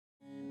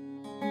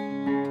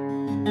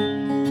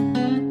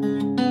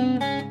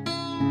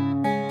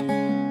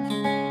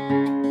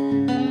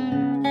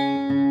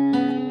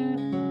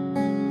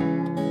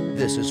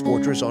This is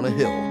Fortress on a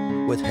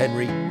Hill with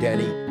Henry,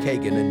 Danny,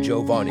 Kagan, and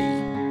Giovanni.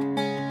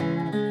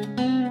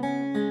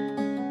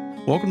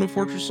 Welcome to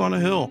Fortress on a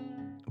Hill,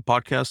 a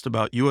podcast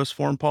about U.S.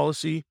 foreign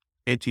policy,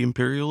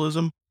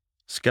 anti-imperialism,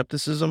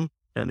 skepticism,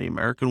 and the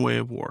American way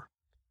of war.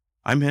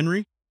 I'm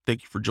Henry.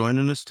 Thank you for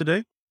joining us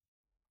today.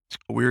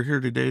 We're here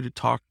today to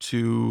talk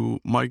to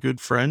my good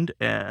friend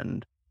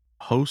and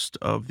host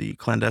of the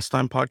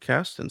Clandestine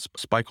podcast and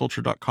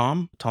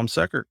spyculture.com, Tom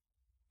Seckert.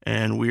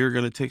 And we are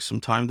going to take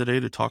some time today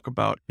to talk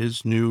about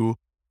his new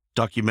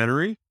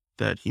documentary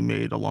that he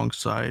made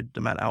alongside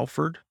Matt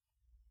Alford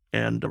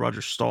and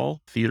Roger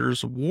Stahl,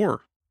 Theaters of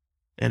War.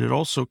 And it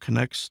also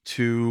connects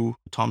to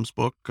Tom's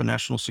book,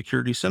 National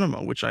Security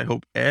Cinema, which I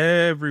hope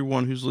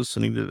everyone who's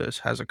listening to this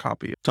has a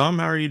copy of. Tom,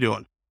 how are you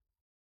doing?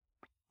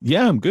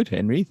 Yeah, I'm good,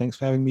 Henry. Thanks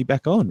for having me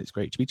back on. It's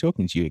great to be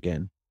talking to you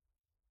again.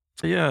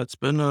 Yeah, it's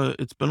been a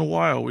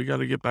while. We got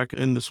to get back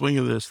in the swing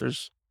of this.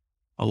 There's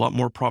a lot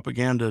more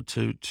propaganda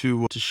to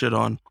shit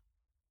on.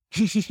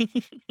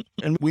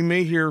 And we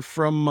may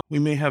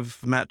have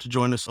Matt to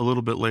join us a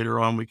little bit later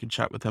on. We could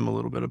chat with him a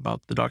little bit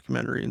about the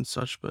documentary and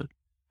such, but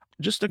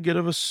just to get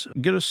us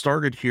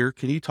started here,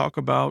 can you talk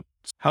about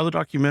how the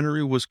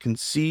documentary was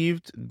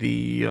conceived,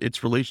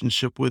 its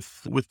relationship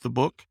with the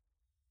book,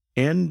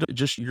 and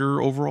just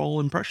your overall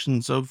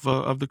impressions of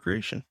the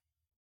creation?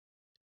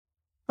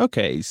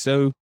 Okay,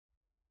 so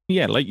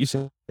yeah, like you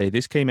said,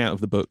 this came out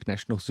of the book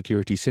National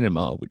Security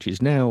Cinema, which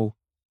is now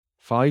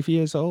 5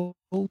 years old.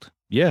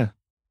 Yeah,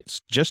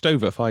 it's just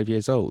over 5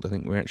 years old. I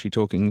think we're actually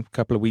talking a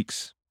couple of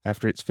weeks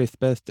after its 5th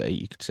birthday,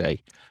 you could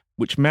say,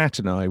 which Matt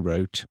and I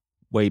wrote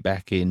way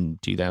back in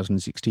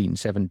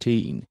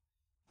 2016-17.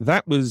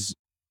 That was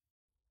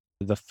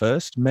the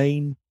first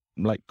main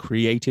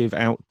creative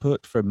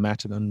output from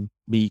Matt and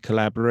me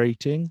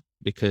collaborating,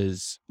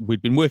 because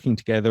we'd been working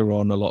together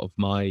on a lot of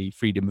my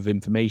freedom of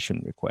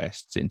information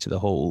requests into the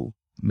whole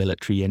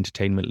military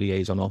entertainment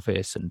liaison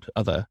office and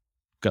other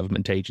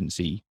government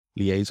agency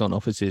liaison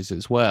offices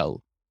as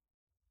well.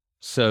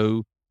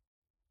 So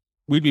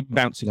we'd been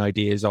bouncing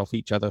ideas off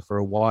each other for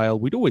a while.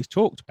 We'd always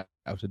talked about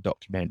a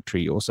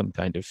documentary or some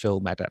kind of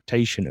film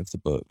adaptation of the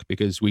book,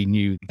 because we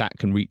knew that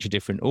can reach a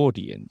different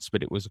audience.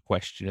 But it was a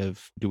question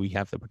of, do we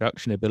have the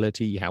production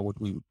ability? How would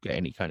we get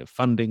any kind of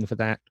funding for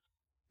that?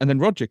 And then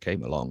Roger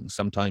came along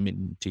sometime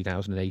in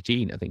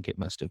 2018, I think it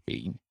must have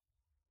been.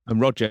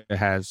 And Roger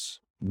has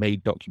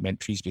made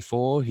documentaries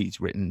before. He's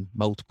written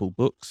multiple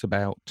books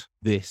about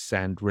this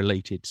and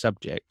related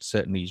subjects.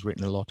 Certainly he's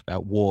written a lot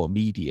about war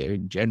media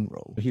in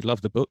general. He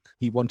loved the book.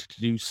 He wanted to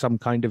do some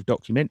kind of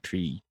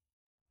documentary,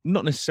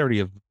 not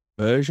necessarily a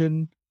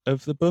version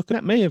of the book.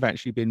 That may have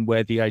actually been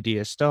where the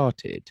idea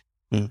started,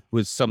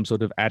 was some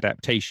sort of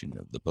adaptation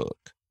of the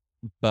book.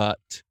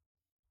 But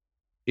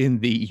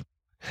in the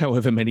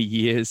however many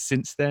years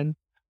since then,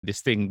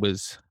 this thing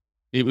was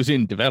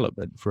in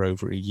development for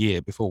over a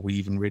year before we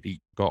even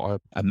really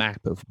got a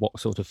map of what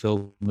sort of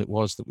film it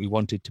was that we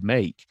wanted to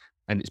make.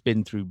 And it's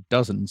been through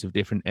dozens of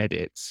different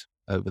edits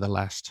over the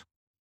last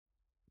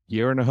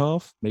year and a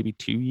half, maybe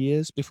 2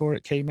 years before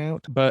it came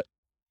out. But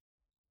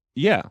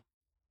yeah,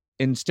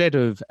 instead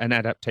of an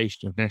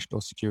adaptation of National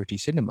Security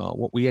Cinema,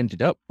 what we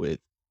ended up with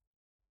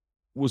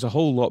was a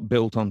whole lot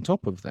built on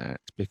top of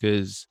that,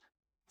 because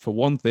for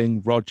one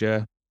thing,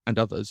 Roger and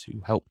others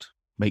who helped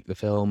make the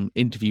film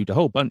interviewed a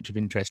whole bunch of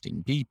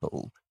interesting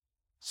people.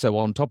 So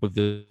on top of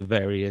the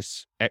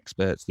various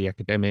experts, the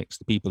academics,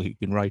 the people who've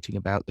been writing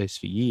about this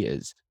for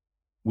years,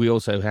 we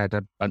also had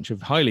a bunch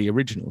of highly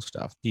original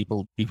stuff,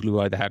 people who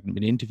either hadn't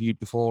been interviewed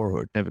before or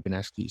had never been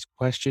asked these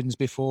questions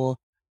before.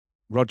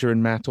 Roger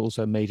and Matt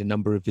also made a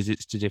number of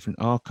visits to different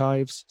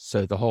archives.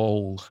 So the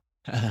whole,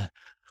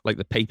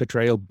 the paper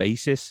trail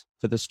basis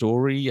for the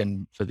story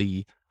and for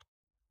the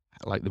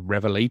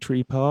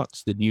revelatory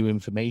parts, the new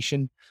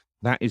information,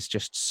 that is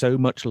just so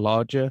much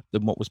larger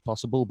than what was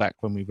possible back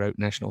when we wrote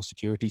National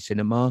Security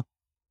Cinema.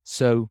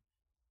 So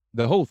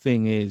the whole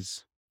thing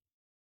is,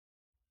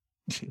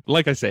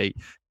 like I say,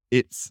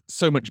 it's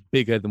so much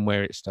bigger than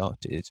where it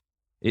started.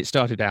 It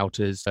started out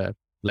as,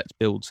 let's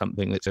build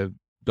something that's a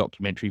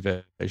documentary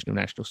version of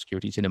National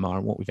Security Cinema,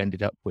 and what we've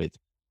ended up with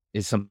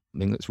is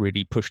something that's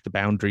really pushed the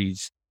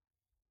boundaries,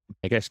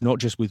 I guess, not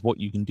just with what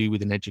you can do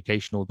with an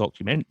educational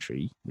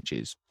documentary, which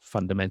is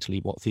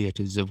fundamentally what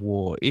Theaters of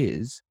War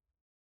is,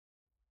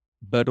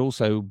 but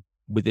also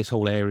with this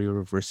whole area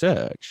of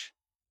research.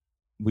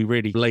 We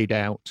really laid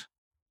out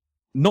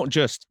not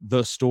just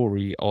the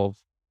story of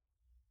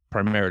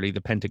primarily the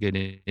Pentagon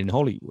in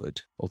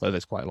Hollywood, although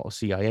there's quite a lot of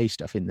CIA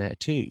stuff in there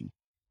too,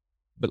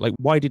 but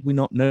why did we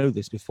not know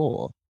this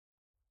before?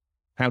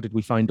 How did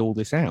we find all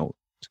this out?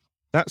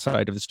 That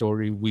side of the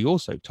story we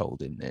also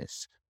told in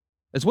this,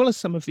 as well as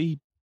some of the,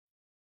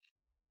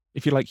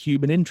 if you like,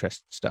 human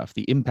interest stuff,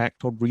 the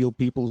impact on real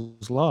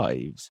people's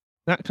lives.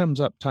 That comes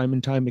up time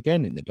and time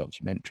again in the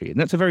documentary. And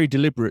that's a very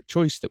deliberate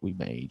choice that we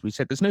made. We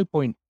said there's no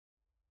point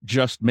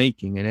just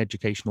making an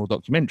educational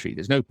documentary.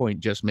 There's no point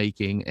just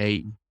making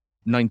a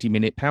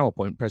 90-minute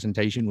PowerPoint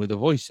presentation with a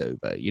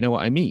voiceover. You know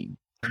what I mean?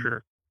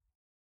 Sure.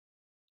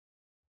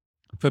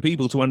 for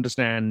people to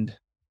understand,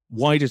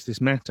 why does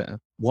this matter?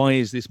 Why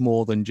is this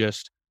more than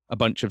just a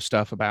bunch of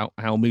stuff about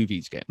how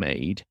movies get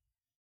made?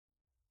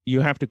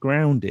 You have to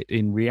ground it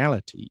in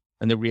reality.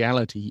 And the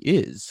reality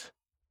is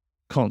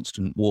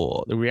constant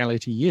war. The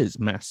reality is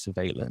mass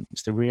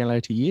surveillance. The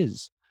reality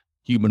is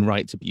human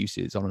rights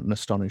abuses on an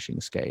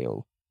astonishing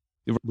scale.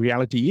 The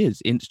reality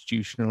is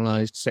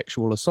institutionalized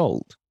sexual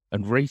assault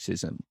and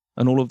racism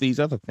and all of these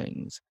other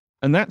things.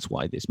 And that's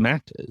why this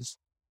matters.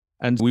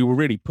 And we were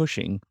really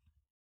pushing,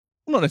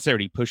 well, not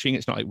necessarily pushing,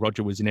 it's not like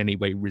Roger was in any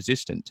way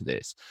resistant to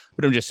this,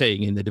 but I'm just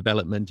saying in the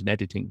development and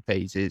editing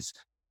phases,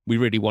 we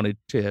really wanted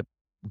to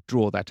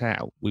draw that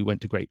out. We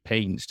went to great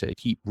pains to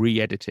keep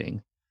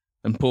re-editing.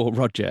 And poor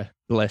Roger,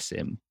 bless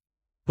him,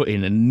 put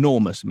in an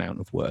enormous amount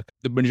of work.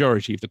 The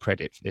majority of the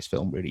credit for this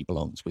film really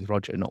belongs with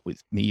Roger, not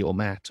with me or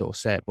Matt or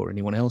Seb or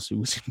anyone else who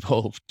was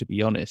involved, to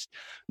be honest.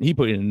 And he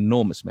put in an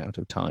enormous amount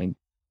of time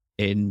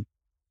in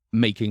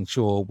making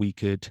sure we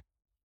could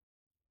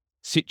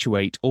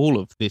situate all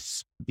of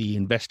this, the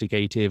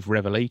investigative,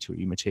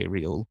 revelatory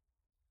material,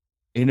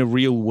 in a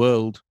real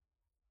world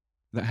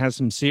that has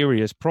some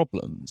serious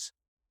problems,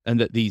 and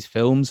that these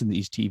films and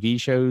these TV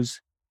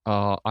shows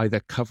are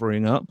either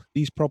covering up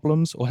these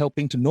problems or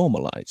helping to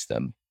normalize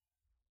them.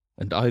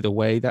 And either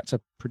way, that's a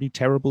pretty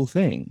terrible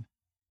thing.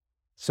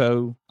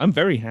 So I'm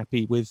very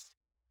happy with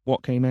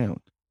what came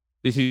out.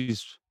 This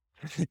is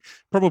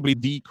probably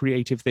the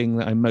creative thing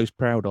that I'm most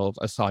proud of,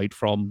 aside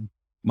from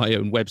my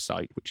own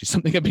website, which is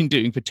something I've been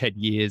doing for 10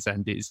 years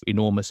and is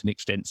enormous and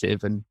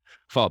extensive and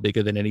far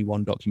bigger than any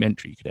one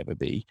documentary could ever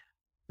be.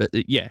 But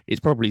yeah,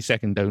 it's probably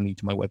second only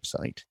to my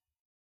website.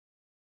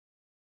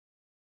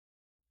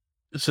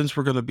 Since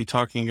we're going to be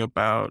talking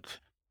about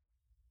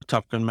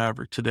Top Gun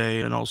Maverick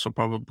today, and also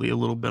probably a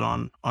little bit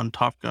on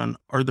Top Gun,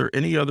 are there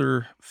any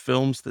other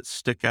films that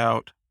stick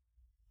out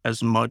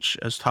as much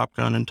as Top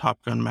Gun and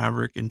Top Gun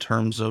Maverick in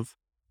terms of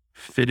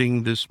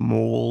fitting this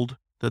mold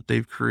that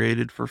they've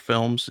created for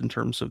films, in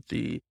terms of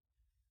the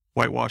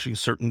whitewashing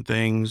certain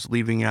things,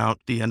 leaving out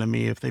the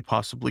enemy if they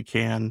possibly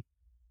can,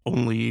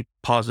 only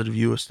positive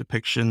U.S.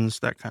 depictions,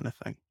 that kind of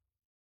thing?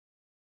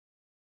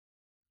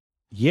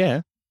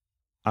 Yeah,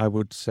 I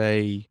would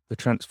say the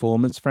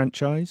Transformers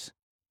franchise,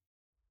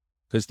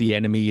 because the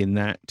enemy in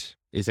that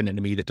is an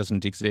enemy that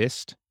doesn't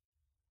exist.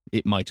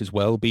 It might as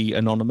well be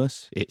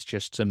anonymous. It's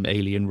just some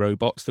alien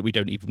robots that we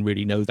don't even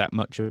really know that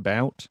much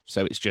about.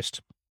 So it's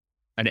just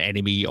an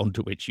enemy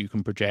onto which you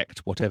can project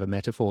whatever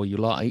metaphor you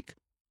like.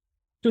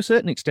 To a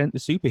certain extent, the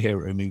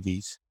superhero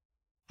movies.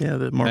 Yeah,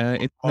 the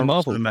the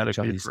Marvel Cinematic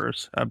franchise,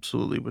 Universe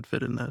absolutely would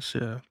fit in this,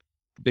 yeah.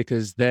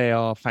 because they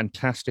are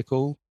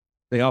fantastical.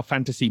 They are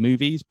fantasy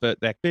movies, but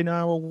they're in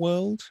our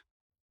world.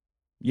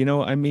 You know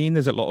what I mean?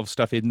 There's a lot of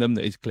stuff in them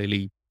that is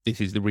clearly,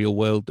 this is the real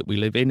world that we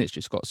live in. It's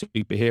just got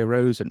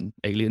superheroes and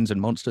aliens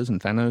and monsters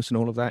and Thanos and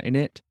all of that in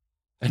it.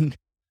 And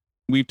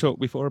we've talked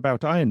before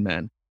about Iron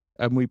Man,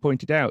 and we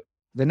pointed out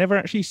they never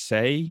actually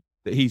say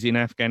that he's in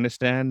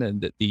Afghanistan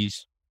and that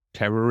these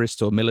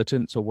terrorists or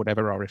militants or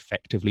whatever are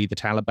effectively the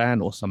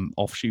Taliban or some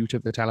offshoot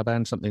of the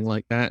Taliban, something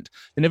like that.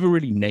 They never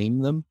really name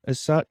them as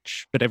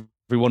such, but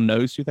everyone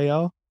knows who they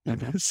are.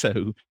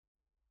 So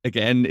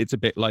again, it's a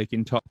bit like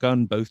in Top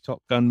Gun, both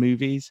Top Gun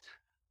movies.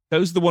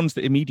 Those are the ones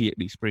that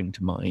immediately spring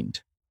to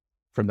mind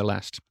from the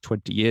last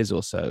 20 years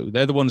or so.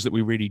 They're the ones that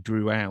we really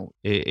drew out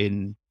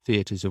in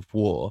theaters of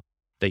war.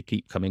 They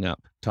keep coming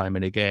up time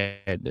and again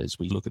as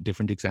we look at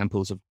different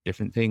examples of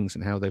different things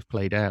and how they've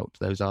played out.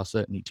 Those are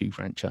certainly two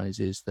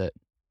franchises that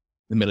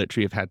the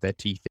military have had their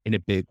teeth in a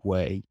big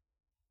way,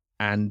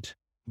 and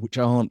which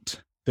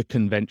aren't the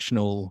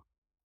conventional.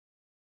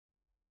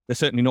 They're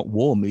certainly not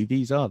war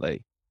movies, are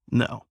they?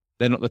 No.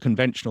 They're not the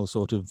conventional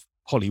sort of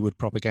Hollywood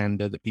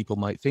propaganda that people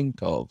might think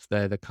of.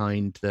 They're the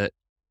kind that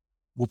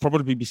will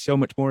probably be so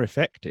much more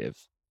effective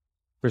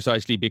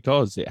precisely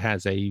because it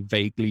has a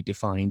vaguely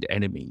defined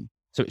enemy.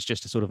 So it's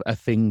just a sort of a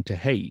thing to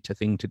hate, a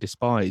thing to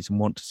despise and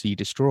want to see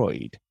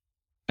destroyed.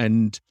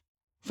 And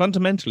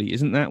fundamentally,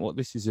 isn't that what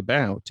this is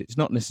about? It's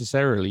not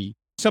necessarily,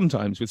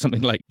 sometimes with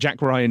something like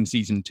Jack Ryan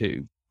Season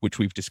 2, which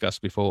we've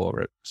discussed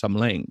before at some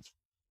length,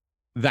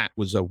 that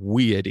was a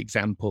weird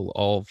example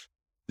of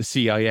the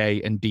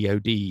CIA and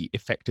DOD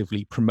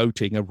effectively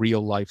promoting a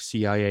real-life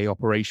CIA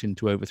operation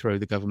to overthrow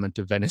the government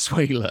of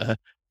Venezuela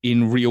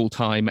in real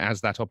time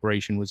as that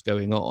operation was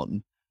going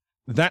on.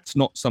 That's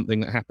not something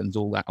that happens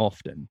all that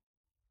often.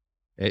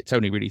 It's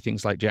only really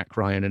things like Jack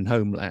Ryan and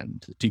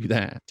Homeland that do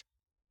that.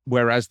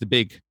 Whereas the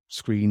big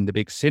screen, the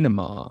big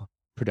cinema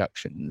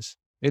productions,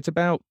 it's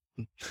about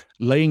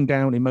laying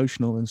down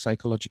emotional and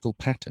psychological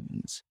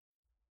patterns.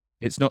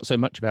 It's not so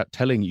much about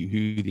telling you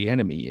who the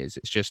enemy is.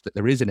 It's just that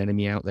there is an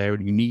enemy out there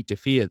and you need to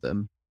fear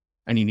them.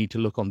 And you need to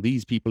look on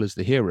these people as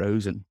the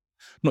heroes, and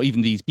not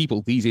even these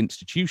people, these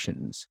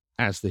institutions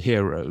as the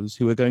heroes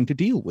who are going to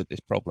deal with this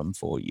problem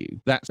for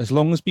you. That's as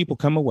long as people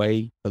come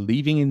away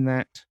believing in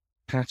that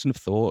pattern of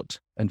thought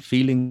and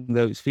feeling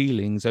those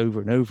feelings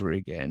over and over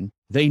again,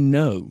 they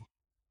know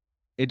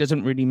it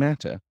doesn't really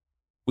matter.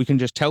 We can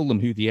just tell them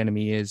who the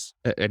enemy is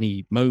at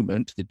any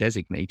moment, the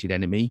designated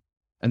enemy,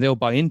 and they'll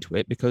buy into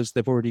it because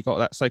they've already got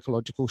that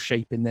psychological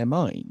shape in their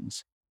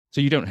minds.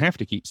 So you don't have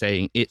to keep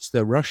saying it's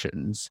the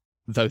Russians,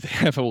 though they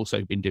have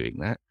also been doing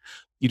that.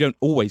 You don't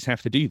always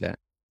have to do that.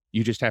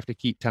 You just have to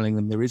keep telling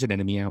them there is an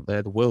enemy out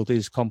there. The world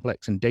is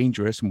complex and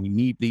dangerous, and we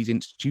need these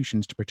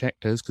institutions to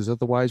protect us because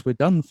otherwise we're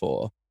done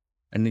for.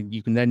 And then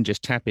you can then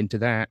just tap into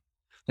that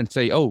and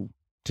say, oh,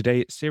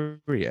 today it's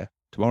Syria,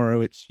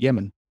 tomorrow it's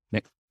Yemen,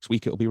 next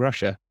week it'll be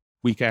Russia,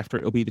 week after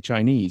it'll be the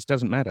Chinese.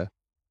 Doesn't matter.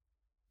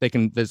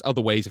 There's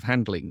other ways of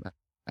handling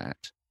that,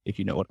 if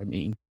you know what I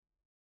mean.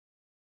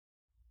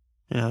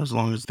 Yeah, as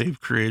long as they've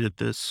created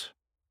this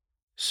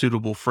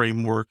suitable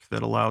framework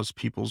that allows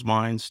people's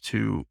minds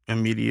to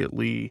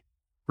immediately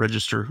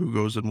register who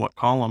goes in what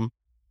column,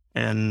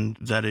 and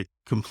that it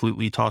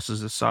completely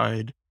tosses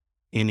aside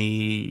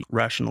any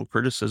rational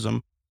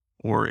criticism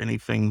or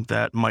anything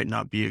that might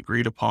not be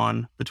agreed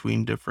upon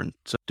between different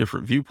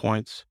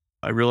viewpoints.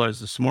 I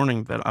realized this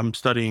morning that I'm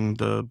studying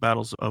the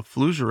battles of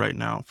Fallujah right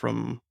now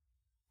from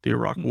the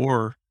Iraq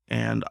War,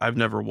 and I've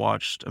never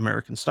watched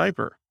American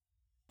Sniper,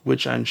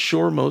 which I'm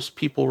sure most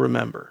people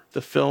remember,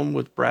 the film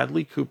with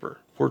Bradley Cooper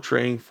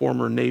portraying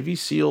former Navy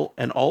SEAL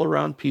and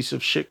all-around piece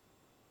of shit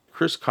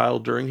Chris Kyle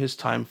during his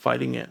time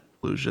fighting in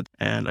Fallujah.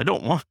 And I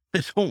don't want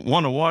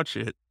to watch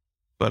it,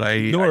 but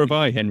Nor have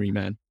I, Henry,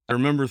 man. I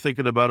remember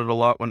thinking about it a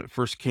lot when it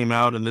first came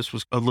out, and this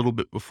was a little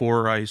bit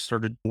before I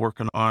started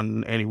working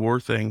on anti-war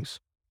things,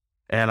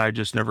 and I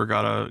just never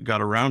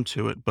got around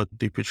to it. But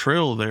the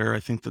portrayal there, I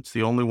think that's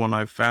the only one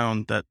I've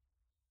found that,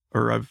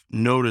 or I've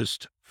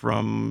noticed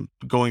from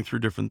going through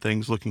different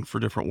things, looking for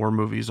different war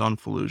movies on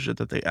Fallujah,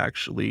 that they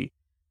actually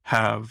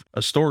have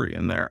a story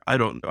in there.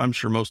 I'm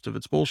sure most of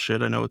it's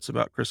bullshit. I know it's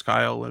about Chris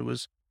Kyle, and it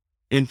was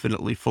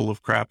infinitely full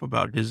of crap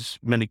about his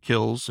many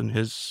kills and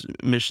his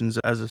missions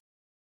as a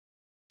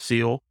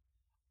SEAL.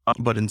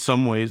 But in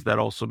some ways, that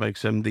also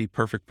makes him the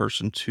perfect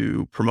person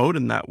to promote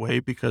in that way,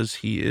 because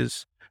he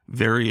is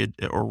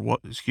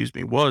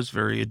was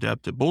very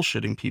adept at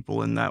bullshitting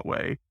people in that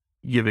way,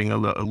 giving a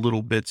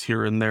little bits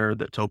here and there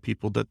that tell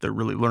people that they're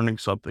really learning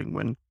something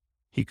when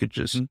he could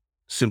just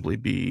simply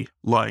be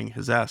lying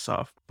his ass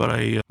off.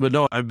 But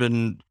no,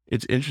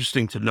 it's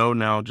interesting to know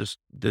now just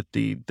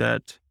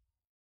that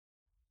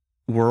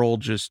we're all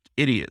just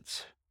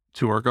idiots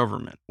to our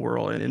government. We're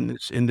all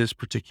in this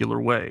particular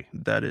way,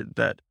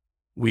 that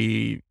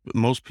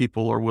most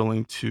people are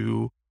willing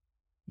to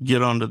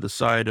get onto the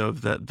side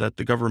of that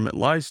the government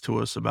lies to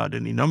us about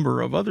any number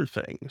of other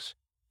things,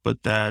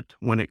 but that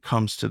when it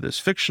comes to this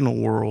fictional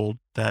world,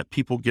 that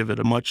people give it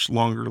a much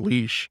longer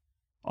leash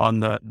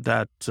on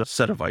that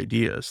set of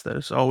ideas. That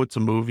is, oh, it's a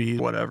movie,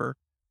 whatever.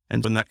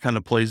 And when that kind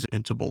of plays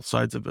into both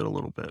sides of it a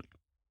little bit.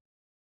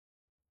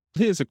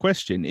 Here's a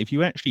question. If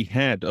you actually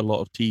had a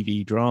lot of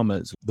TV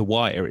dramas, The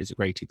Wire is a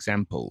great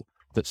example,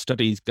 that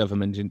studies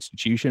government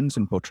institutions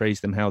and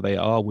portrays them how they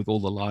are, with all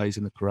the lies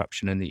and the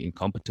corruption and the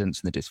incompetence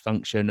and the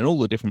dysfunction and all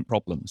the different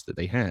problems that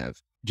they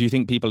have. Do you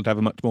think people would have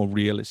a much more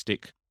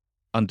realistic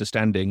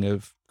understanding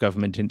of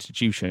government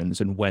institutions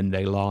and when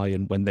they lie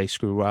and when they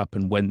screw up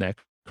and when they're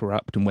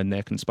corrupt and when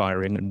they're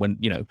conspiring and when,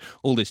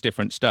 all this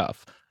different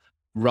stuff,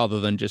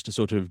 rather than just a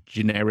sort of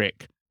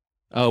generic,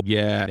 oh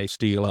yeah, they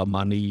steal our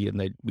money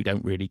and we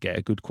don't really get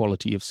a good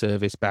quality of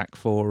service back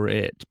for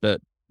it. But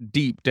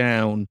deep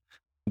down,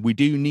 we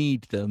do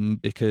need them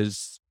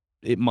because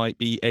it might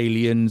be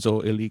aliens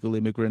or illegal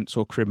immigrants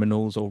or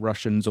criminals or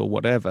Russians or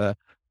whatever,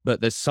 but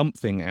there's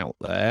something out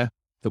there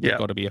that we've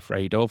got to be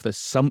afraid of. There's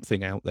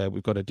something out there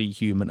we've got to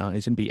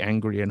dehumanize and be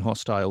angry and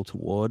hostile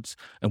towards.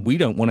 And we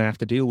don't want to have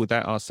to deal with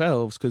that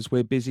ourselves because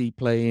we're busy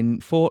playing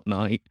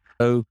Fortnite.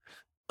 So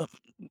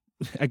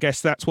I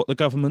guess that's what the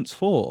government's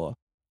for.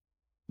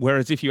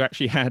 Whereas if you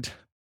actually had,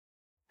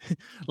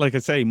 like I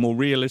say, more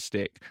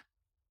realistic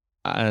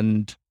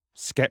and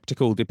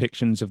skeptical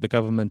depictions of the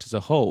government as a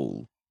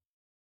whole,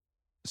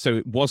 so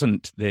it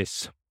wasn't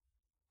this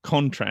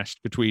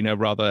contrast between a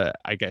rather,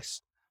 I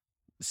guess,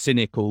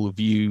 cynical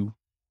view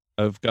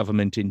of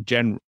government in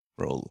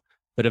general,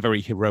 but a very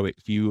heroic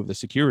view of the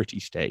security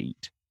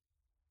state,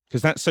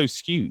 because that's so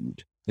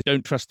skewed. They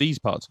don't trust these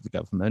parts of the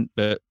government,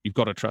 but you've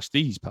got to trust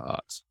these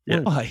parts.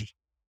 Yeah. Why?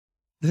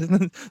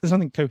 There's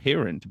nothing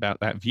coherent about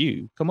that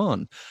view. Come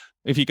on.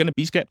 If you're going to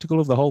be skeptical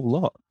of the whole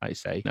lot, I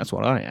say, that's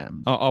what I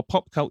am. Our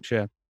pop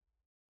culture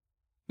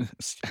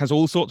has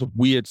all sorts of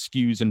weird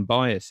skews and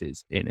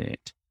biases in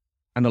it.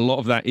 And a lot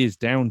of that is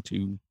down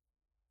to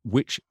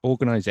which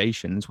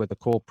organizations, whether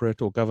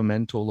corporate or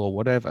governmental or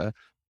whatever,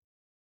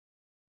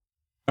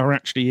 are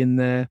actually in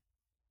there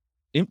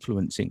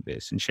influencing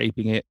this and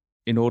shaping it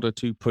in order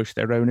to push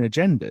their own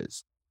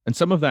agendas. And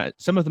some of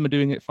them are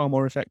doing it far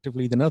more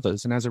effectively than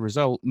others. And as a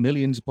result,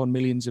 millions upon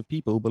millions of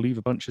people believe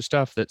a bunch of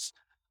stuff that's,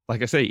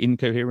 like I say,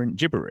 incoherent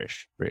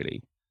gibberish,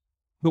 really.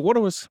 But what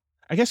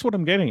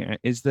I'm getting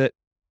at is that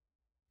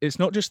it's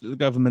not just that the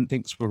government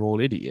thinks we're all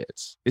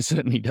idiots. It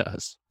certainly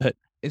does. But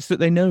it's that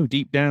they know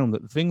deep down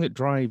that the thing that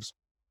drives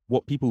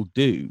what people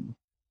do,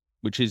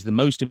 which is the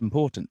most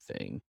important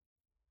thing,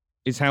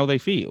 is how they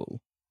feel.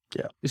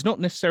 Yeah. It's not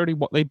necessarily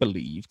what they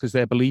believe, because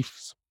their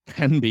beliefs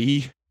can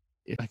be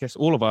I guess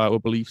all of our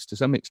beliefs to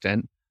some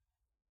extent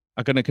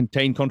are going to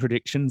contain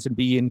contradictions and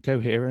be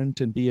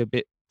incoherent and be a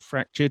bit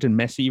fractured and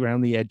messy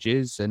around the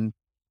edges and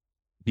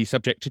be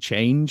subject to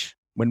change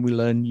when we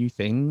learn new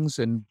things.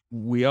 And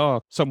we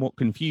are somewhat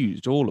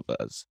confused, all of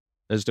us,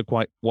 as to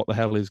quite what the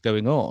hell is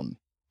going on.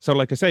 So,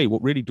 like I say,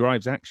 what really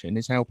drives action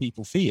is how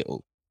people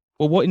feel.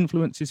 Well, what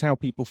influences how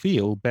people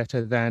feel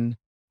better than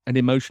an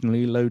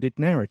emotionally loaded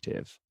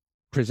narrative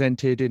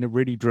presented in a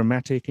really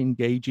dramatic,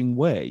 engaging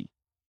way?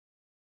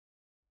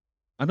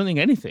 I don't think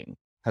anything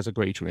has a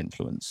greater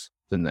influence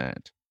than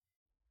that,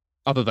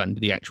 other than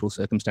the actual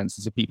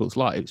circumstances of people's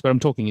lives. But I'm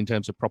talking in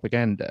terms of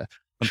propaganda.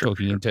 I'm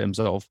talking in terms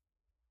of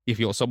if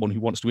you're someone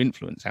who wants to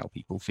influence how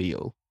people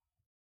feel.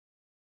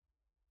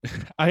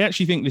 I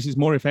actually think this is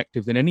more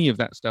effective than any of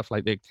that stuff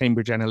like the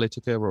Cambridge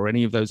Analytica or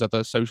any of those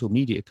other social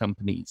media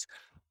companies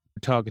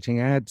targeting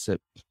ads at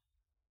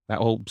that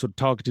whole sort of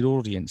targeted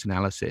audience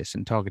analysis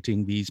and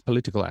targeting these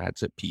political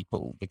ads at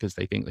people because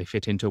they think they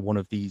fit into one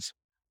of these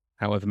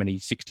however many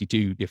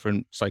 62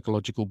 different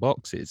psychological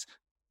boxes,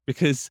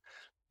 because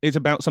it's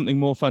about something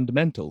more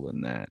fundamental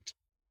than that.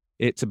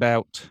 It's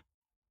about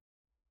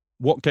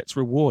what gets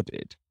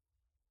rewarded.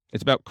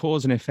 It's about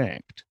cause and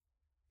effect.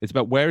 It's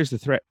about where is the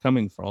threat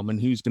coming from and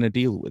who's going to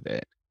deal with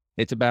it.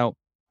 It's about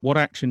what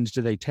actions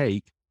do they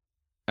take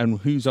and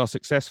whose are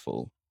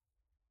successful.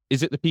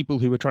 Is it the people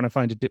who are trying to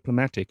find a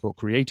diplomatic or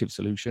creative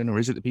solution, or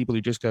is it the people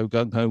who just go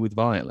gung-ho with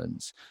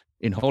violence?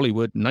 In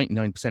Hollywood,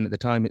 99% of the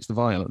time, it's the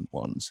violent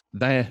ones.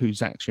 They're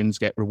whose actions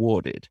get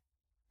rewarded.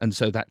 And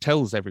so that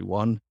tells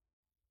everyone,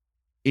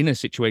 in a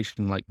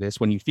situation like this,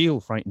 when you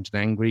feel frightened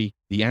and angry,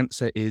 the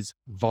answer is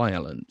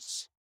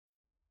violence.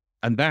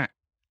 And that,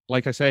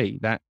 like I say,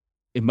 that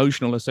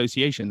emotional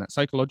association, that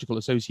psychological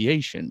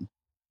association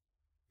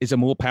is a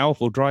more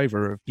powerful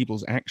driver of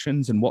people's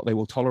actions and what they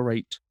will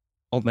tolerate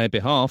on their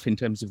behalf in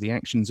terms of the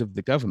actions of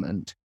the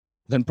government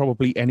than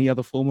probably any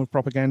other form of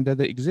propaganda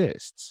that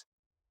exists.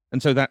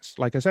 And so that's,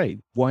 like I say,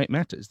 why it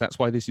matters. That's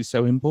why this is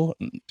so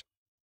important.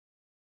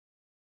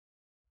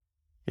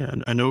 Yeah,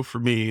 and I know for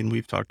me, and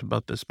we've talked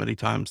about this many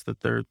times,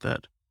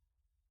 that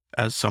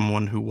as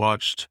someone who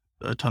watched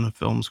a ton of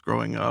films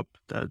growing up,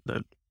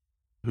 that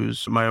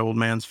who's my old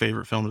man's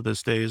favorite film to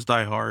this day is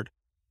Die Hard.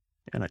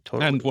 And I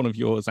totally And one of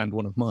yours and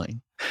one of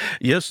mine.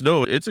 Yes,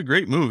 no, it's a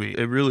great movie.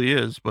 It really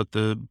is. But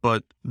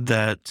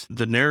that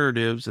the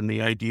narratives and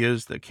the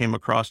ideas that came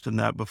across in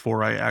that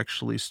before I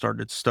actually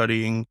started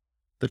studying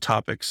the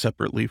topic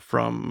separately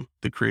from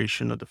the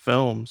creation of the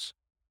films,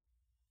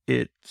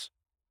 it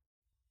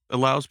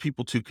allows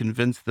people to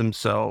convince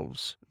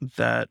themselves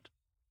that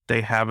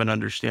they have an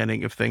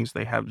understanding of things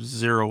they have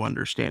zero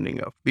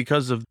understanding of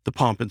because of the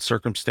pomp and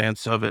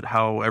circumstance of it,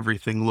 how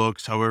everything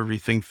looks, how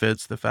everything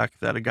fits, the fact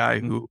that a guy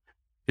who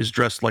is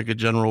dressed like a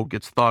general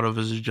gets thought of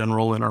as a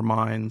general in our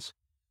minds,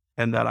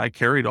 and that I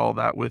carried all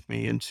that with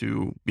me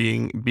into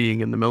being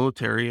in the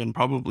military and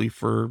probably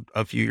for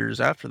a few years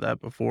after that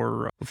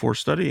before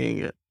studying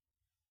it.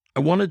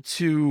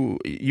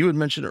 You had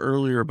mentioned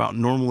earlier about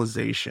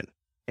normalization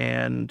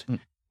and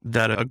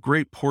that a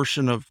great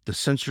portion of the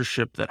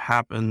censorship that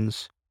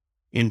happens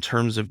in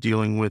terms of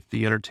dealing with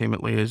the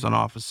entertainment liaison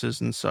offices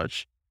and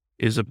such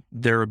is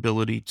their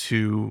ability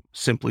to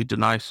simply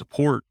deny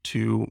support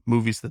to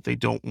movies that they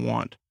don't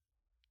want,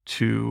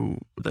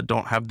 that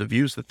don't have the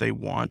views that they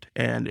want.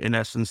 And in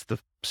essence, the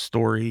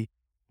story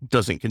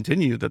doesn't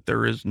continue, that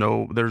there's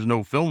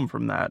no film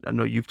from that. I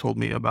know you've told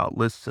me about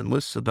lists and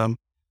lists of them.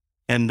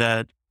 And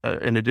that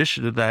in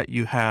addition to that,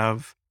 you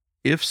have,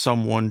 if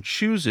someone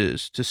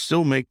chooses to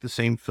still make the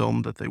same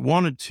film that they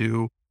wanted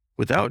to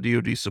without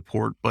DoD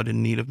support, but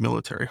in need of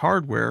military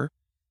hardware,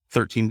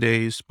 13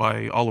 Days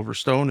by Oliver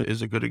Stone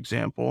is a good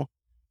example,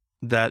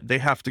 that they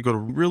have to go to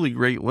really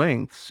great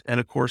lengths. And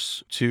of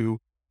course, to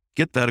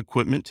get that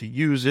equipment, to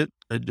use it,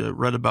 I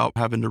read about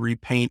having to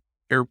repaint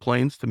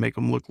airplanes to make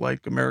them look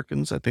like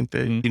Americans. I think the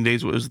 13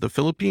 Days was the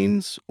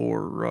Philippines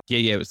or...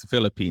 Yeah, it was the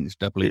Philippines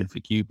doubling for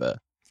Cuba.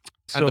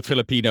 And the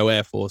Filipino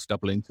Air Force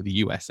doubling for the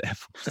US Air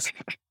Force.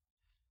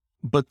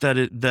 But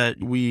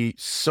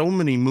so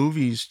many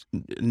movies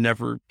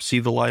never see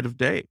the light of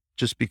day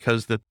just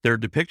because that their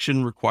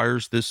depiction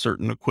requires this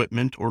certain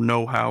equipment or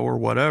know-how or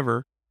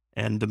whatever.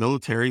 And the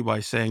military, by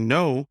saying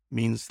no,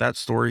 means that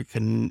story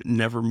can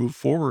never move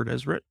forward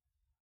as written.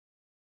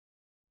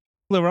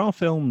 There are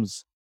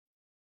films.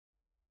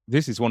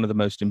 This is one of the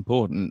most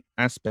important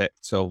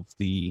aspects of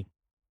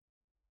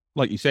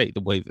like you say,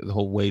 the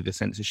whole way the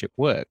censorship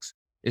works,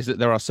 is that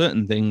there are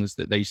certain things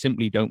that they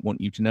simply don't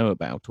want you to know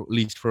about, or at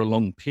least for a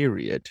long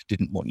period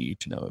didn't want you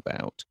to know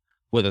about.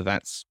 Whether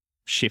that's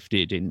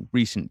shifted in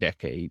recent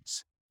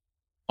decades.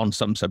 On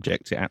some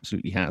subjects, it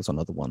absolutely has. On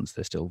other ones,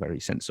 they're still very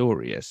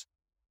censorious.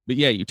 But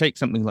yeah, you take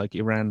something like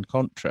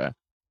Iran-Contra.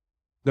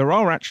 There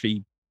are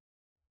actually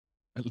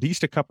at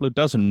least a couple of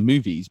dozen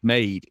movies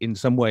made in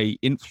some way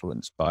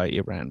influenced by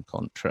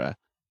Iran-Contra.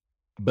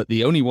 But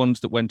the only ones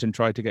that went and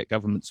tried to get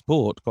government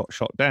support got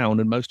shot down,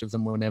 and most of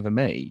them were never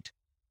made.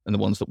 And the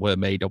ones that were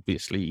made,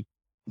 obviously,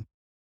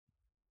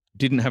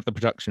 didn't have the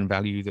production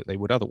value that they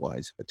would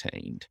otherwise have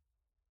attained.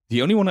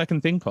 The only one I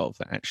can think of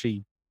that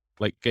actually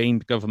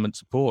gained government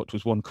support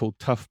was one called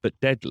Tough But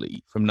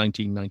Deadly from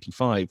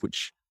 1995,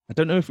 which I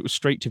don't know if it was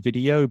straight to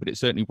video, but it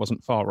certainly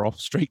wasn't far off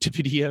straight to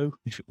video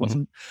if it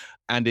wasn't.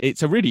 And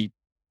it's a really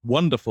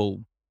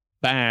wonderful,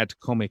 bad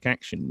comic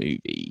action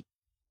movie.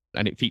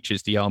 And it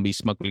features the army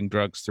smuggling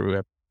drugs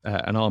through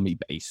an army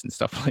base and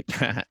stuff like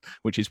that,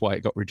 which is why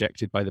it got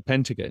rejected by the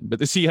Pentagon. But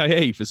the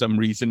CIA, for some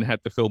reason,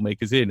 had the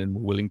filmmakers in and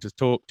were willing to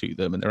talk to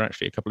them. And there are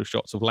actually a couple of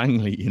shots of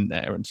Langley in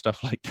there and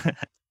stuff like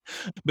that.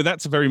 But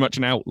that's very much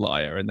an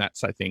outlier. And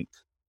that's, I think,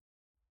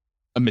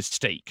 a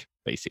mistake,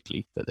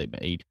 basically, that they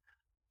made.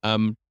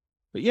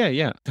 But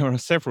yeah, there are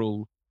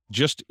several,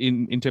 just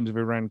in terms of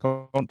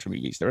Iran-Contra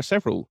movies, there are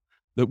several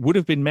that would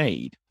have been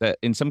made that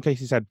in some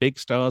cases had big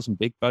stars and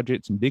big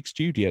budgets and big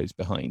studios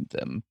behind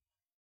them.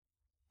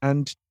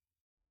 And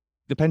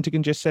the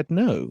Pentagon just said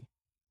no.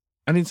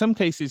 And in some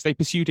cases, they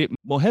pursued it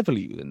more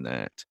heavily than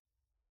that.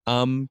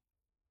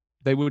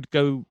 They would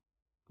go,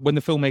 when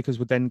the filmmakers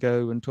would then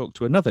go and talk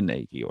to another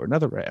Navy or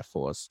another Air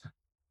Force,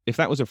 if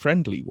that was a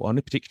friendly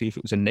one, particularly if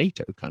it was a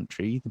NATO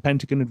country, the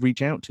Pentagon would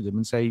reach out to them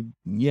and say,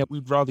 yeah,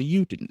 we'd rather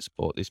you didn't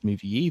support this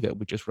movie either.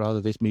 We'd just rather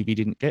this movie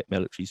didn't get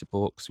military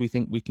support because we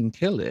think we can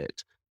kill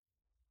it.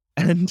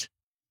 And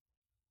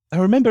I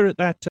remember you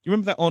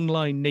remember that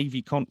online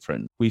Navy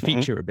conference? We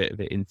feature a bit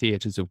of it in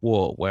Theatres of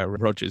War, where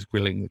Roger's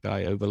grilling the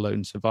guy over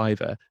Lone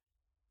Survivor.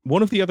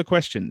 One of the other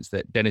questions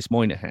that Dennis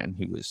Moynihan,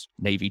 who was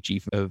Navy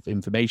Chief of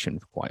Information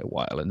for quite a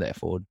while and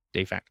therefore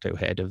de facto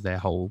head of their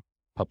whole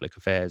public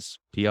affairs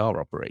PR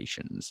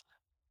operations,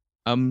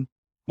 one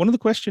of the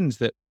questions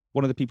that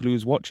one of the people who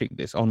was watching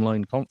this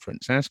online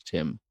conference asked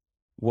him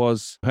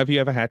was, have you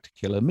ever had to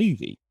kill a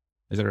movie?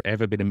 Has there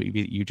ever been a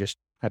movie that you just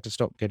had to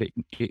stop it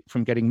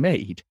from getting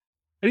made?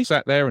 And he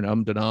sat there and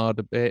ummed and ahed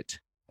a bit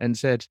and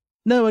said,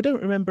 no, I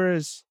don't remember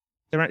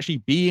there actually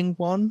being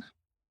one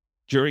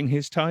during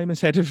his time as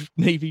head of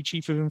Navy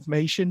Chief of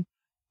Information,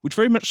 which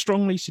very much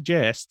strongly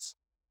suggests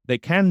they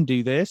can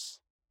do this,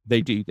 they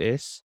do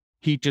this.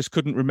 He just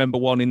couldn't remember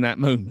one in that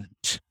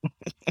moment.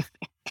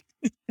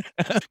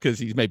 Because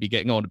he's maybe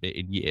getting on a bit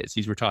in years.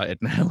 He's retired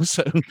now,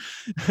 so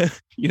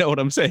you know what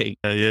I'm saying?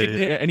 Yeah.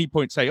 At any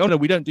point say, oh no,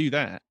 we don't do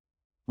that.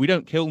 We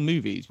don't kill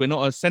movies. We're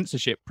not a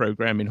censorship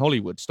program in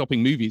Hollywood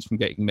stopping movies from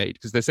getting made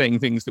because they're saying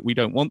things that we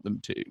don't want them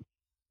to.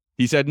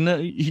 He said, no,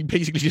 he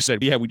basically just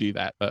said, yeah, we do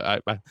that.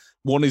 But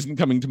one isn't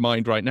coming to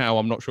mind right now.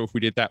 I'm not sure if we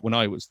did that when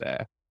I was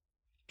there.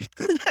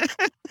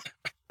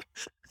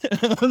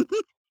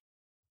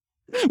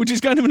 Which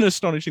is kind of an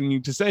astonishing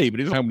thing to say, but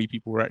it's how many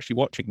people were actually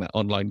watching that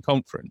online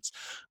conference.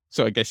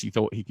 So I guess he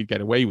thought he could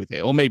get away with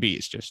it. Or maybe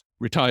it's just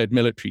retired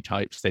military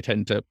types. They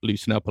tend to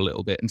loosen up a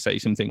little bit and say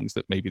some things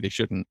that maybe they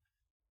shouldn't.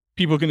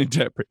 People can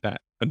interpret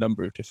that a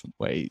number of different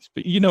ways.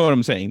 But you know what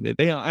I'm saying? That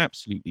they are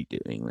absolutely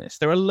doing this.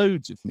 There are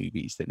loads of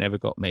movies that never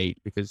got made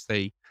because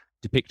they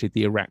depicted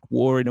the Iraq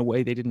War in a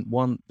way they didn't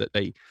want, that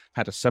they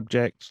had a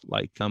subject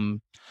like the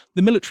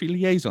military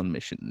liaison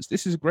missions.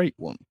 This is a great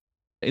one.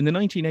 In the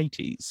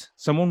 1980s,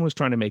 someone was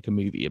trying to make a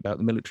movie about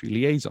the military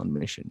liaison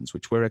missions,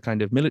 which were a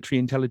kind of military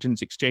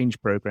intelligence exchange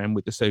program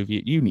with the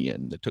Soviet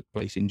Union that took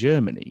place in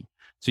Germany.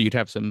 So you'd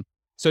have some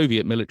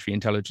Soviet military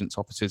intelligence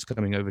officers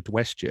coming over to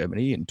West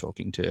Germany and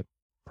talking to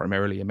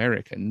primarily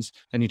Americans,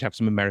 and you'd have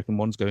some American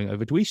ones going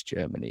over to East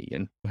Germany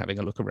and having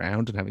a look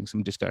around and having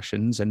some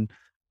discussions and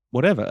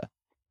whatever.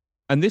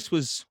 And this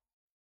was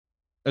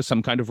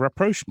some kind of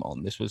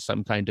rapprochement. This was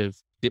some kind of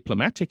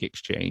diplomatic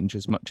exchange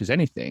as much as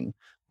anything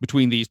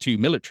between these two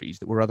militaries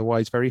that were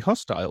otherwise very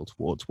hostile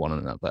towards one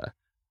another.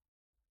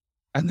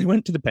 And they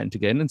went to the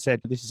Pentagon and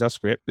said, this is our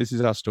script, this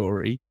is our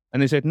story.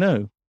 And they said,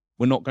 no,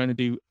 we're not going to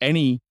do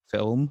any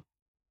film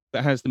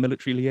that has the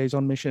military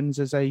liaison missions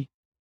as a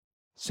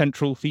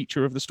central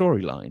feature of the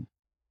storyline.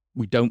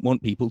 We don't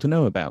want people to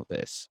know about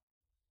this.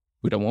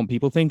 We don't want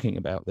people thinking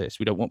about this.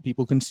 We don't want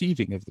people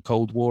conceiving of the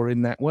Cold War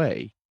in that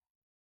way.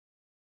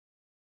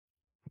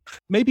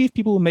 Maybe if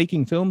people were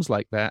making films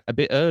like that a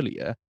bit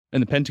earlier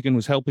and the Pentagon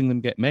was helping them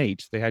get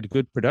made, they had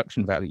good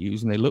production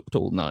values and they looked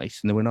all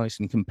nice and they were nice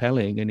and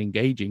compelling and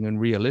engaging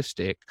and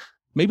realistic,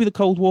 maybe the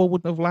Cold War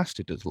wouldn't have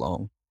lasted as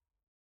long.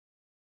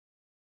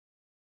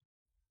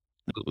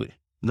 Absolutely.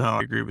 No,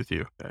 I agree with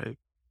you.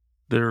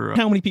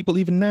 How many people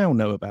even now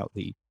know about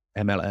the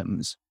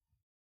MLMs?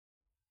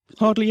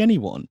 Hardly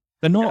anyone.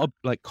 They're not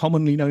a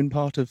commonly known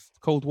part of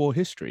Cold War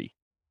history,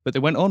 but they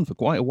went on for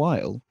quite a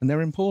while and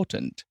they're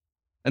important.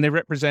 And they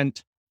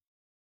represent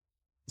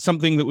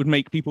something that would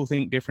make people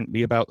think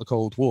differently about the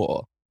Cold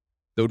War,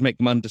 that would make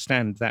them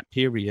understand that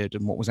period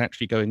and what was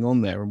actually going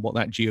on there and what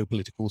that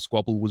geopolitical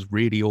squabble was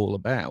really all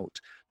about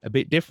a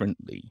bit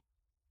differently.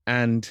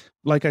 And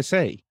like I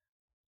say,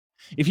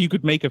 if you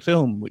could make a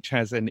film which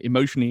has an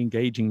emotionally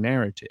engaging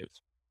narrative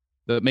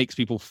that makes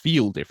people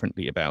feel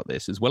differently about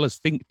this as well as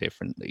think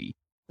differently,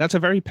 that's a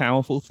very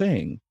powerful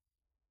thing.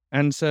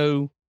 And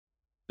so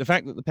the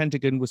fact that the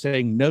Pentagon was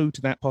saying no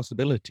to that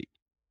possibility,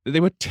 that they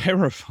were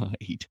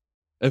terrified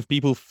of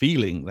people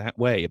feeling that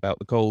way about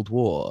the Cold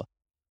War,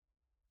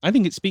 I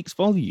think it speaks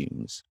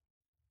volumes.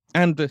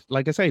 And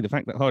like I say, the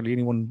fact that hardly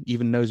anyone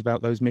even knows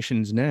about those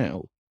missions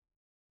now,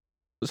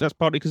 that's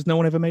partly because no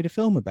one ever made a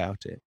film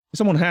about it. If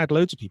someone had,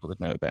 loads of people that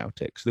know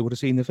about it because they would have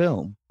seen the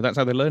film. That's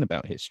how they learn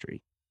about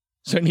history.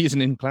 Certainly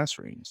isn't in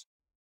classrooms.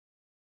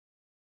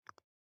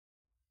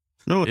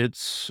 No,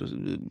 it's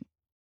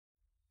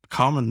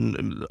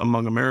common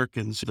among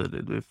Americans that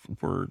if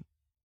we're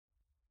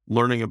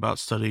learning about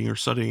studying or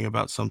studying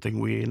about something,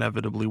 we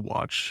inevitably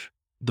watch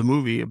the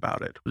movie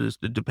about it,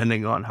 just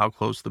depending on how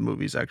close the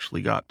movies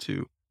actually got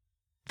to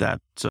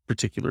that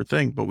particular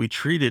thing. But we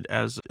treat it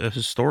as a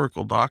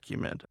historical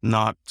document,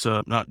 not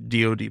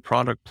DoD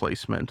product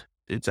placement.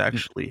 It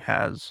actually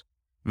has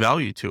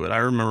value to it. I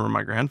remember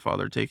my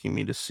grandfather taking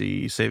me to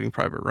see Saving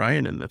Private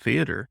Ryan in the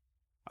theater.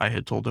 I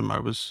had told him I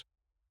was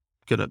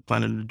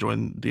planning to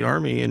join the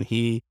Army, and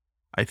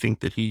I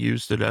think that he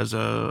used it as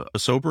a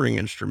sobering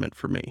instrument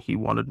for me. He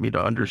wanted me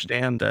to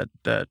understand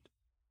that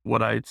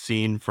what I'd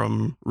seen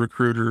from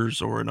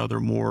Recruiters or in other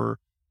more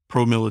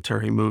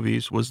pro-military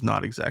movies was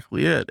not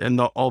exactly it. And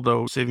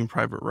although Saving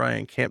Private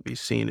Ryan can't be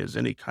seen as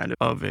any kind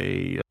of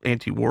a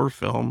anti-war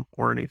film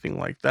or anything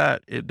like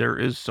that, there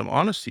is some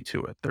honesty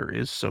to it. There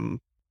is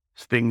some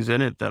things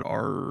in it that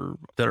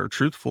are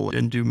truthful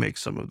and do make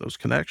some of those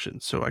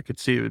connections. So I could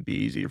see it would be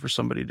easier for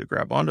somebody to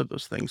grab onto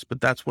those things, but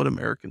that's what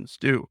Americans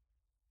do.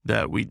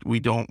 That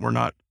we don't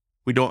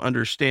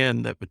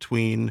understand that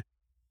between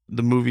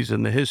the movies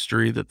and the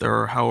history that there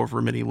are however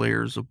many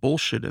layers of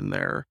bullshit in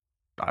there.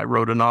 I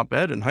wrote an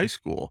op-ed in high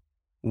school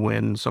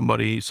when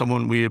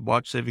we had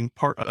watched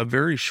a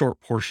very short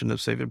portion of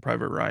Saving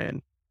Private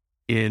Ryan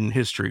in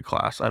history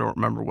class. I don't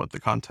remember what the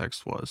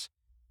context was,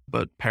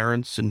 but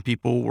parents and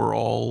people were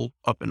all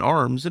up in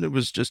arms, and it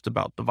was just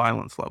about the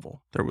violence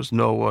level. There was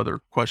no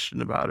other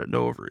question about it,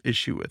 no other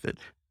issue with it.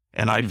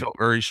 And I felt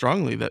very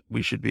strongly that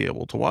we should be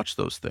able to watch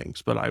those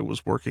things, but I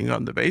was working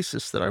on the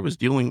basis that I was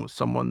dealing with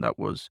something that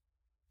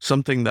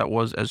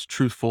was as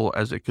truthful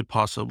as it could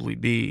possibly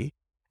be,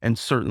 and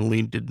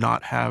certainly did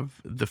not have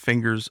the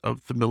fingers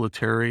of the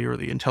military or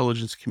the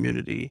intelligence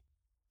community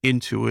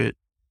into it,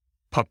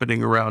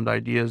 puppeting around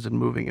ideas and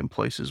moving in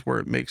places where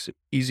it makes it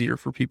easier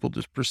for people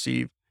to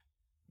perceive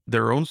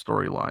their own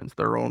storylines,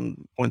 their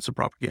own points of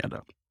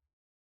propaganda.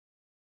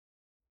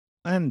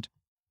 And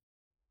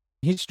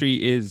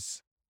history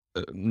is,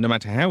 no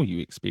matter how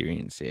you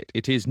experience it,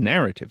 it is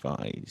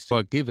narrativized. You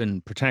are given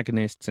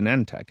protagonists and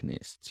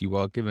antagonists. You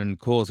are given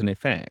cause and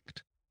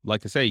effect.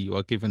 Like I say, you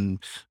are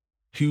given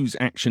whose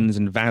actions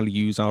and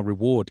values are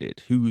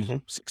rewarded,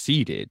 who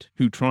succeeded,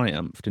 who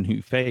triumphed, and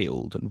who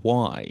failed, and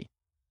why.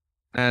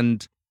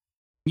 And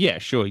yeah,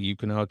 sure, you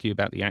can argue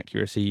about the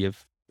accuracy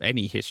of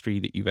any history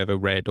that you've ever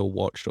read or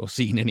watched or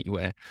seen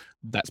anywhere.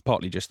 That's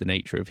partly just the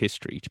nature of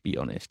history, to be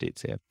honest.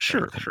 It's a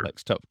very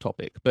complex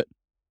topic. But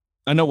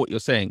I know what you're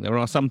saying. There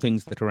are some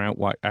things that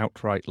are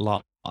outright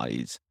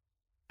lies,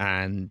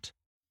 and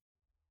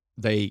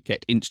they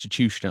get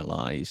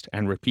institutionalized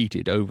and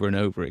repeated over and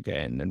over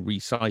again and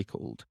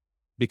recycled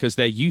because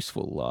they're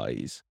useful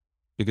lies,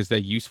 because they're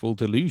useful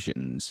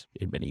delusions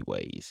in many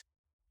ways.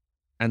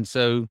 And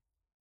so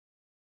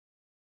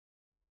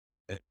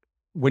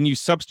when you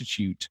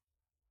substitute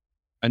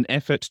an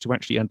effort to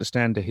actually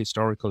understand a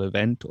historical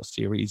event or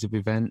series of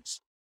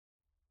events,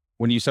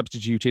 when you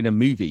substitute in a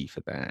movie for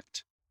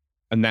that,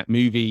 and that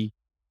movie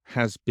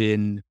has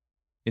been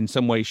in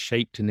some way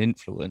shaped and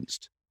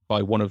influenced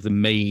by one of the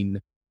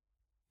main,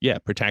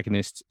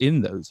 protagonists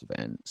in those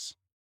events,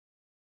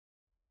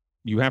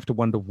 you have to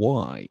wonder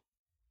why.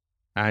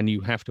 And you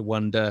have to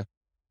wonder,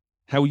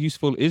 how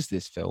useful is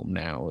this film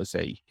now as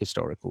a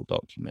historical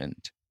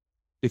document?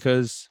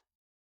 Because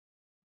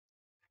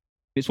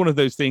it's one of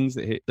those things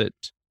that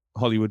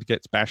Hollywood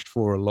gets bashed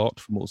for a lot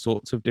from all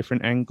sorts of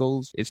different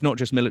angles. It's not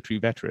just military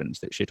veterans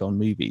that shit on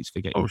movies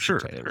for getting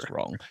details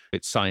wrong.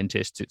 It's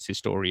scientists, it's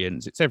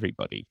historians, it's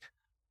everybody.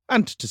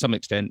 And to some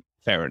extent,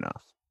 fair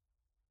enough.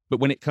 But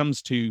when it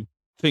comes to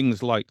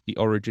things like the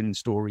origin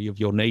story of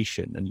your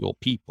nation and your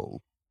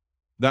people,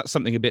 that's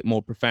something a bit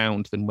more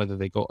profound than whether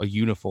they got a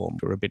uniform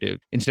or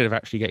instead of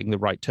actually getting the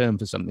right term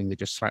for something, they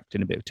just slapped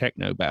in a bit of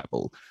techno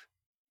babble.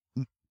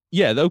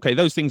 Yeah, okay,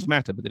 those things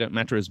matter, but they don't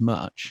matter as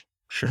much.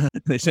 Sure.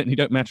 They certainly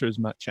don't matter as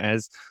much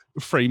as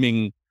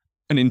framing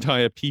an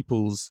entire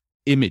people's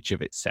image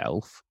of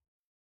itself.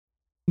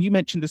 You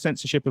mentioned the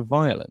censorship of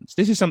violence.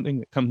 This is something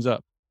that comes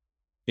up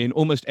in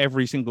almost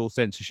every single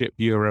censorship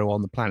bureau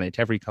on the planet,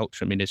 every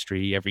culture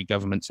ministry, every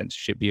government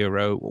censorship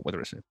bureau, or whether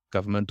it's a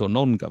government or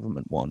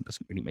non-government one,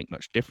 doesn't really make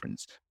much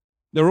difference.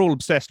 They're all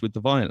obsessed with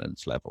the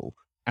violence level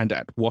and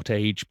at what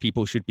age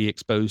people should be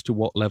exposed to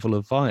what level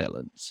of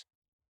violence.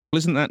 Well,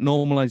 isn't that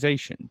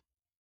normalization?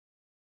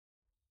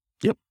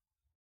 Yep.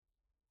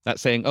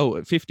 That's saying,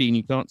 at 15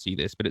 you can't see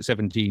this, but at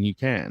 17 you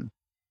can.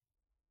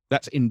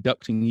 That's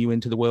inducting you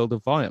into the world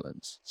of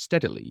violence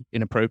steadily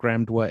in a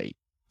programmed way.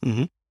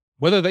 Mm-hmm.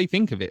 Whether they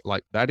think of it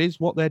like that is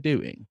what they're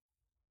doing.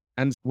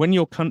 And when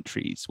your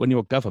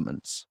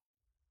governments,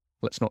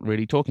 let's not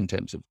really talk in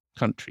terms of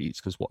countries,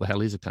 because what the hell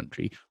is a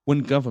country? When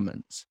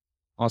governments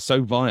are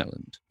so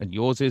violent, and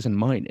yours is and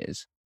mine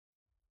is,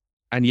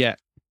 and yet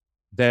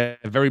they're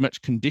very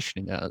much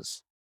conditioning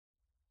us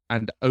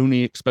and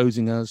only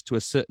exposing us to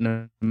a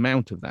certain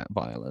amount of that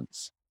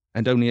violence,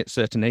 and only at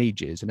certain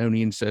ages, and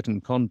only in certain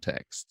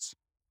contexts,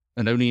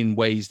 and only in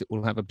ways that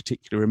will have a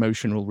particular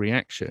emotional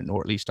reaction,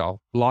 or at least are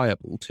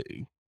liable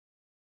to.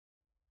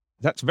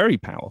 That's very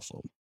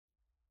powerful.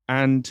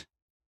 And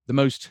the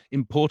most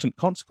important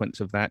consequence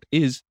of that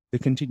is the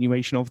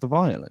continuation of the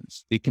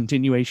violence, the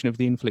continuation of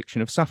the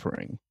infliction of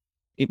suffering.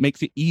 It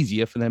makes it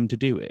easier for them to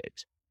do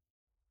it.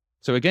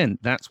 So again,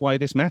 that's why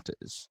this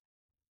matters.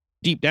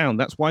 Deep down,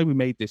 that's why we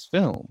made this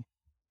film.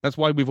 That's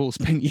why we've all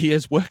spent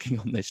years working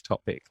on this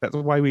topic. That's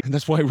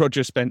why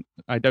Roger spent,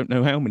 I don't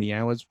know how many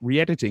hours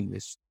re-editing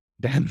this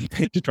damn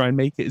thing to try and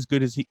make it as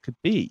good as it could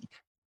be.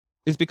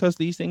 Is because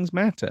these things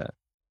matter.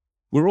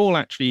 We're all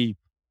actually,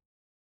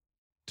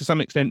 to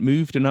some extent,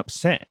 moved and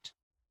upset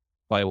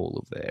by all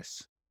of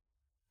this.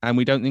 And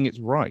we don't think it's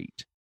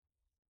right.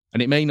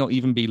 And it may not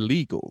even be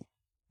legal,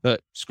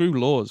 but screw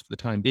laws for the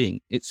time being.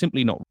 It's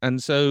simply not.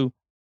 And so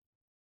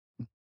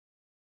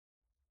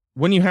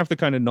when you have the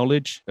kind of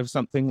knowledge of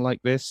something like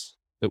this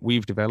that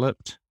we've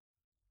developed,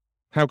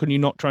 how can you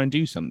not try and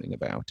do something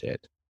about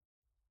it?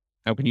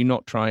 How can you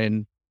not try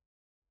and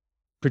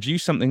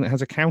produce something that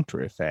has a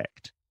counter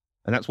effect?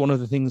 And that's one of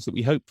the things that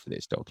we hope for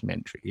this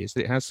documentary, is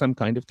that it has some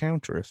kind of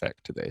counter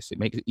effect to this. It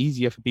makes it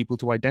easier for people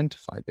to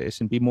identify this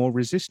and be more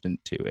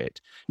resistant to it.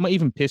 It might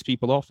even piss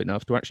people off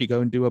enough to actually go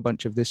and do a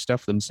bunch of this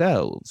stuff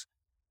themselves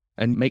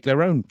and make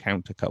their own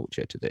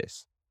counterculture to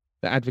this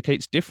that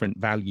advocates different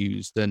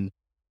values than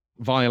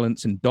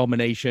violence and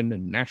domination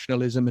and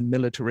nationalism and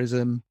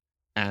militarism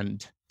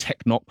and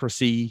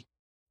technocracy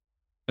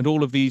and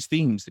all of these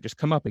themes that just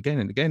come up again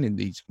and again in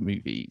these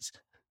movies.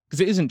 Because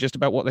it isn't just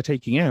about what they're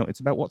taking out, it's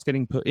about what's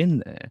getting put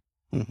in there.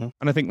 Mm-hmm.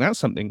 And I think that's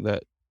something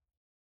that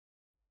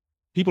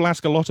people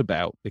ask a lot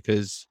about,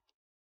 because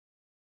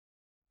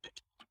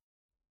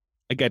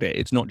I get it.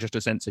 It's not just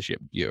a censorship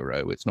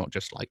bureau. It's not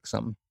just like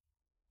some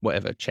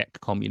whatever Czech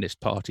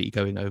communist party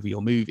going over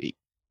your movie.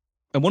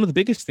 And one of the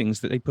biggest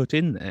things that they put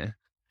in there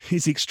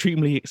is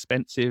extremely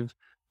expensive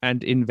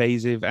and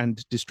invasive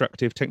and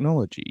destructive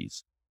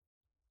technologies.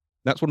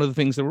 That's one of the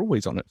things they're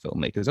always on at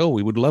filmmakers. Oh,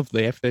 we would love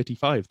the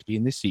F-35 to be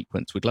in this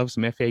sequence. We'd love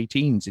some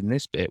F-18s in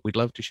this bit. We'd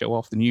love to show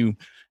off the new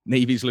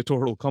Navy's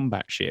littoral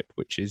combat ship,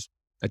 which is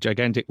a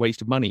gigantic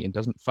waste of money and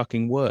doesn't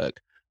fucking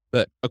work.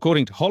 But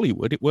according to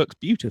Hollywood, it works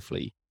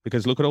beautifully,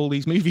 because look at all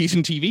these movies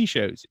and TV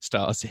shows it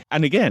stars in.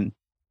 And again,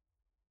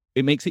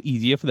 it makes it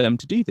easier for them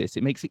to do this.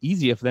 It makes it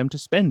easier for them to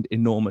spend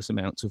enormous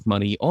amounts of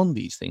money on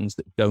these things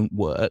that don't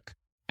work.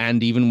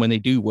 And even when they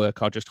do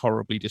work, are just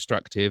horribly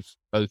destructive,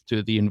 both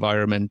to the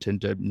environment and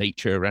to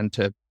nature and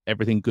to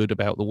everything good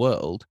about the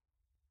world.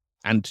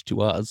 And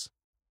to us,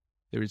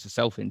 there is a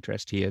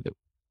self-interest here that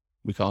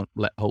we can't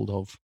let hold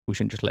of. We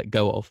shouldn't just let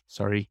go of,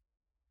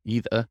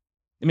 either.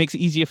 It makes it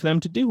easier for them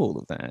to do all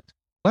of that.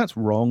 That's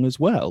wrong as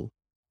well.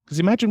 Because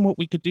imagine what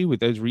we could do with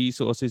those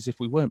resources if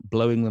we weren't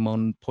blowing them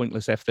on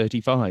pointless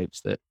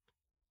F-35s that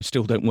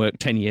still don't work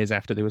 10 years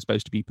after they were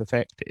supposed to be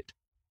perfected.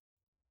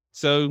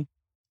 So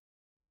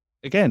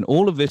again,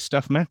 all of this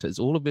stuff matters.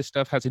 All of this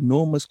stuff has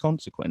enormous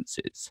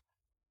consequences.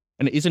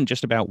 And it isn't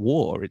just about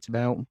war. It's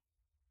about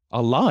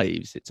our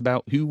lives. It's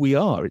about who we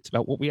are. It's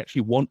about what we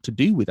actually want to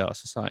do with our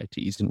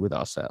societies and with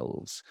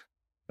ourselves.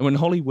 And when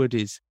Hollywood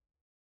is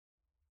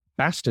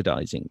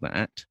bastardizing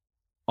that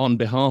on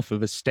behalf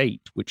of a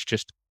state which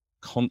just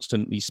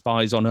constantly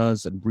spies on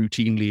us and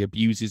routinely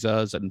abuses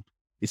us and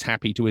is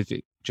happy to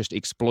just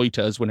exploit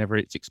us whenever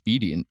it's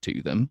expedient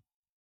to them,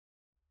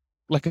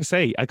 like I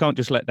say, I can't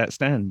just let that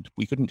stand.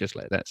 We couldn't just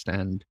let that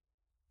stand.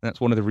 That's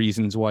one of the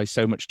reasons why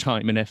so much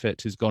time and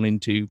effort has gone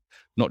into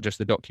not just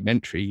the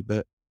documentary,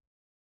 but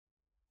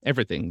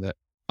everything that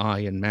I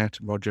and Matt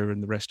and Roger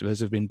and the rest of us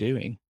have been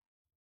doing.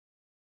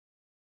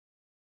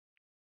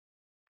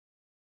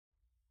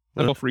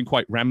 I'm offering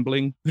quite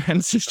rambling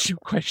answers to your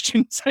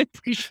questions. I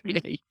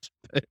appreciate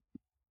it.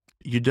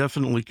 You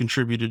definitely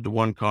contributed to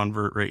one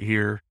convert right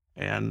here.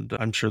 And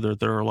I'm sure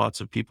that there are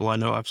lots of people I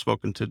know. I've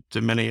spoken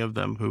to many of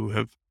them who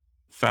have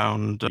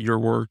found your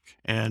work,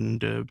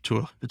 and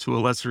to a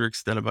lesser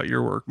extent about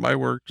your work, my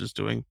work, just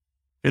doing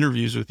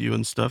interviews with you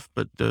and stuff,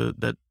 but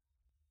that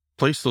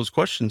place those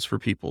questions for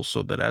people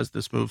so that as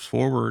this moves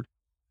forward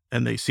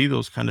and they see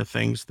those kind of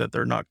things, that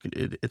they're not,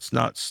 it's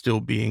not still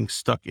being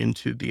stuck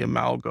into the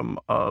amalgam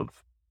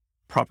of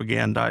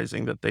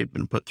propagandizing that they've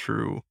been put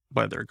through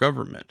by their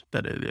government.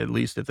 That at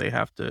least if they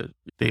have to,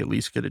 they at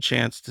least get a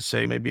chance to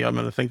say, maybe I'm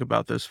going to think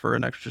about this for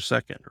an extra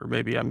second, or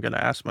maybe I'm going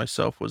to ask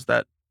myself, was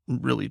that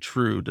really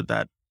true? Did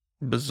that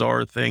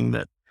bizarre thing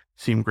that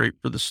seemed great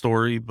for the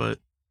story, but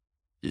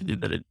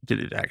did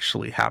it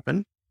actually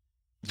happen?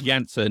 The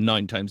answer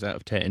 9 times out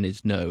of 10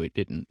 is no, it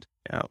didn't.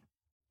 Yeah.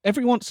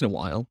 Every once in a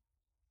while,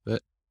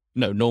 but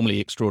no, normally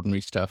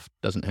extraordinary stuff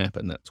doesn't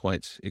happen. That's why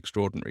it's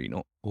extraordinary,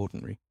 not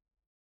ordinary.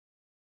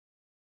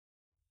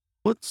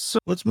 Let's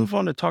move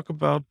on to talk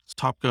about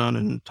Top Gun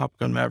and Top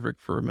Gun Maverick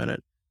for a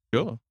minute.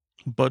 Sure.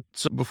 But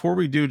before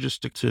we do,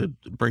 just to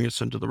bring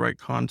us into the right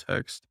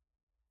context,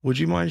 Would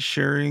you mind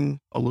sharing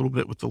a little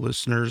bit with the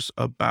listeners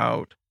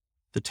about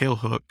the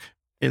tailhook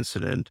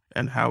incident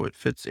and how it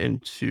fits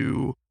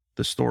into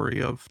the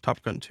story of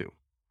Top Gun 2?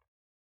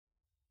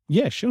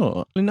 Yeah,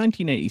 sure. In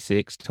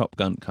 1986, Top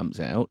Gun comes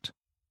out.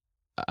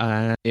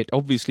 It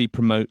obviously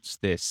promotes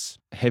this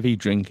heavy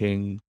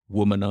drinking,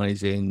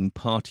 womanizing,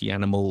 party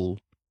animal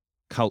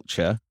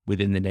culture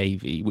within the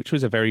Navy, which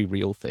was a very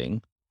real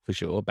thing for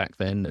sure back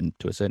then, and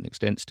to a certain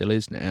extent still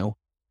is now.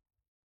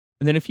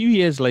 And then a few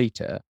years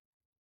later,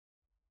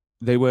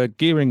 they were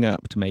gearing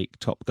up to make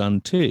Top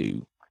Gun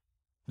 2.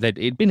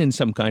 It'd been in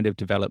some kind of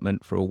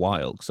development for a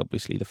while, because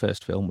obviously the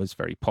first film was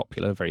very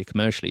popular, very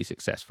commercially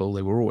successful.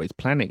 They were always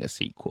planning a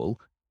sequel,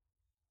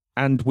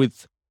 and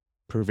with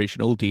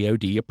provisional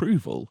DoD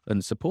approval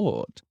and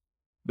support.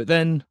 But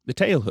then the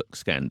tailhook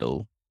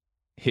scandal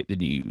hit the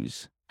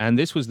news. And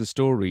this was the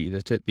story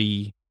that at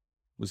the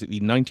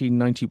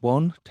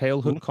 1991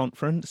 Tailhook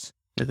Conference?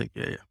 I think,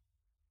 yeah.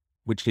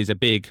 Which is a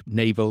big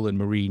naval and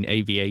marine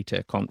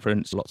aviator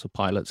conference. Lots of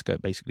pilots go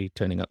basically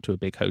turning up to a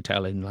big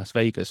hotel in Las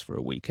Vegas for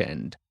a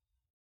weekend.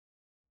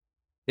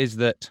 Is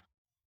that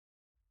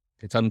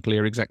it's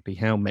unclear exactly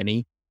how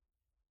many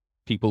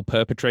people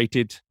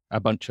perpetrated a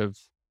bunch of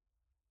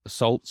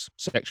assaults,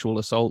 sexual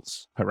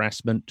assaults,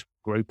 harassment,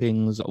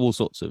 gropings, all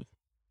sorts of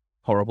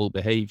horrible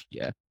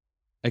behavior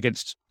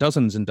against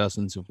dozens and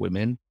dozens of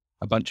women.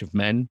 A bunch of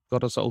men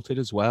got assaulted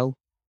as well.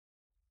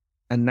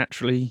 And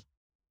naturally,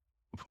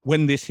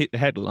 when this hit the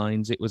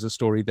headlines, it was a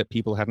story that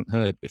people hadn't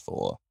heard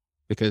before,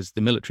 because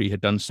the military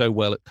had done so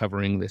well at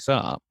covering this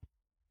up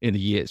in the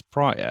years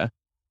prior,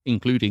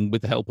 including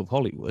with the help of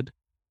Hollywood,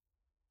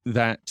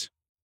 that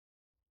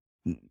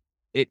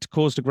it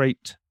caused a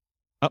great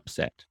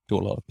upset to a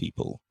lot of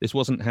people. This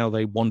wasn't how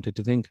they wanted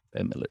to think of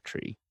their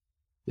military.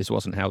 This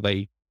wasn't how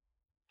they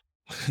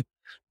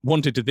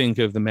wanted to think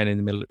of the men in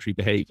the military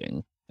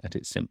behaving at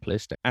its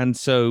simplest. And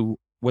so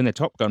when the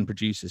Top Gun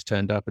producers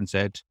turned up and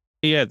said,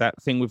 yeah,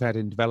 that thing we've had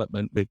in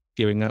development, we're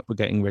gearing up, we're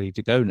getting ready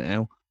to go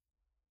now,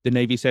 the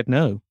Navy said,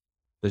 no,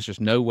 there's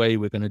just no way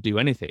we're going to do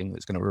anything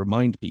that's going to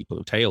remind people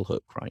of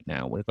Tailhook right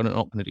now. We're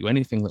not going to do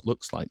anything that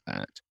looks like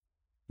that,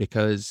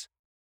 because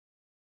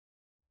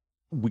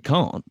we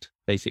can't,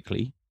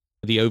 basically.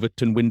 The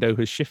Overton window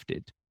has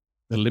shifted.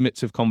 The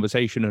limits of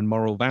conversation and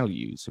moral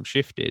values have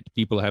shifted.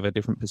 People have a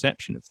different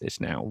perception of this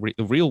now.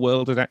 The real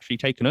world has actually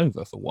taken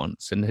over for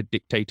once and had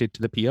dictated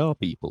to the PR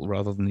people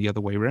rather than the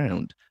other way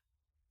around.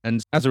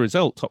 And as a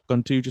result, Top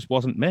Gun 2 just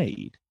wasn't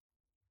made.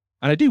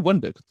 And I do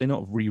wonder, could they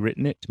not have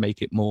rewritten it to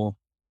make it more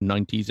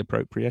 90s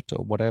appropriate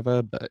or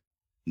whatever? But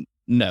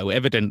no,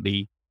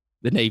 evidently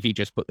the Navy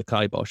just put the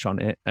kibosh on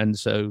it. And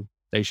so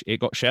it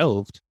got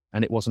shelved.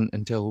 And it wasn't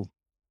until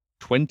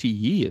 20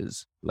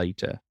 years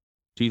later,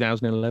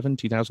 2011,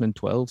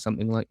 2012,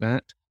 something like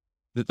that,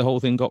 that the whole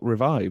thing got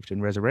revived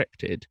and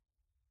resurrected.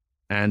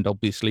 And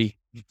obviously,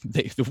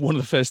 one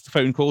of the first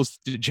phone calls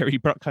that Jerry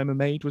Bruckheimer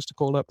made was to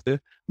call up the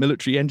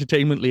military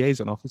entertainment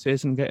liaison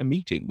officers and get a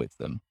meeting with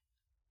them.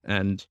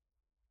 And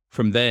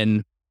from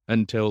then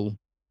until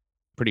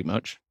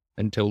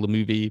the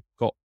movie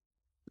got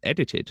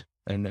edited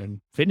and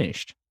then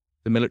finished,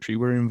 the military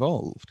were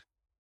involved.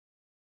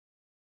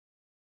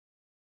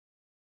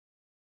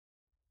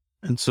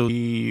 And so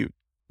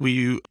will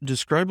you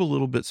describe a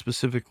little bit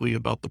specifically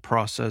about the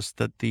process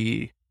that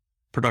the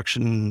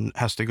production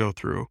has to go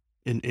through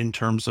in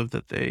terms of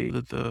that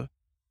the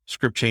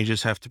script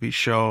changes have to be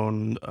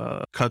shown,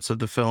 cuts of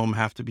the film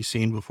have to be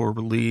seen before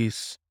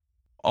release,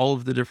 all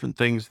of the different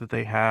things that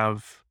they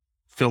have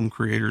film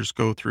creators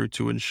go through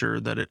to ensure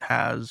that it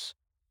has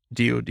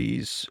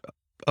DoD's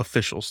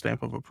official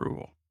stamp of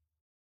approval?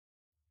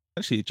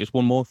 Actually, just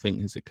one more thing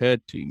has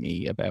occurred to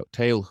me about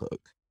Tailhook,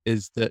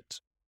 is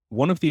that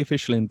one of the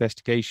official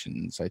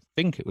investigations, I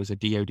think it was a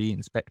DoD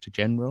Inspector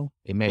General,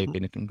 it may have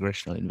been a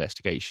congressional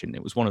investigation,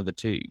 it was one of the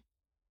two.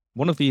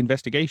 One of the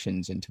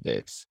investigations into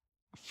this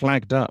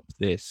flagged up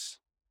this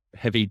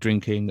heavy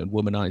drinking and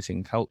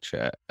womanizing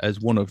culture as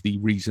one of the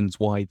reasons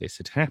why this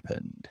had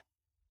happened.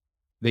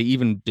 They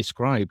even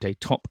described a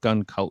Top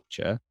Gun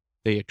culture.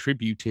 They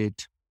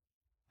attributed,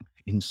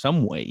 in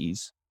some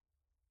ways,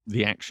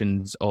 the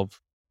actions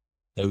of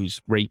those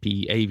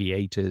rapey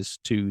aviators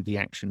to the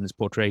actions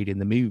portrayed in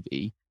the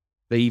movie.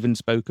 They even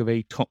spoke of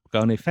a Top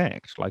Gun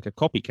effect, like a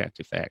copycat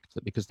effect,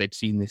 that because they'd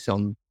seen this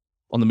on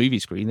the movie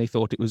screen, they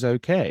thought it was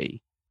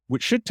okay,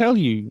 which should tell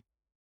you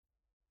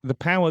the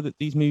power that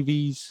these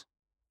movies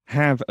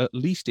have, at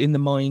least in the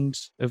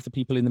minds of the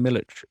people in the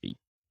military.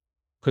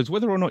 Because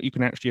whether or not you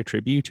can actually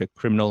attribute a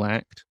criminal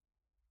act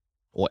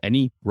or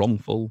any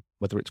wrongful,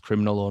 whether it's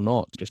criminal or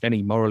not, just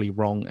any morally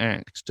wrong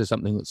act to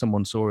something that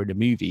someone saw in a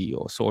movie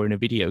or saw in a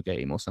video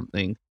game or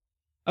something,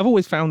 I've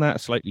always found that a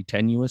slightly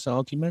tenuous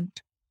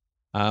argument.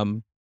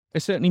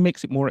 It certainly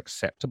makes it more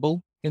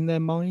acceptable in their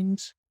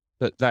minds,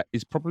 but that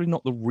is probably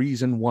not the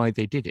reason why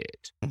they did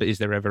it. But is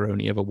there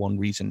only ever one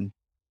reason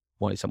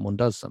why someone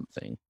does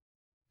something?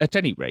 At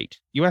any rate,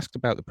 you asked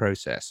about the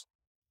process.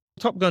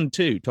 Top Gun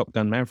 2, Top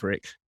Gun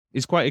Maverick,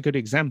 is quite a good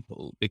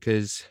example,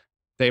 because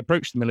They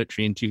approached the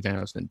military in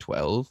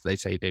 2012. They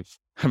say they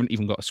haven't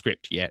even got a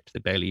script yet.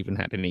 They barely even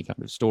had any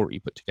kind of story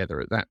put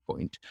together at that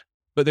point.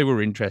 But they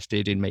were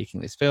interested in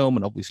making this film,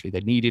 and obviously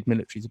they needed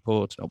military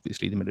support. And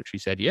obviously the military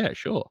said, yeah,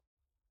 sure,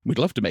 we'd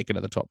love to make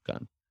another Top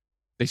Gun.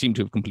 They seem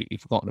to have completely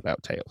forgotten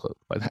about Tailhook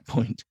by that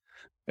point.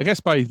 I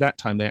guess by that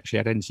time they actually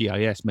had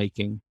NCIS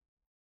making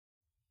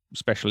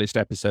specialist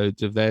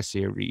episodes of their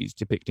series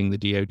depicting the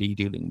DoD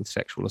dealing with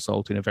sexual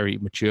assault in a very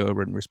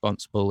mature and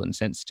responsible and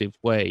sensitive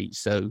way.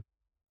 So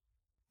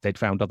they'd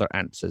found other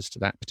answers to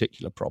that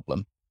particular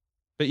problem.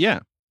 But yeah,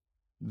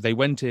 they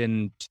went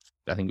in,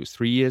 I think it was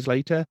 3 years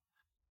later,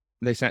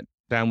 they sat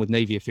down with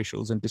Navy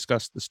officials and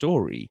discussed the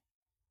story.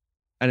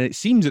 And it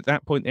seems at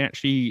that point they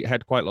actually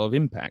had quite a lot of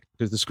impact,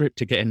 because the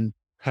script, again,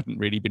 hadn't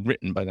really been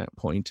written by that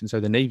point. And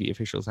so the Navy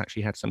officials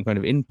actually had some kind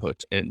of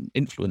input and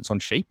influence on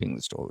shaping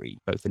the story,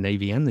 both the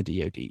Navy and the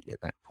DoD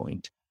at that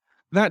point.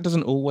 That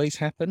doesn't always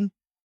happen.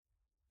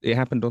 It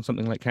happened on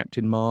something like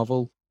Captain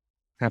Marvel,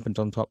 happened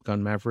on Top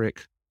Gun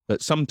Maverick,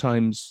 but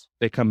sometimes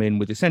they come in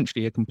with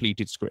essentially a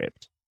completed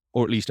script,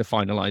 or at least a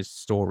finalized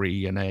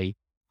story and a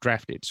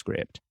drafted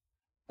script.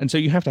 And so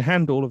you have to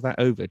hand all of that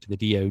over to the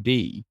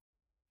DoD,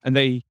 and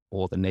they,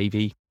 or the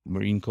Navy,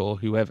 Marine Corps,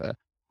 whoever,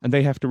 and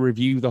they have to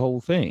review the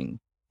whole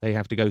thing. They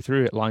have to go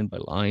through it line by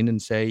line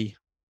and say,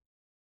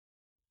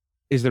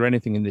 is there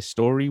anything in this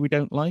story we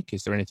don't like?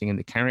 Is there anything in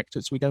the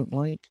characters we don't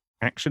like?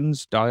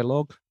 Actions,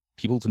 dialogue,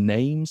 people's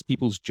names,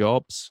 people's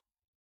jobs,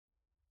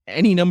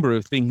 any number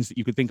of things that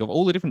you could think of,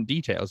 all the different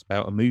details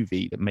about a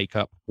movie that make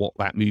up what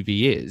that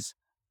movie is.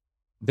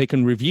 They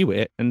can review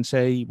it and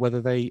say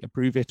whether they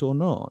approve it or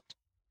not.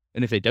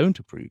 And if they don't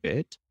approve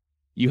it,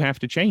 you have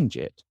to change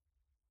it,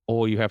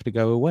 or you have to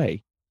go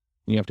away.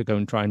 You have to go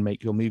and try and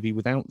make your movie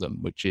without them,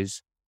 which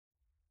is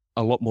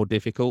a lot more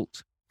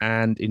difficult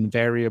and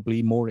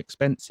invariably more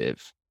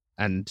expensive.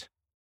 And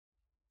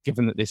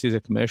given that this is a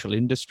commercial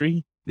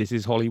industry, this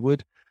is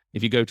Hollywood,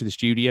 if you go to the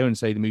studio and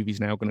say the movie's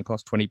now going to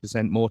cost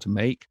 20% more to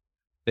make,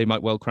 they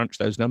might well crunch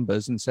those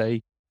numbers and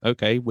say,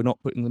 okay, we're not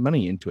putting the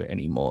money into it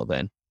anymore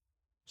then.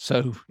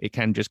 So it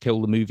can just kill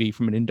the movie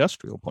from an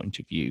industrial point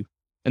of view.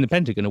 And the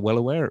Pentagon are well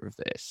aware of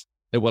this.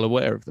 They're well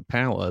aware of the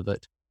power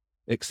that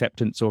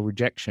acceptance or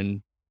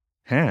rejection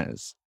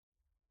has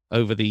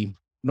over the,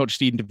 not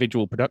just the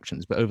individual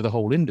productions, but over the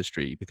whole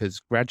industry,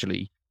 because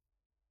gradually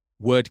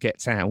word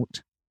gets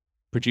out.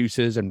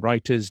 Producers and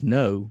writers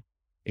know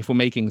if we're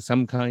making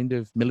some kind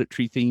of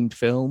military-themed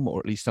film, or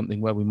at least something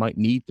where we might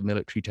need the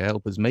military to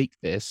help us make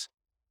this,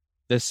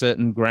 there's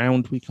certain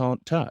ground we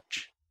can't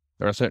touch.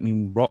 There are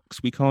certain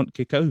rocks we can't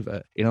kick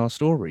over in our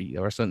story.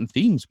 There are certain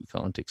themes we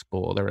can't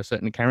explore. There are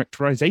certain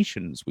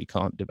characterizations we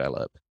can't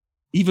develop.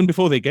 Even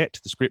before they get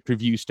to the script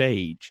review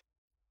stage,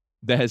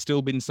 there has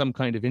still been some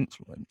kind of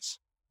influence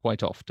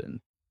quite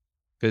often.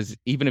 Because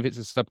even if it's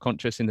a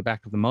subconscious in the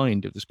back of the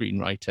mind of the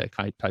screenwriter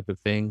type of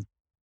thing,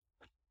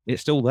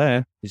 it's still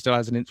there. It still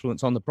has an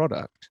influence on the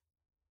product.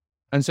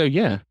 And so,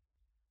 yeah,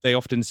 they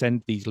often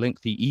send these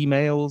lengthy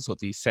emails or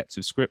these sets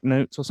of script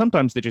notes, or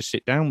sometimes they just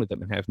sit down with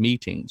them and have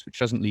meetings, which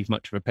doesn't leave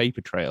much of a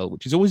paper trail,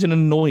 which is always an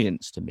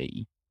annoyance to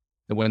me.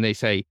 And when they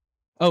say,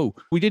 oh,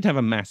 we did have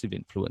a massive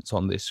influence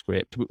on this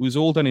script, but it was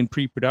all done in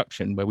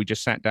pre-production where we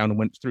just sat down and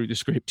went through the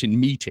script in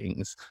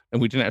meetings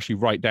and we didn't actually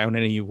write down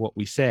any of what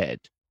we said.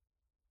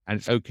 And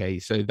it's okay,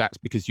 so that's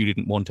because you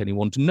didn't want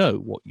anyone to know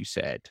what you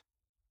said.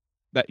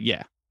 That,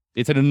 yeah,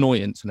 it's an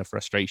annoyance and a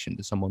frustration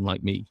to someone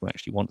like me who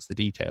actually wants the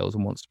details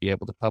and wants to be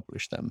able to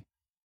publish them.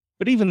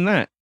 But even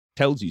that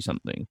tells you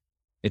something.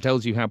 It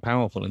tells you how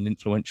powerful and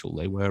influential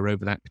they were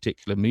over that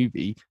particular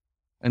movie.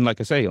 And like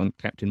I say, on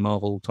Captain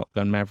Marvel, Top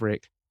Gun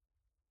Maverick,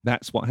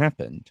 that's what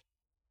happened.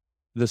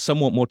 The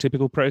somewhat more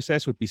typical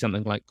process would be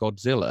something like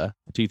Godzilla,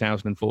 the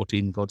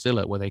 2014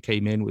 Godzilla, where they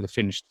came in with a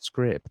finished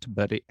script,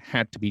 but it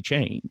had to be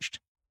changed.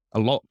 A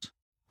lot,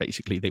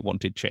 basically, they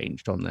wanted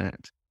changed on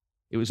that.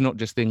 It was not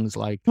just things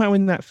like, well,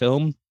 in that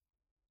film,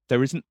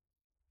 there isn't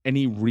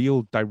any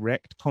real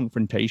direct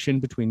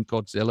confrontation between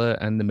Godzilla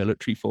and the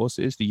military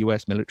forces, the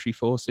US military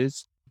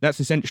forces.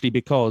 That's essentially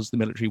because the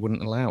military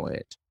wouldn't allow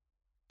it.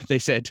 They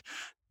said,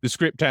 the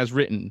script as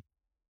written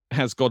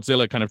has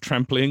Godzilla kind of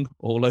trampling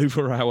all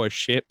over our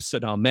ships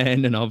and our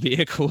men and our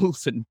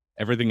vehicles and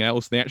everything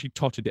else. They actually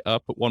totted it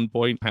up at one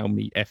point, how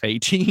many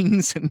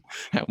F-18s and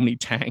how many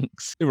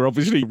tanks. They were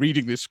obviously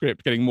reading this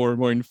script, getting more and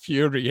more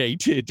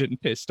infuriated and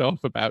pissed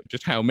off about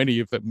just how many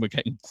of them were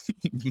getting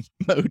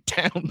mowed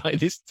down by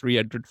this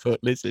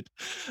 300-foot lizard.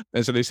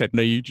 And so they said,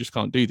 no, you just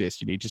can't do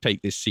this. You need to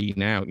take this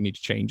scene out. You need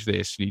to change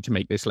this. You need to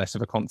make this less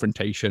of a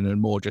confrontation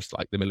and more just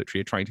like the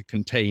military are trying to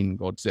contain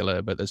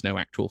Godzilla, but there's no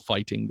actual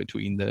fighting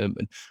between them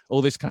and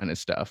all this kind of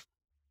stuff.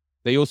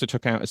 They also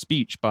took out a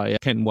speech by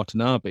Ken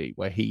Watanabe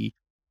where he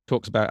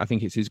talks about, I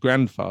think it's his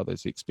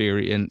grandfather's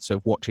experience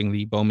of watching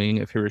the bombing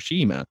of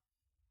Hiroshima.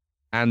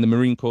 And the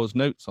Marine Corps'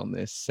 notes on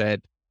this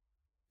said,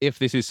 if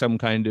this is some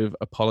kind of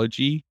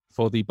apology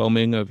for the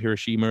bombing of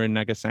Hiroshima and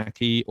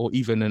Nagasaki, or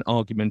even an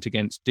argument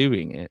against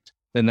doing it,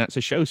 then that's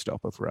a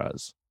showstopper for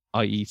us,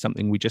 i.e.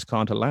 something we just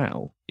can't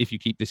allow. If you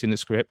keep this in the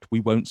script, we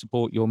won't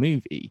support your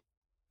movie.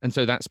 And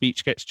so that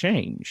speech gets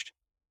changed.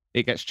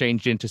 It gets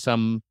changed into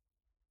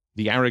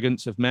the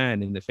arrogance of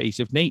man in the face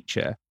of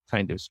nature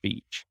kind of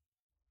speech.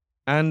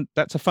 And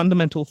that's a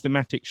fundamental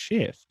thematic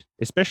shift,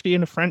 especially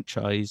in a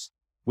franchise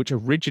which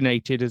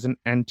originated as an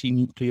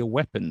anti-nuclear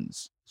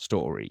weapons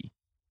story,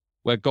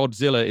 where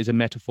Godzilla is a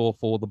metaphor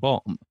for the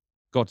bomb.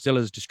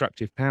 Godzilla's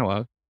destructive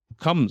power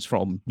comes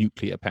from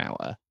nuclear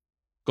power.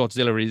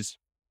 Godzilla is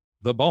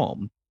the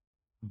bomb.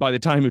 By the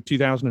time of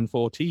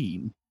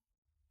 2014,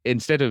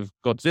 instead of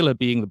Godzilla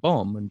being the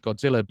bomb and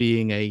Godzilla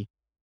being a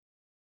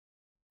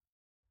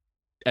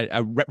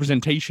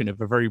representation of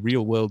a very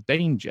real world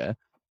danger,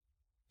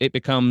 it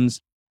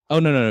becomes, oh,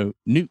 no,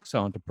 nukes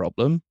aren't a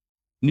problem.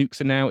 Nukes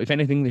are now, if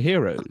anything, the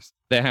heroes.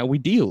 They're how we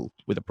deal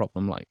with a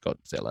problem like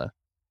Godzilla.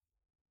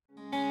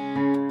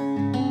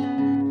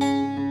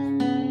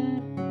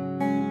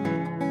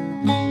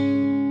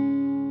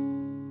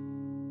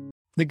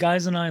 The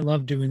guys and I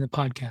love doing the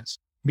podcast.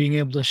 Being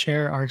able to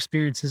share our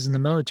experiences in the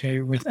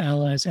military with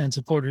allies and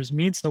supporters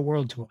means the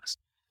world to us.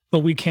 But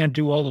we can't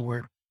do all the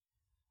work.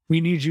 We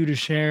need you to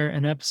share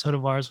an episode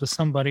of ours with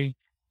somebody,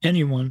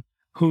 anyone,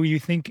 who you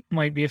think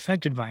might be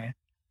affected by it.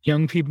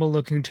 Young people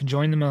looking to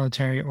join the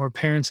military or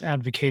parents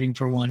advocating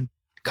for one,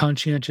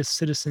 conscientious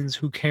citizens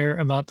who care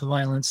about the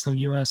violence the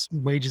U.S.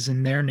 wages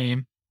in their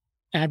name,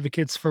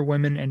 advocates for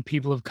women and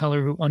people of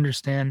color who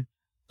understand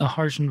the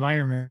harsh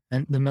environment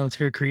the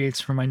military creates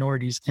for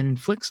minorities and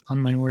inflicts on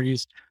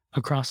minorities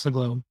across the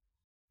globe.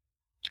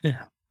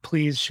 Yeah,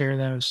 please share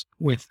those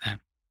with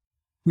them.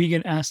 We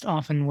get asked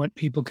often what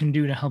people can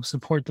do to help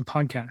support the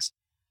podcast.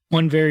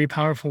 One very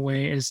powerful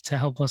way is to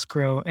help us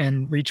grow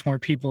and reach more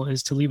people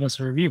is to leave us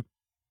a review.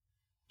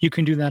 You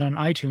can do that on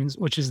iTunes,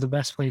 which is the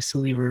best place to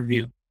leave a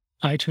review.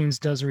 iTunes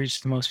does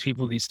reach the most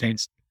people these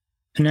days.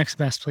 The next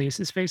best place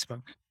is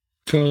Facebook.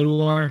 Go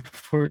to our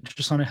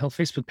Fortress on a Hill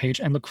Facebook page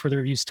and look for the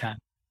reviews tab.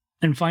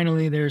 And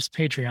finally, there's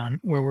Patreon,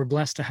 where we're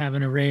blessed to have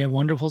an array of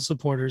wonderful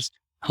supporters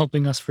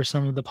helping us for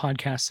some of the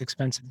podcast's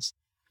expenses.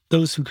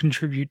 Those who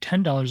contribute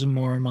 $10 or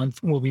more a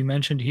month will be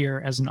mentioned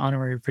here as an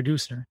honorary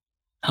producer,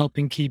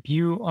 helping keep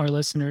you, our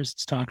listeners,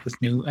 stocked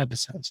with new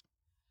episodes.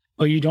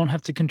 But you don't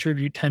have to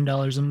contribute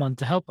 $10 a month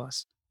to help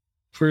us.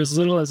 For as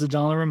little as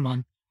 $1 a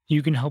month,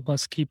 you can help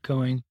us keep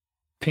going,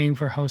 paying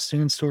for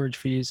hosting and storage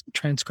fees,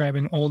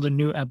 transcribing old and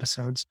new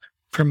episodes,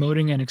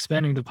 promoting and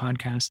expanding the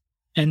podcast,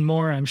 and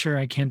more I'm sure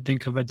I can't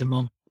think of at the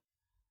moment.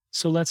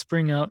 So let's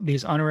bring out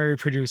these honorary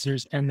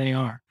producers, and they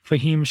are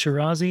Fahim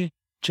Shirazi,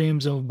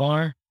 James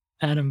O'Barr,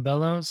 Adam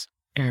Bellows,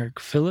 Eric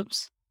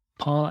Phillips,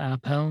 Paul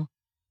Appel,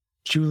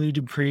 Julie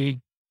Dupree,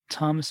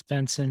 Thomas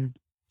Benson,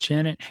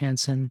 Janet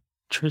Hansen,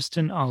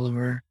 Tristan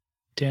Oliver,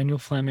 Daniel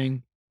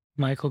Fleming,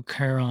 Michael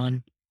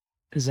Caron,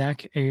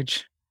 Zach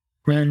H.,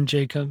 Ren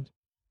Jacob,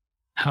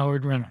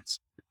 Howard Reynolds,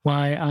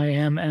 Why I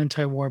Am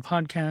Anti-War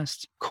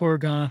Podcast,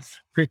 Korgoth,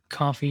 Rick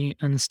Coffey,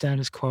 and the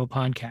Status Quo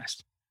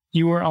Podcast.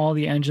 You are all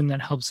the engine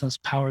that helps us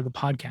power the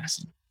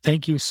podcast.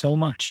 Thank you so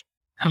much.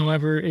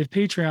 However, if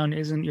Patreon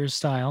isn't your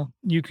style,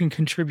 you can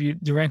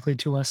contribute directly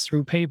to us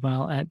through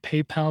PayPal at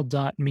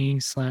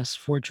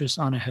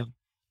paypal.me/fortressonahill.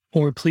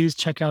 Or please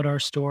check out our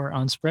store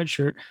on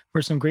Spreadshirt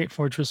for some great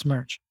Fortress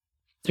merch.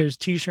 There's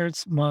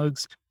t-shirts,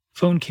 mugs,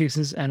 phone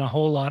cases, and a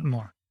whole lot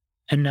more.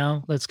 And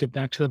now let's get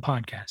back to the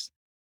podcast.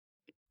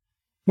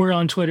 We're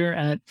on Twitter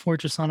at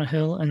Fortress on a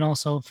Hill and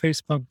also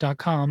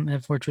Facebook.com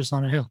at Fortress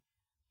on a Hill.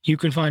 You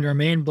can find our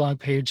main blog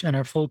page and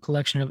our full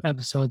collection of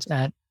episodes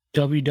at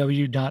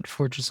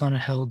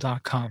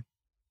www.fortressonahill.com.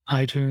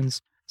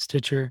 iTunes,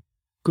 Stitcher,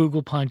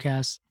 Google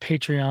Podcasts,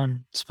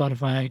 Patreon,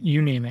 Spotify,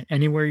 you name it.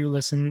 Anywhere you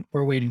listen,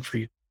 we're waiting for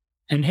you.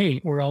 And hey,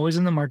 we're always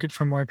in the market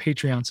for more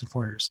Patreon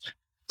supporters.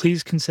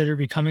 Please consider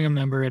becoming a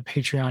member at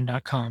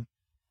patreon.com.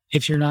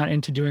 If you're not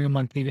into doing a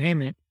monthly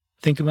payment,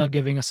 think about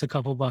giving us a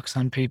couple bucks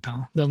on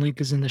PayPal. The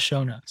link is in the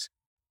show notes.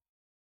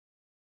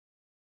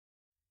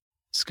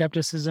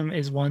 Skepticism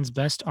is one's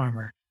best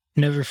armor.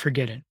 Never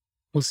forget it.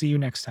 We'll see you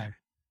next time.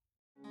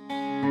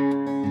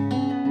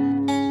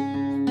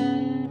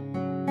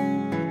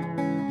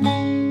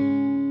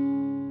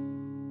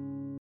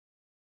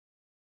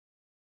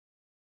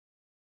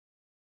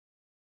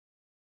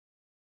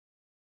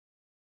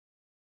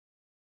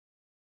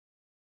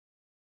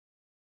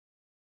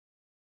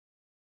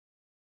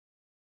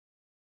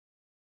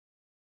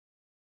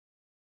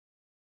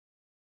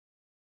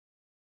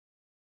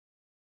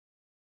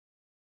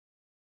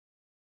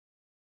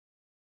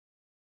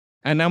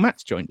 And now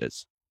Matt's joined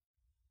us.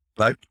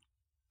 Hello.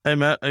 Hey,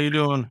 Matt, how you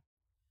doing?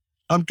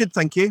 I'm good,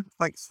 thank you.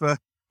 Thanks for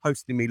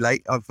hosting me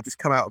late. I've just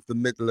come out of the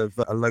middle of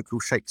a local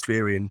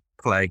Shakespearean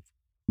play,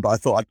 but I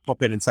thought I'd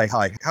pop in and say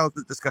hi. How's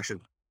the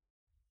discussion?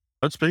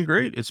 It's been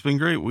great. It's been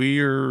great.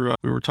 We were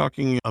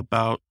talking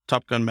about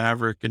Top Gun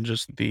Maverick and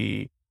just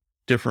the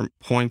different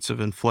points of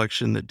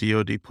inflection that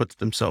DoD puts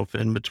themselves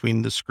in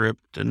between the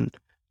script and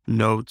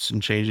notes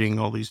and changing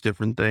all these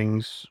different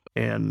things.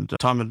 And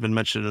Tom had been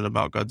mentioning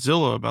about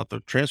Godzilla, about the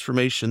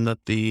transformation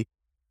that the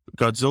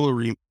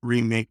Godzilla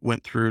remake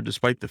went through,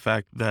 despite the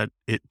fact that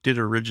it did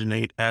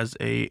originate as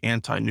a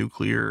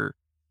anti-nuclear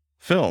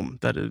film,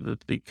 that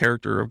the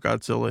character of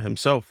Godzilla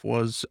himself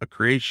was a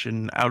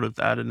creation out of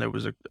that, and there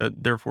was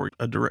therefore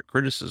a direct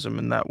criticism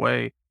in that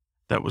way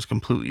that was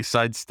completely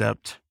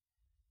sidestepped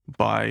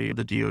by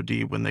the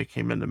DoD when they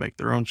came in to make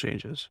their own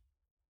changes.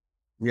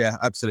 Yeah,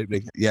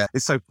 absolutely. Yeah,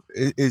 it's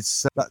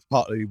that's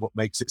partly what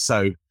makes it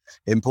so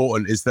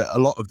important, is that a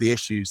lot of the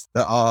issues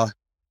that are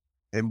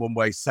in one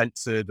way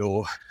censored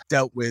or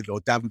dealt with or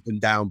dampened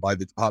down by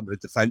the Department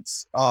of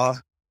Defense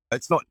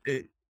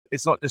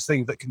it's not just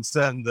things that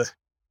concern the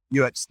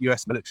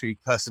US military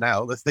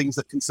personnel. The things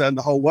that concern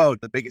the whole world,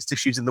 the biggest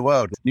issues in the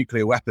world,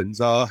 nuclear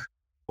weapons, are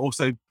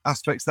also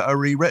aspects that are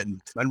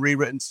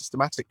rewritten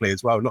systematically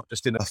as well, not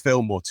just in a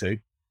film or two.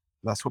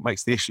 That's what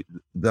makes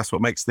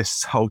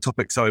this whole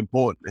topic so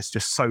important. It's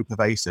just so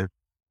pervasive.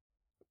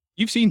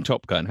 You've seen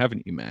Top Gun,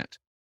 haven't you, Matt?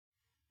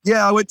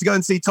 Yeah, I went to go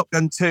and see Top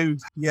Gun 2,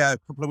 a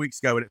couple of weeks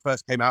ago when it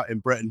first came out in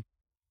Britain.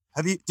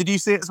 Did you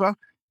see it as well?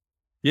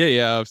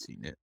 Yeah, I've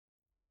seen it.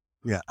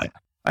 Yeah.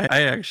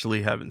 I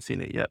actually haven't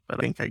seen it yet, but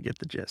I think I get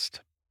the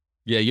gist.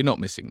 Yeah, you're not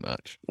missing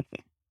much.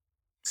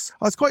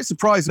 I was quite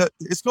surprised that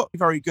it's got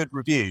very good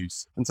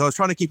reviews. And so I was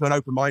trying to keep an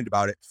open mind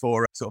about it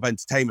for sort of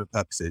entertainment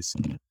purposes.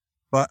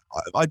 But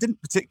I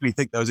didn't particularly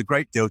think there was a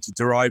great deal to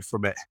derive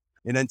from it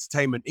in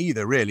entertainment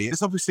either, really.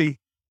 It's obviously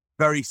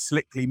very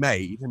slickly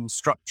made and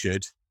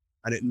structured,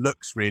 and it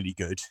looks really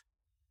good.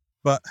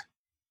 But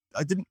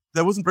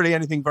there wasn't really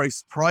anything very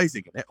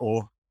surprising in it,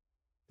 or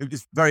it was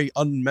just very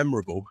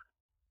unmemorable.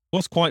 It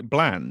was quite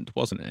bland,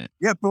 wasn't it?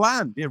 Yeah,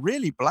 bland. Yeah,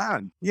 really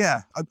bland.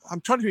 Yeah, I'm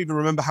trying to even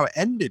remember how it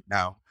ended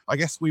now. I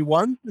guess we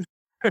won.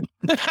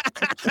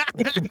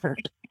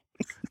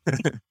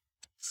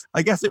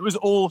 I guess it was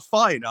all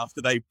fine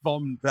after they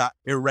bombed that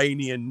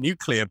Iranian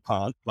nuclear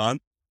plant,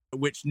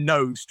 which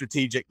no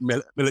strategic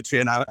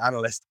military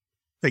analyst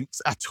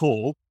thinks at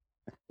all.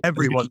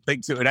 Everyone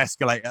thinks it would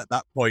escalate at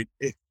that point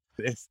if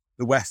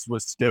the West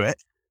was to do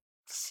it.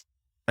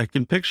 I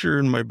can picture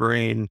in my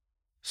brain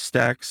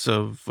stacks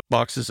of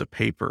boxes of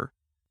paper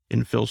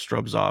in Phil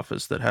Strubb's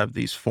office that have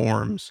these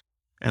forms,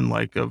 and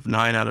like of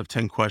 9 out of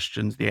 10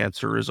 questions, the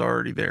answer is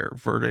already there.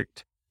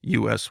 Verdict,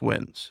 US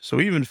wins.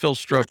 So even Phil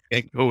Strubb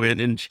can't go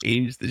in and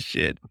change the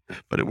shit,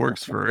 but it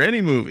works for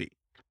any movie.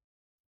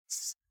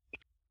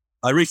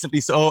 I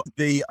recently saw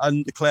The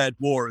Undeclared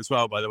War as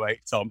well, by the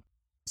way, Tom.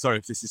 Sorry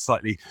if this is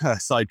slightly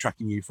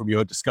sidetracking you from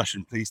your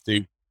discussion. Please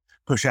do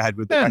push ahead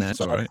with the rest.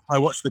 That's all right. I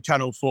watched the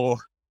Channel 4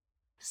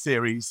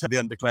 series, The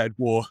Undeclared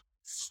War,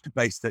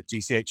 based at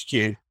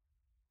GCHQ,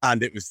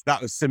 and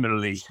that was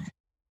similarly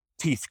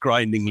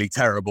teeth-grindingly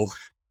terrible.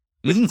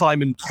 With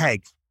Simon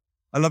Pegg.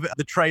 I love it.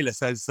 The trailer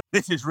says,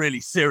 "This is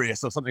really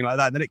serious," or something like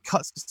that. And then it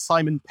cuts to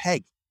Simon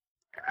Pegg.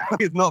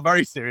 It's not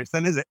very serious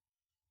then, is it?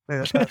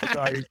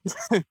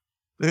 The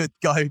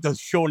guy who does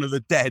Shaun of the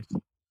Dead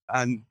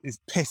and is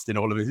pissed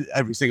in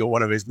every single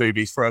one of his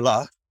movies for a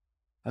laugh.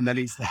 And then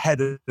he's the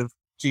head of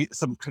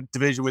some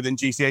division within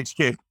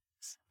GCHQ.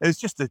 It's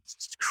just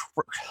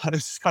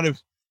kind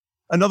of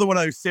another one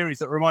of those series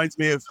that reminds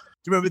me of, do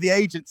you remember The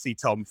Agency,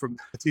 Tom, from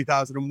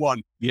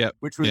 2001? Yeah.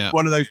 Which was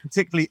one of those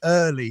particularly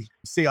early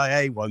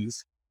CIA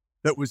ones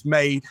that was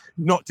made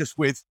not just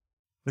with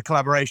the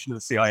collaboration of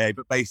the CIA,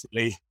 but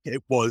basically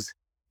it was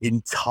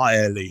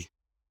entirely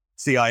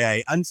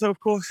CIA. And so,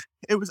 of course,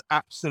 it was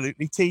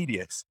absolutely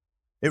tedious.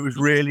 It was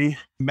really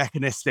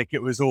mechanistic.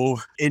 It was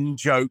all in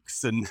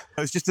jokes, and it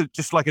was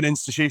just like an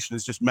institution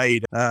has just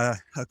made a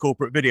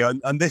corporate video.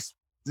 And this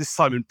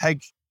Simon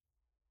Pegg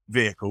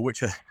vehicle,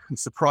 which I'm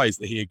surprised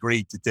that he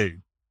agreed to do.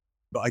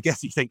 But I guess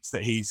he thinks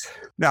that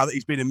now that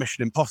he's been in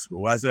Mission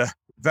Impossible as a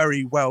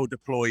very well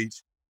deployed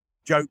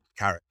joke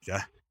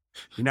character,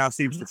 he now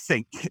seems to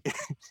think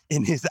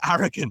in his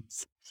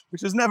arrogance,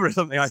 which was never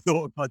something I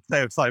thought I'd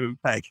say of Simon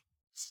Pegg.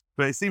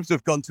 But it seems to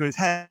have gone to his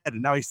head,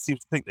 and now he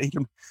seems to think that he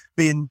can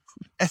be in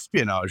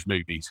espionage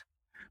movies.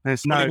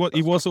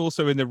 He was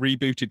also in the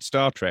rebooted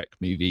Star Trek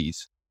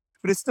movies.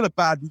 But it's still a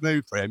bad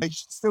move for him. He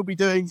should still be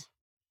doing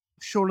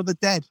Shaun of the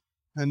Dead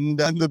and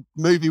the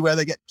movie where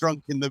they get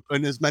drunk in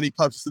as many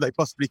pubs as they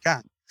possibly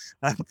can.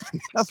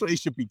 That's what he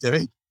should be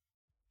doing.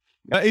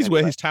 That is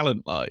where his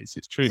talent lies.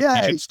 It's true.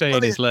 Yeah, he should stay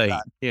in his lane.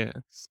 Yeah.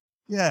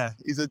 Yeah,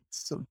 he's a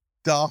sort of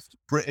daft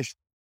British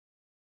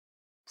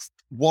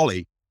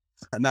Wally.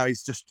 And now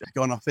he's just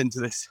gone off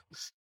into this,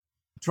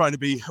 trying to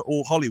be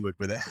all Hollywood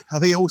with it. I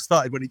think it all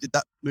started when he did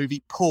that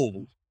movie, Paul.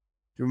 Do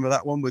you remember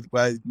that one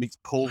where he meets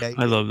Paul?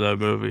 I love that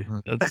movie.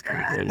 That's a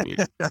great movie.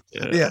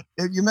 Yeah,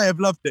 you may have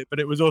loved it, but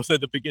it was also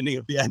the beginning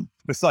of the end.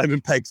 For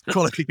Simon Pegg's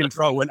quality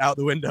control went out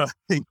the window, I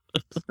think,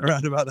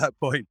 around about that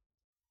point.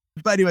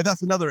 But anyway,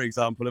 that's another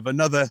example of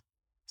another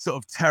sort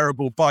of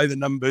terrible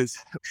by-the-numbers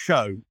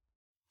show,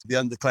 The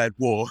Undeclared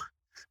War,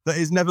 that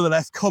is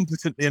nevertheless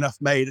competently enough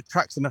made,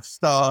 attracts enough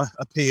star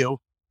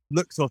appeal,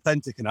 looks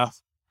authentic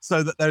enough,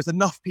 so that there's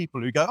enough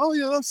people who go, "Oh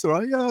yeah, that's all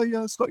right.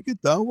 Yeah, it's quite good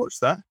though. I'll watch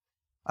that."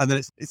 And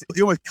then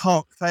you almost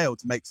can't fail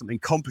to make something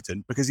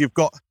competent because you've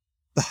got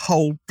the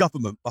whole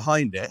government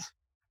behind it,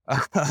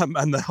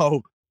 and the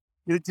whole.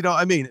 Do you know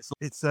what I mean?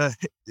 It's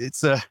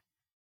a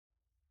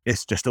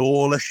It's just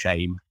all a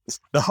shame.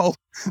 The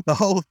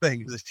whole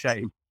thing is a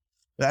shame.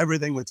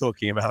 Everything we're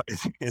talking about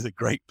is a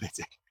great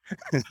pity.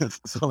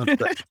 That's all I'm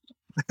saying.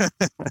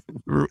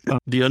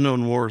 The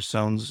Unknown War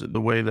sounds,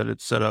 the way that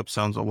it's set up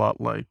sounds a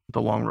lot like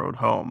The Long Road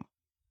Home.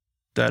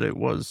 That it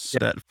was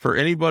that for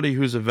anybody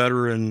who's a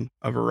veteran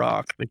of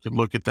Iraq, they could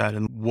look at that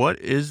and what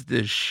is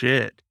this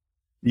shit?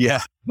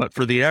 Yeah. But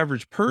for the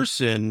average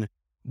person,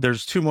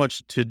 there's too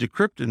much to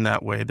decrypt in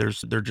that way. They're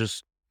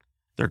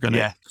going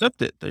to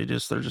accept it. They're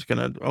just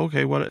going to,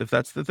 okay, what if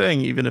that's the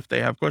thing, even if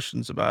they have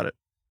questions about it.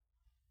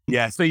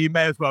 Yeah. So you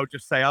may as well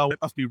just say, oh, it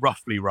must be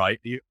roughly right.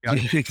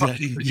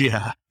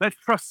 Yeah. Let's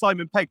trust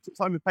Simon Pegg.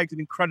 Simon Pegg's an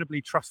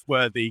incredibly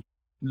trustworthy,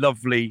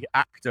 lovely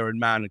actor and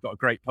man and got a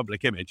great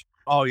public image.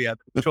 Oh yeah,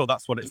 I'm sure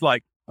that's what it's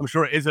like. I'm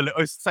sure it is a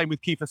little. It's the same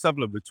with Kiefer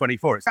Sutherland with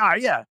 24. It's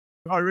yeah,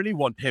 I really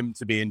want him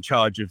to be in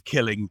charge of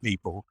killing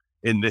people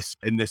in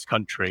this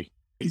country.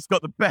 He's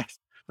got the best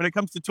when it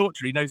comes to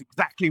torture. He knows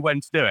exactly when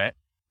to do it.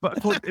 But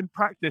of course, in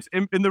practice,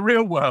 in the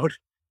real world,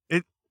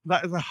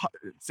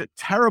 it's a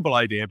terrible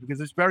idea because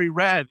it's very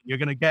rare that you're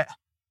going to get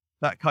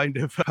that kind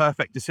of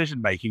perfect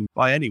decision making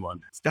by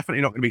anyone. It's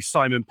definitely not going to be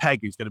Simon Pegg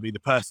who's going to be the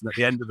person at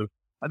the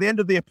end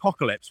of the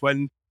apocalypse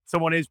when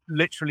someone is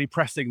literally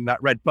pressing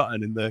that red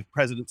button in the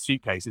president's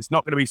suitcase. It's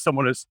not going to be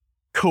someone as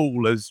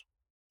cool as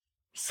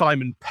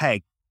Simon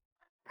Pegg.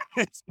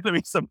 It's going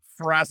to be some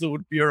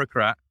frazzled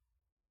bureaucrat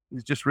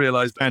who's just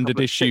realized standard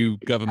issue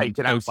government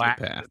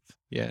sociopath.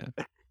 Yeah.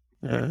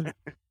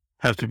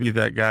 Have to be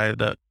that guy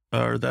that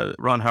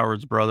Ron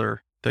Howard's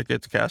brother that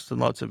gets cast in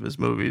lots of his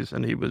movies.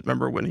 And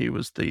remember when he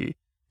was the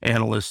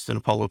analyst in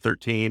Apollo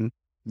 13.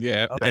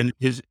 Yeah. And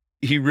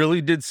he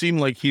really did seem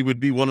like he would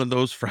be one of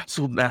those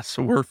frazzled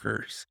NASA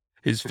workers.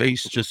 His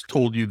face just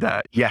told you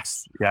that.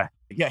 Yes. Yeah.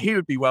 Yeah. He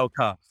would be well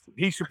cast.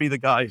 He should be the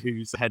guy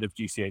who's head of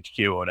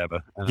GCHQ or whatever.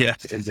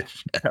 Yes. It's a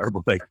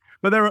terrible thing.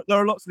 But there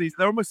are lots of these.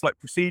 They're almost like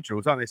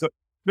procedurals, aren't they? So a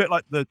bit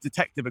like the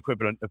detective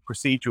equivalent of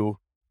procedural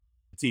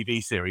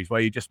TV series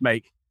where you just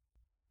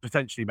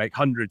potentially make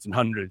hundreds and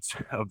hundreds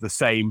of the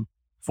same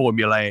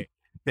formulaic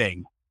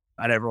thing.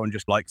 And everyone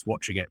just likes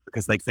watching it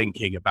because they're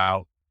thinking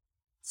about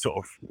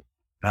sort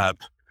of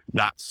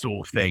that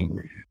sort of thing.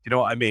 Do you know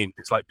what I mean?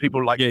 It's like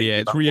people like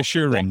it's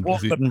reassuring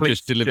because it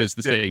just delivers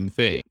the same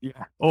thing.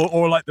 Yeah,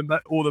 or like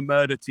all the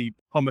murder team,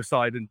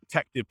 homicide and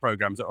detective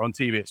programs that are on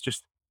TV.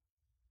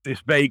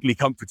 It's vaguely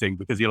comforting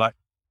because you're like,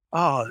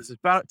 oh, there's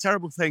a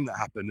terrible thing that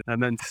happened,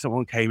 and then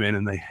someone came in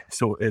and they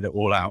sorted it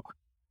all out,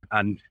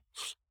 and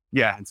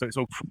so it's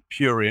all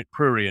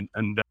prurient,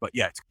 and but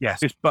it's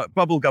just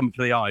bubble gum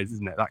for the eyes,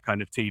 isn't it? That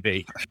kind of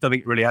TV. I don't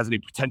think it really has any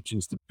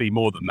pretensions to be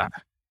more than that.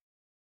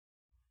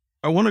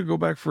 I want to go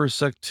back for a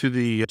sec to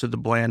the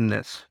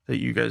blandness that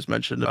you guys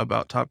mentioned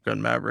about Top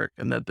Gun Maverick,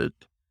 and that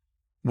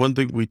one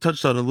thing we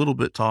touched on a little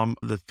bit, Tom,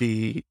 that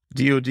the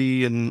DoD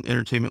and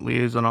entertainment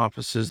liaison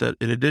offices, that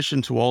in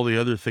addition to all the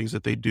other things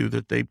that they do,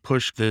 that they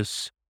push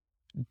this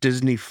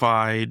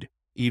Disney-fied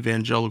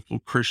evangelical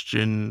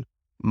Christian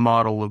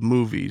model of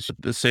movies.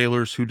 The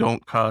sailors who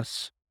don't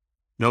cuss,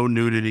 no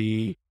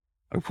nudity,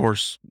 of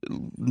course,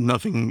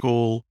 nothing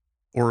cool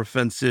or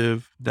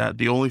offensive, that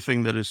the only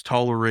thing that is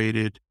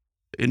tolerated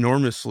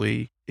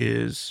enormously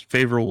is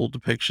favorable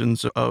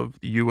depictions of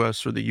the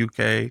US or the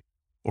UK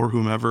or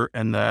whomever,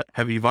 and that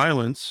heavy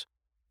violence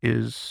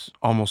is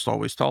almost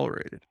always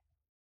tolerated.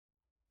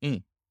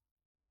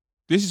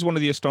 This is one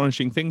of the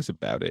astonishing things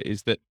about it,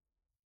 is that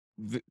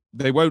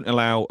they won't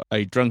allow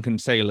a drunken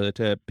sailor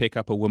to pick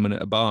up a woman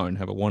at a bar and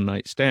have a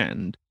one-night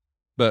stand,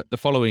 but the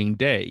following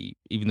day,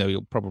 even though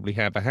he'll probably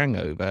have a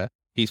hangover,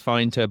 he's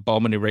fine to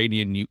bomb an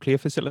Iranian nuclear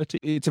facility.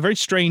 It's a very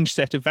strange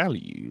set of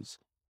values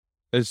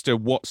as to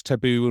what's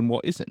taboo and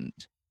what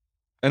isn't.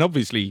 And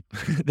obviously,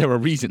 there are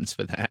reasons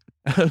for that.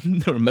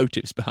 There are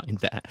motives behind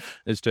that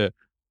as to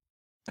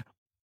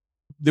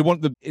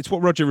it's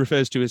what Roger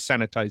refers to as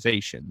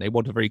sanitization. They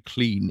want a very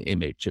clean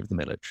image of the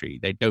military.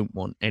 They don't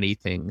want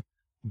anything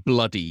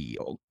bloody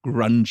or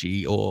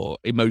grungy or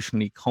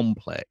emotionally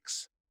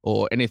complex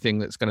or anything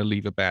that's going to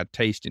leave a bad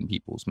taste in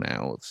people's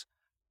mouths.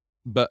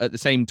 But at the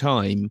same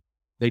time,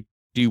 they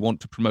do want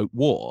to promote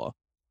war.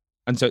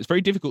 And so it's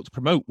very difficult to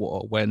promote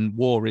war when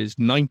war is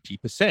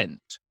 90%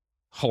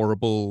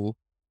 horrible,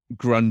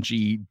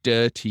 grungy,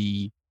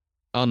 dirty,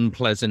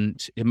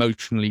 unpleasant,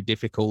 emotionally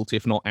difficult,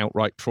 if not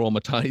outright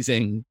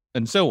traumatizing,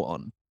 and so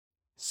on.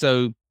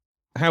 So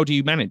how do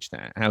you manage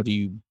that? How do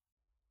you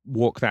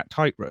walk that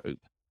tightrope?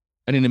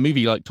 And in a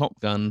movie like Top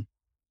Gun,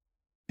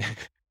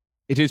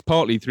 it is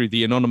partly through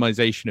the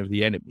anonymization of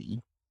the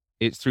enemy.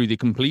 It's through the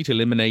complete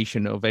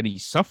elimination of any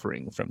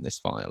suffering from this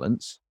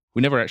violence.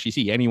 We never actually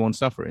see anyone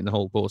suffer in the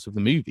whole course of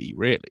the movie,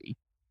 really.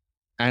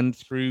 And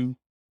through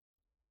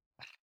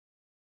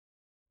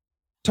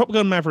Top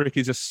Gun Maverick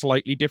is a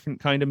slightly different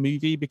kind of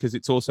movie because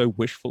it's also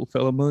wish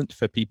fulfillment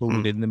for people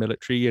within the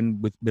military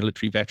and with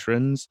military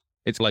veterans.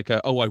 It's like,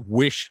 I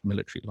wish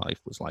military life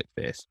was like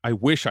this. I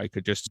wish I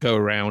could just go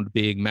around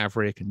being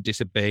Maverick and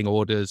disobeying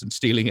orders and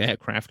stealing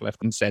aircraft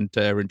left and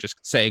center and just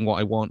saying what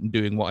I want and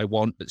doing what I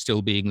want, but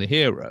still being the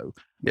hero.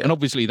 Yeah. And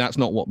obviously that's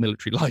not what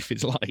military life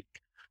is like.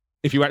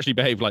 if you actually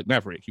behave like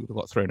Maverick, you would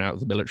have got thrown out of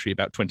the military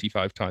about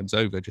 25 times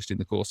over just in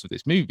the course of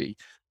this movie.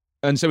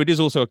 And so it is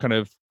also a kind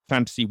of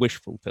fantasy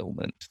wish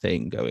fulfillment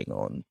thing going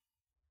on.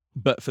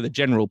 But for the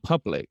general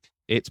public,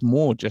 it's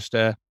more just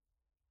a,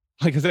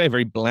 like I say, a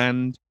very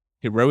bland,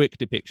 heroic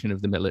depiction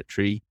of the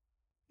military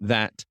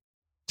that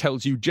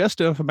tells you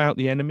just enough about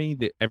the enemy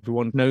that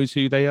everyone knows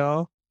who they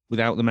are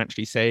without them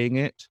actually saying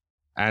it.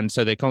 And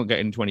so they can't get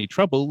into any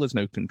trouble. There's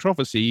no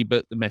controversy,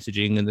 but the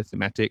messaging and the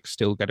thematics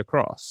still get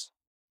across.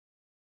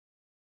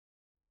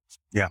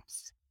 Yeah.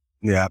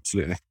 Yeah,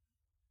 absolutely.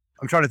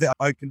 I'm trying to think.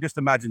 I can just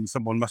imagine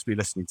someone must be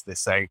listening to this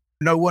saying,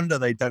 no wonder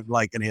they don't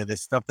like any of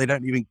this stuff. They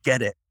don't even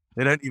get it.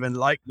 They don't even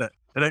like that.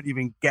 They don't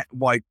even get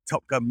why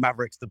Top Gun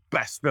Maverick's the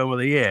best film of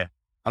the year.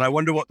 And I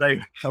wonder what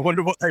they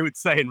would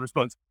say in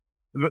response.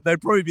 But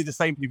they'd probably be the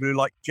same people who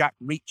like Jack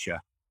Reacher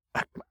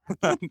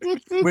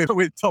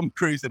with Tom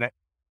Cruise in it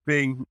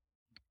being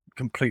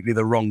completely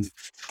the wrong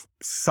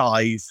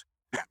size.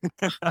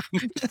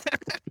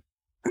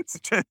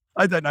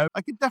 I don't know.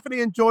 I could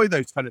definitely enjoy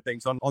those kind of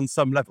things on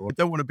some level. I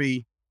don't want to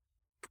be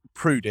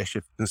prudish,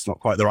 if that's not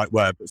quite the right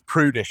word, but it's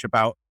prudish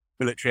about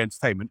military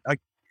entertainment. I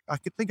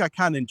could think I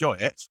can enjoy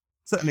it.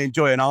 Certainly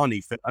enjoy an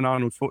Arnold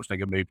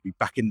Schwarzenegger movie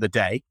back in the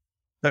day.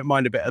 Don't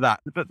mind a bit of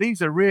that. But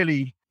these are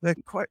really, they're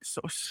quite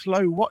sort of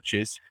slow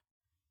watches.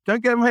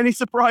 Don't get many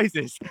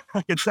surprises.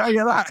 I can tell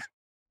you that.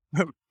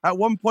 At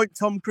one point,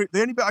 Tom Cruise,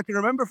 the only bit I can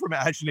remember from it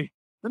actually,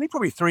 only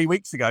probably 3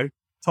 weeks ago,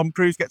 Tom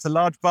Cruise gets a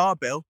large bar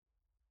bill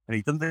and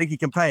he doesn't think he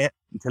can pay it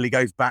until he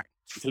goes to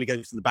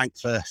the bank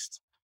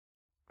first.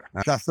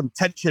 That's some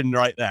tension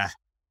right there.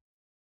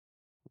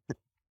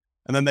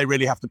 And then they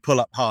really have to pull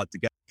up hard to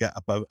get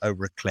up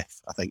over a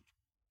cliff, I think.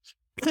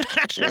 I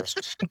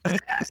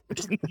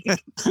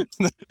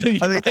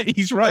think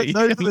he's right.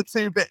 Those are the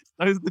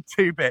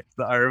two bits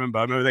that I remember.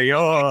 I remember thinking,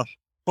 oh,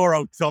 poor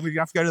old Tom, you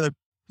have to go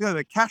to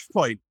the cash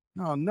point.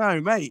 Oh no,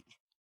 mate.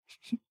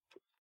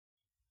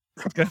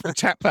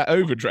 Tap that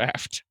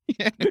overdraft.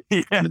 Yeah.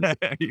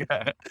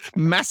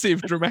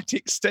 Massive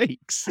dramatic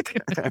stakes.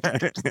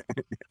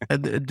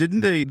 And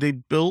didn't they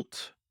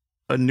built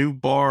a new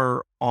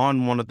bar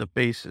on one of the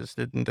bases,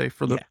 didn't they,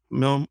 for the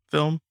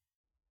film?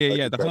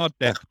 Yeah, the hard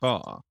deck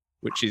bar,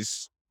 which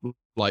is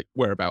like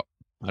where about,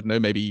 I don't know,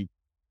 maybe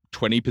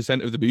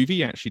 20% of the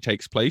movie actually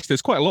takes place.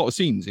 There's quite a lot of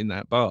scenes in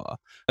that bar.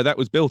 That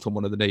was built on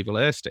one of the naval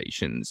air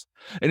stations.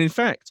 And in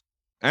fact,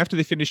 after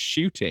they finished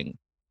shooting,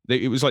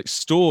 it was like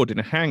stored in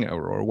a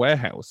hangar or a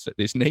warehouse at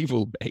this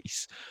naval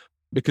base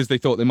because they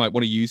thought they might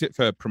want to use it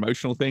for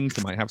promotional things.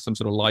 They might have some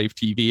sort of live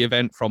TV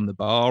event from the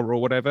bar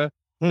or whatever.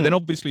 But then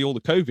obviously all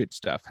the COVID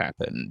stuff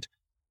happened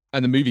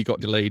and the movie got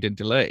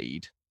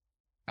delayed.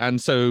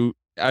 And so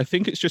I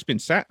think it's just been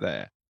sat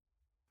there.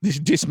 This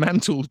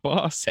dismantled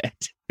bar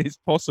set is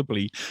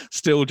possibly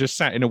still just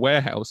sat in a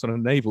warehouse on a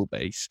naval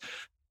base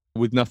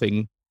with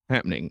nothing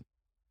happening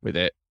with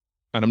it.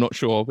 And I'm not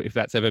sure if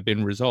that's ever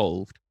been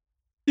resolved.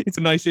 It's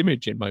a nice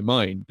image in my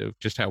mind of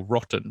just how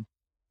rotten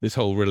this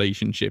whole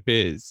relationship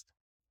is.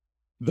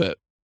 That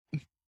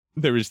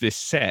there is this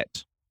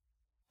set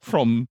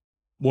from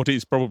what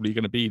is probably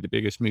going to be the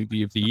biggest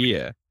movie of the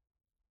year,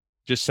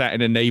 just sat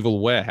in a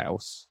naval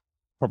warehouse,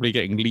 probably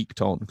getting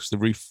leaked on because the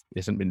roof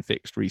hasn't been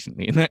fixed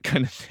recently and that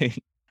kind of thing.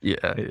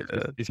 Yeah.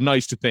 It's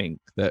nice to think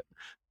that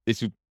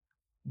this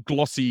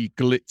glossy,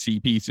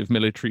 glitzy piece of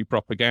military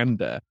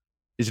propaganda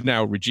is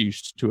now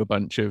reduced to a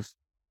bunch of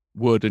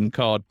wood and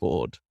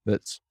cardboard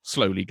that's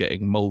slowly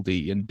getting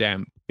moldy and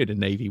damp in a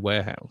Navy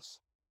warehouse.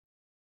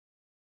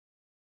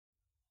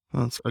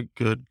 That's a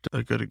good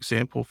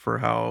example for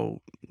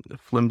how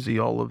flimsy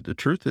all of the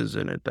truth is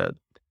in it, that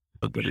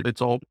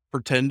it's all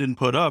pretend and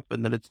put up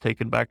and then it's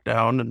taken back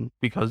down, and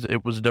because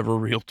it was never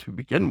real to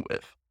begin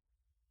with.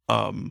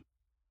 And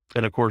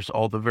of course,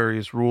 all the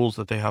various rules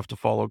that they have to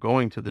follow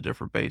going to the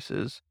different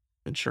bases,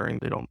 ensuring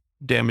they don't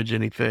damage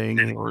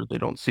anything or they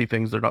don't see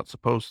things they're not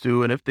supposed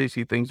to. And if they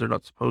see things they're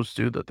not supposed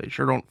to, that they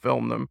sure don't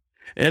film them.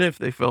 And if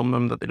they film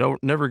them, that they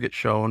don't never get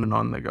shown, and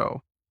on they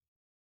go.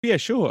 Yeah,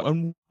 sure.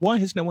 And why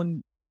has no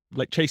one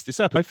chased this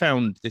up? I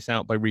found this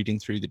out by reading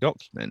through the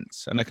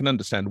documents, and I can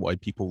understand why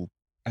people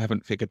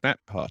haven't figured that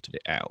part of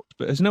it out.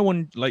 But has no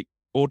one,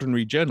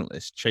 ordinary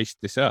journalists, chased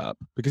this up?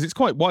 Because it's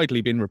quite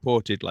widely been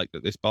reported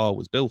that this bar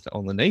was built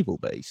on the naval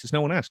base. Has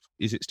no one asked,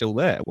 is it still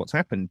there? What's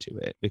happened to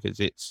it? Because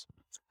it's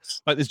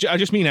I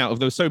just mean out of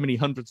those so many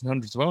hundreds and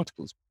hundreds of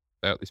articles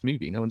about this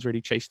movie, no one's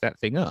really chased that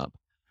thing up.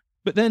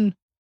 But then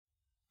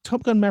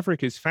Top Gun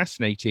Maverick is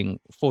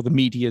fascinating for the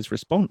media's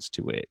response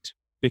to it,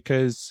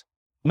 because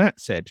Matt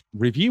said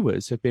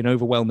reviewers have been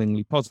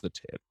overwhelmingly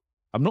positive.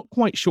 I'm not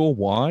quite sure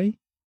why.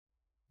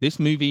 This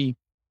movie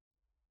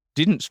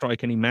didn't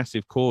strike any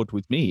massive chord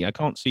with me. I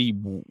can't see.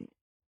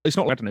 It's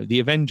not, I don't know, The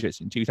Avengers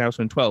in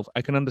 2012.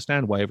 I can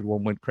understand why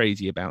everyone went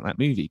crazy about that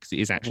movie, because it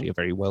is actually a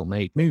very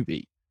well-made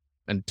movie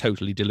and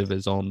totally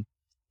delivers on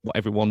what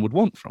everyone would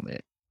want from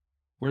it.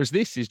 Whereas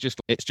this is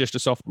it's just a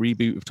soft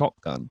reboot of Top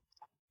Gun.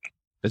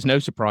 There's no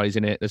surprise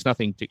in it. There's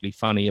nothing particularly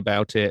funny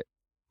about it.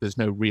 There's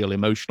no real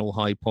emotional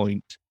high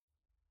point.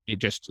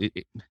 It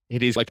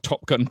is like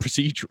Top Gun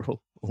procedural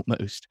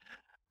almost.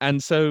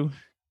 And so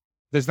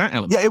there's that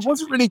element. Yeah, it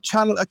wasn't really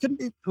channeled. I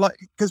couldn't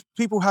because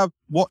people have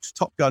watched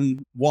Top Gun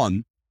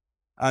 1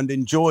 and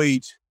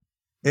enjoyed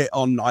it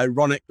on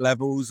ironic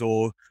levels,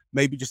 or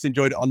maybe just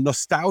enjoyed it on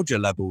nostalgia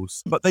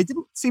levels, but they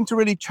didn't seem to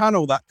really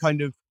channel that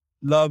kind of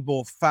love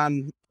or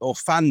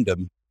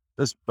fandom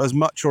as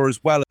much or as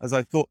well as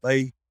I thought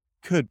they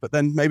could. But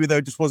then maybe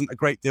there just wasn't a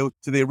great deal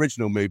to the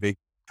original movie.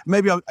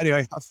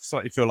 Anyway, I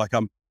slightly feel like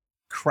I'm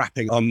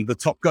crapping on the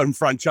Top Gun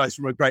franchise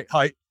from a great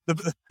height.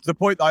 The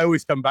point that I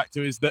always come back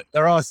to is that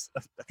there are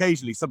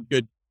occasionally some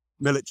good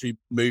military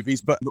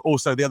movies, but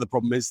also the other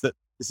problem is that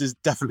this is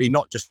definitely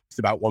not just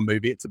about one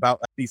movie. It's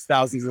about these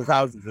thousands and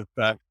thousands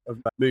of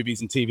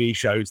movies and TV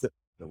shows that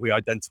we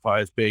identify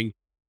as being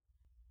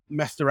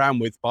messed around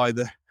with by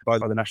the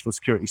national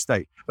security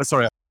state. But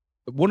sorry.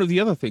 One of the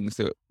other things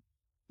that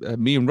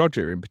me and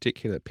Roger in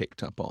particular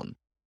picked up on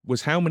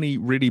was how many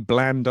really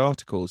bland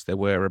articles there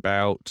were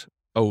about,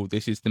 oh,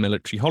 this is the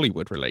military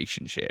Hollywood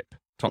relationship.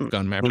 Top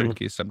Gun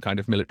Maverick is some kind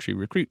of military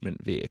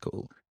recruitment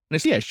vehicle. And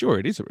it's, yeah, sure,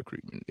 it is a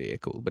recruitment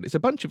vehicle, but it's a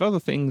bunch of other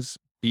things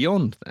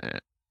beyond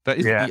that. That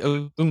isn't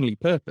the only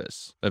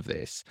purpose of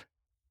this.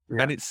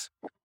 Yeah. And it's,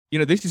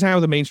 this is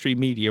how the mainstream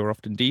media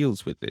often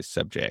deals with this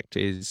subject,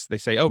 is they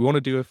say, oh, we want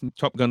to do a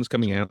Top Gun's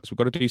coming out, so we've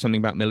got to do something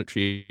about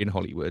military in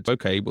Hollywood.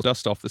 Okay, we'll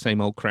dust off the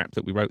same old crap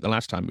that we wrote the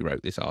last time we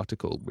wrote this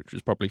article, which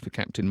was probably for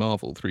Captain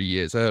Marvel 3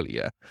 years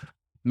earlier.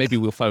 Maybe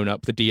we'll phone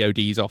up the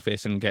DOD's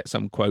office and get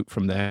some quote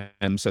from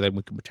them, so then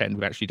we can pretend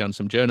we've actually done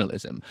some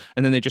journalism.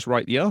 And then they just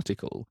write the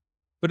article.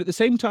 But at the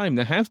same time,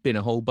 there have been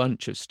a whole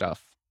bunch of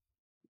stuff,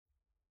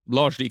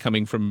 largely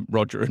coming from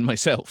Roger and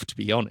myself, to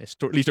be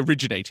honest, or at least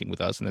originating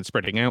with us and then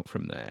spreading out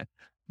from there,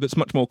 that's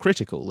much more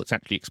critical, that's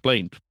actually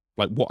explained,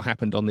 like what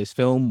happened on this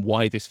film,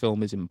 why this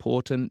film is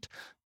important,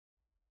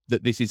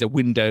 that this is a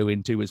window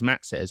into, as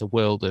Matt says, a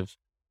world of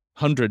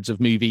hundreds of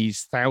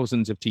movies,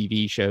 thousands of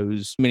TV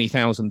shows, many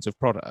thousands of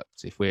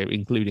products, if we're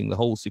including the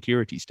whole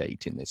security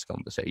state in this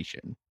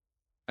conversation,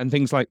 and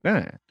things like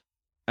that.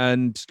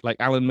 And like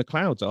Alan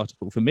McLeod's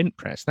article for Mint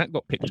Press, that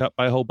got picked up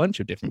by a whole bunch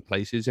of different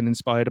places and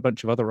inspired a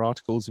bunch of other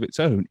articles of its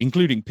own,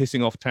 including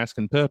pissing off Task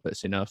and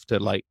Purpose enough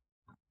to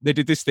they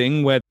did this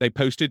thing where they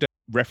posted a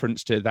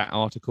reference to that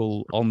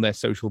article on their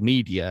social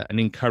media and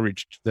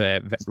encouraged their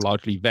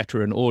largely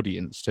veteran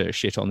audience to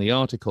shit on the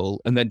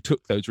article, and then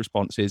took those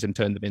responses and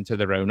turned them into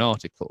their own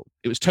article.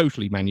 It was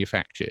totally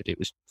manufactured. It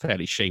was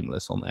fairly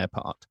shameless on their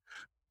part.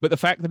 But the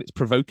fact that it's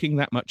provoking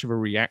that much of a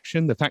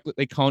reaction, the fact that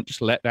they can't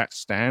just let that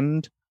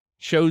stand,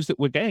 shows that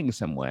we're getting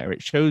somewhere.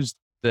 It shows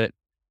that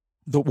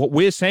what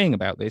we're saying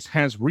about this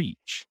has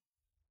reach,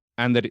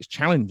 and that it's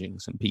challenging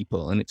some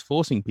people and it's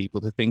forcing people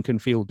to think and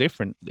feel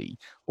differently,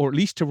 or at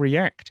least to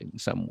react in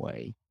some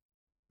way.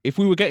 If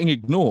we were getting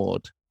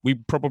ignored, we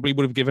probably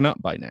would have given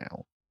up by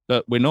now,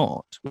 but we're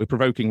not. We're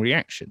provoking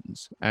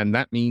reactions. And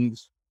that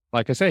means,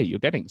 like I say, you're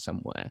getting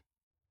somewhere.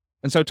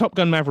 And so Top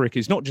Gun Maverick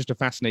is not just a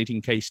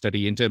fascinating case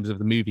study in terms of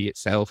the movie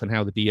itself and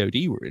how the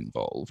DoD were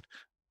involved,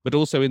 but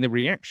also in the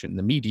reaction,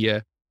 the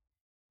media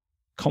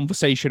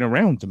conversation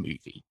around the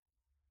movie,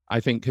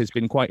 I think has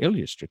been quite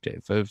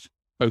illustrative of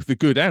both the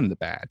good and the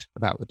bad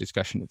about the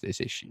discussion of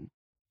this issue.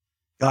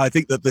 I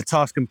think that the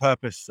Task and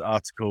Purpose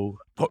article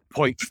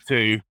points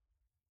to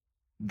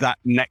that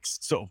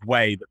next sort of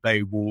way that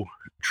they will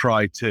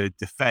try to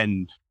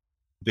defend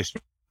this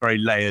very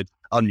layered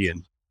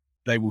onion.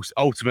 They will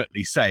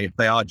ultimately say, if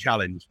they are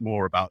challenged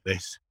more about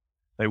this,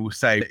 they will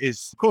say,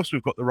 of course,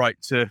 we've got the right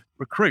to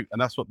recruit.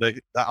 And that's what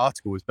that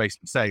article was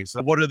basically saying.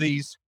 So what are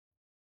these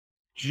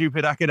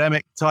stupid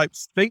academic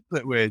types think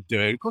that we're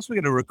doing? Of course, we're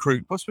going to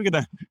recruit. Of course,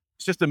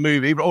 it's just a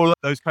movie, but all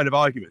those kind of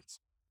arguments.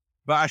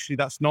 But actually,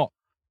 that's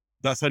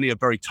only a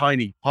very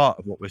tiny part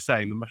of what we're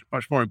saying. The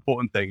much more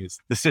important thing is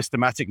the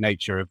systematic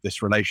nature of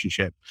this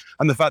relationship,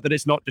 and the fact that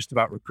it's not just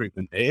about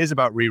recruitment. It is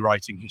about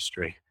rewriting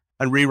history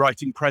and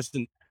rewriting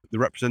the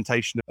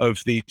representation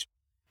of the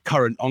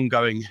current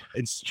ongoing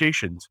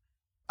institutions.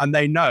 And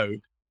they know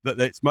that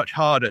it's much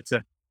harder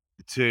to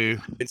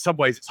in some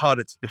ways, it's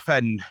harder to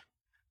defend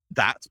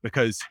that,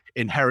 because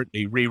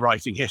inherently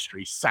rewriting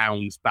history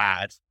sounds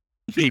bad.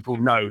 People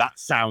know that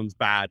sounds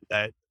bad.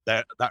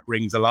 That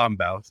rings alarm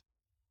bells.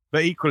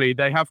 But equally,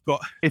 they have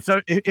got,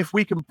 if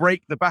we can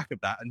break the back of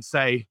that and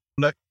say,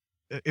 look,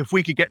 if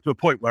we could get to a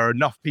point where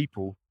enough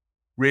people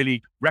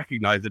really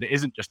recognize that it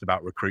isn't just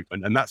about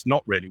recruitment, and that's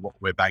not really what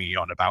we're banging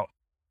on about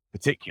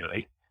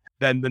particularly,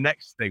 then the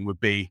next thing would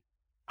be,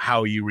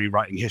 how are you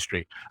rewriting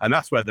history? And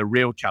that's where the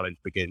real challenge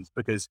begins,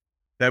 because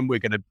then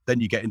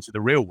you get into the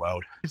real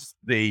world. Is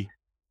the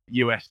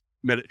US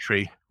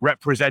military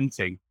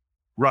representing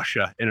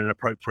Russia in an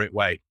appropriate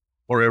way,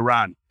 or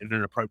Iran in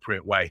an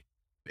appropriate way?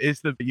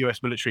 Is the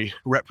US military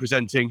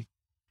representing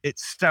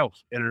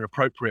itself in an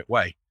appropriate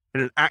way,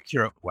 in an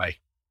accurate way?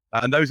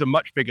 And those are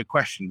much bigger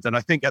questions. And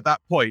I think at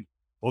that point,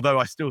 although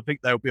I still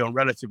think they'll be on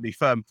relatively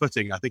firm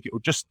footing, I think it will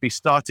just be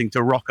starting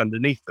to rock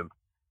underneath them,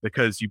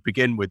 because you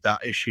begin with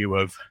that issue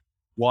of,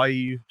 why are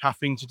you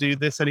having to do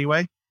this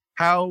anyway?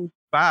 How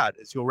bad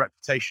has your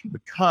reputation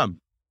become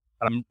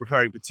I'm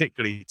referring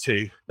particularly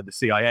to the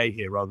CIA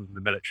here rather than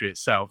the military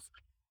itself.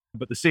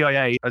 But the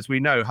CIA, as we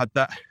know, had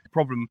that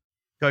problem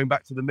going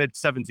back to the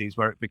mid-70s,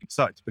 where it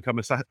started to become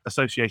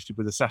associated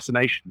with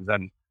assassinations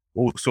and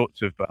all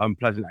sorts of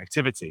unpleasant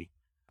activity.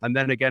 And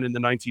then again in the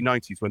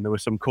 1990s, when there were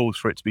some calls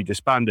for it to be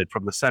disbanded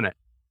from the Senate.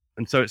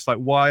 And so it's like,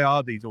 why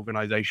are these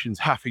organizations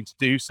having to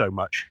do so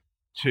much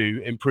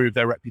to improve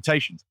their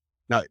reputations?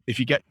 Now, if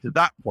you get to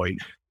that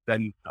point,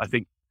 then I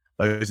think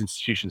those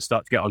institutions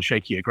start to get on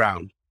shakier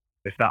ground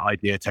if that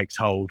idea takes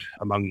hold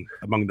among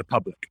the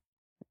public.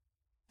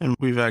 And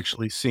we've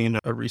actually seen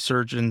a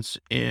resurgence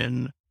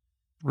in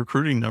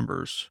recruiting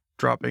numbers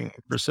dropping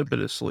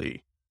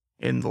precipitously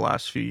in the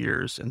last few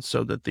years. And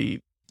so that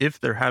if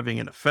they're having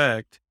an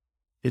effect,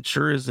 it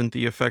sure isn't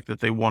the effect that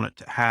they want it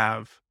to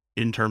have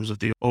in terms of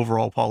the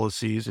overall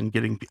policies and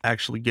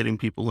actually getting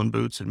people in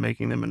boots and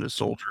making them into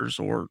soldiers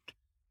or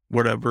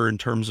whatever in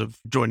terms of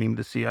joining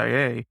the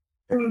CIA.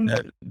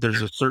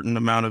 There's a certain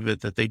amount of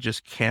it that they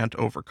just can't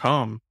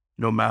overcome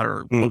no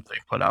matter what they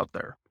put out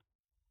there.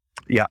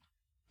 Yeah.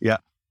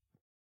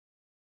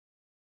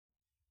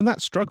 And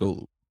that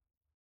struggle,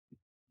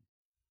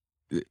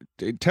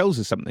 it tells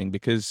us something,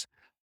 because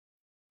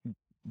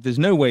there's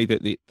no way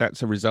that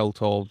that's a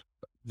result of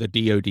the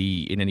DoD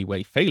in any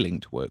way failing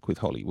to work with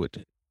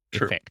Hollywood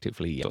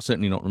effectively, or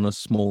certainly not on a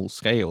small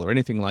scale or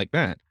anything like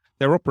that.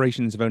 Their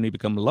operations have only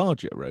become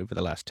larger over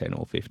the last 10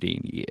 or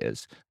 15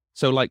 years.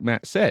 So like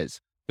Matt says,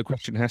 the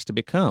question has to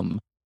become,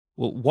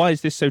 well, why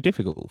is this so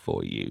difficult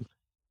for you?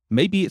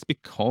 Maybe it's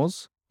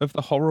because of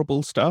the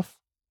horrible stuff.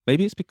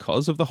 Maybe it's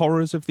because of the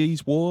horrors of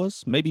these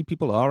wars. Maybe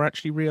people are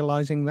actually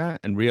realizing that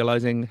and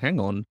realizing, hang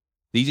on,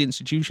 these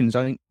institutions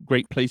aren't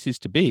great places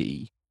to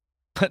be.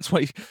 That's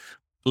why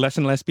less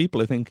and less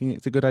people are thinking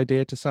it's a good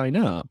idea to sign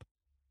up,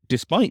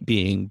 despite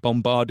being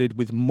bombarded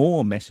with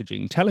more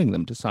messaging telling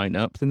them to sign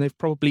up than they've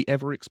probably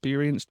ever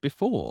experienced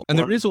before. And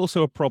there is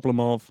also a problem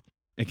of,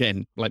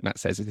 again, like Matt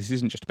says, this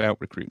isn't just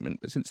about recruitment,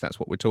 but since that's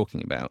what we're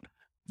talking about,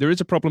 there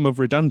is a problem of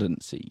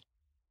redundancy,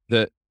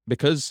 that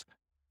because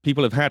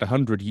people have had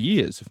 100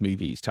 years of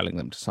movies telling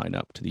them to sign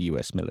up to the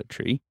US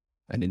military,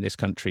 and in this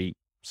country,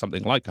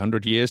 something like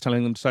 100 years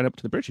telling them to sign up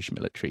to the British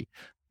military.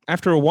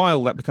 After a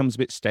while, that becomes a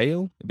bit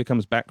stale. It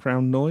becomes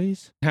background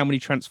noise. How many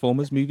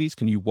Transformers movies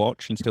can you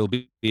watch and still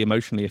be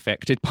emotionally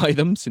affected by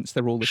them, since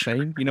they're all the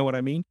same? You know what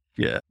I mean?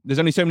 Yeah. There's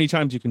only so many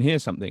times you can hear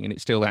something and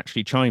it still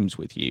actually chimes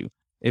with you.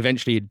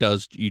 Eventually it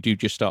does. You do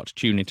just start to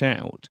tune it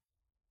out.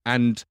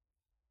 And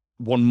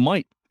one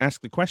might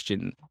ask the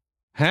question,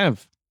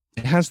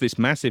 has this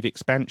massive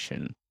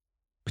expansion,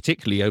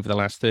 particularly over the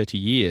last 30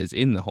 years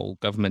in the whole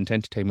government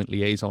entertainment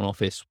liaison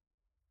office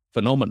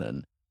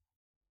phenomenon,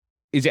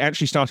 is it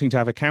actually starting to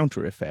have a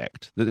counter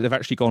effect, that they've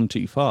actually gone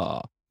too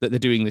far, that they're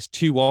doing this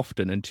too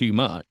often and too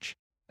much?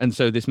 And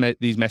so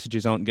these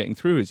messages aren't getting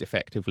through as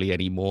effectively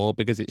anymore,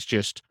 because it's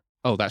just,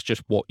 oh, that's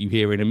just what you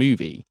hear in a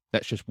movie.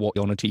 That's just what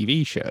on a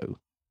TV show.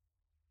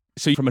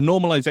 So from a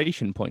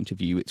normalization point of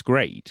view, it's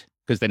great,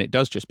 because then it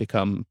does just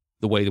become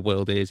the way the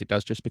world is. It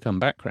does just become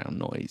background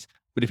noise.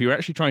 But if you're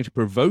actually trying to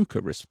provoke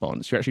a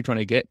response, you're actually trying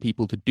to get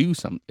people to do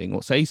something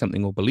or say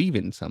something or believe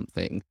in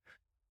something,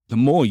 the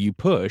more you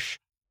push,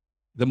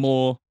 the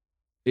more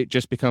it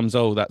just becomes,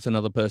 oh, that's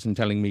another person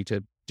telling me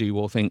to do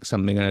or think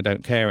something and I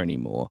don't care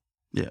anymore.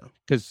 Yeah.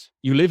 Because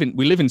we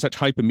live in such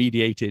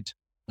hyper-mediated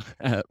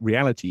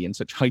reality and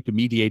such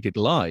hyper-mediated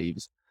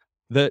lives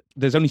that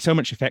there's only so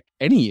much effect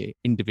any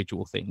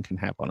individual thing can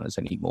have on us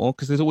anymore,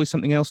 because there's always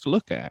something else to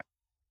look at.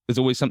 There's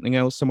always something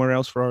else somewhere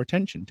else for our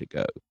attention to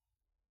go.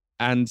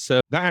 And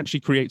so that actually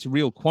creates a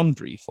real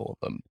quandary for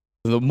them.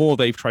 The more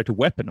they've tried to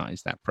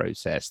weaponize that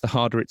process, the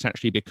harder it's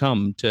actually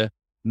become to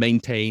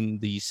maintain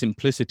the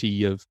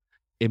simplicity of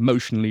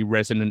emotionally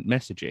resonant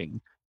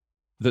messaging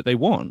that they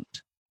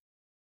want.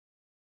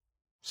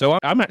 So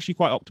I'm actually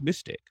quite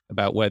optimistic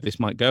about where this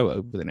might go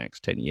over the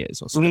next 10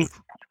 years or so.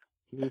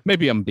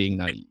 Maybe I'm being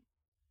naive.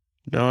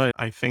 No,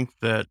 I think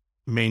that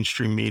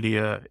mainstream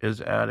media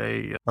is at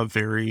a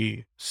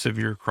very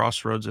severe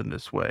crossroads in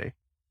this way,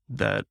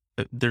 that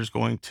there's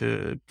going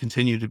to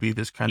continue to be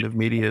this kind of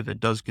media that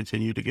does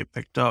continue to get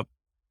picked up,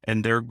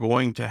 and they're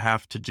going to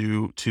have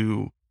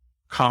to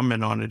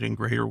comment on it in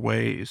greater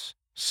ways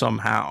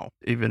somehow,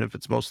 even if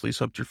it's mostly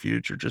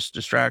subterfuge or just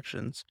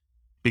distractions,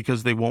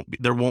 because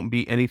there won't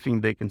be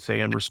anything they can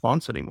say in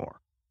response anymore.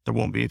 There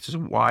won't be. It's just,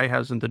 why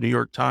hasn't the New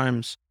York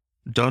Times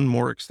done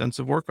more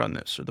extensive work on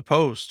this, or the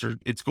Post? Or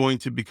it's going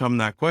to become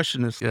that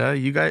question is, yeah,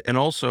 you guys, and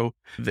also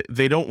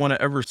they don't want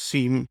to ever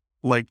seem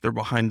like they're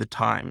behind the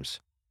times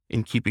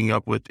in keeping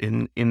up with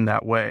in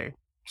that way.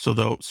 So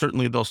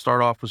they'll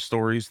start off with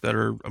stories that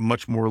are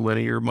much more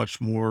linear,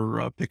 much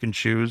more pick and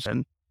choose.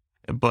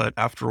 But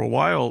after a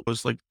while, it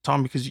was like,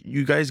 Tom, because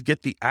you guys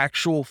get the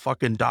actual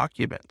fucking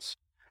documents.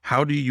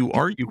 How do you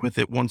argue with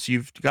it once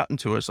you've gotten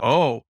to us?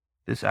 Oh,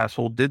 this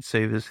asshole did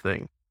say this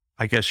thing.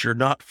 I guess you're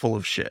not full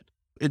of shit.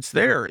 It's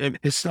there.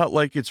 It's not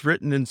like it's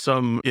written in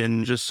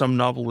just some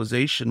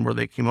novelization where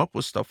they came up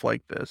with stuff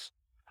like this.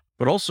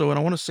 But also, and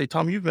I want to say,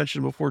 Tom, you've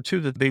mentioned before too,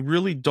 that they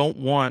really don't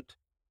want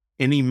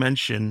any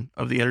mention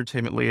of the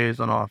Entertainment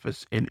Liaison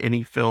Office in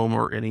any film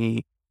or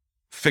any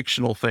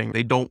fictional thing.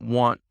 They don't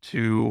want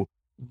to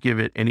give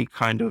it any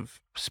kind of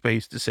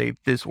space to say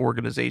this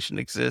organization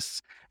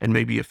exists and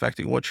may be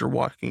affecting what you're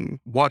watching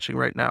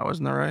right now.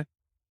 Isn't that right?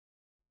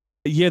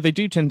 Yeah, they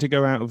do tend to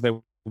go out of their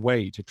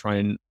way to try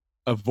and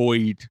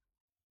avoid.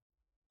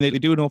 They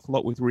do an awful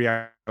lot with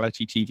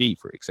reality TV,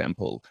 for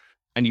example.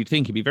 And you'd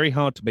think it'd be very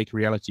hard to make a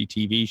reality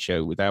TV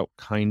show without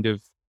kind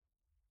of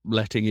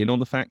letting in on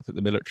the fact that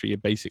the military are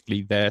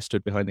basically there,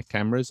 stood behind the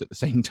cameras at the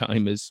same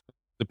time as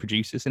the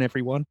producers and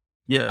everyone.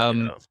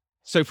 Yeah.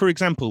 So, for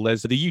example,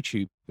 there's the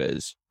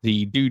YouTubers,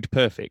 the Dude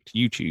Perfect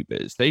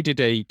YouTubers. They did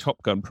a Top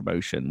Gun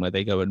promotion where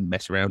they go and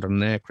mess around on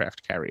an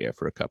aircraft carrier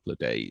for a couple of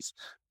days.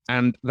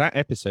 And that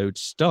episode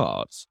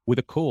starts with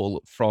a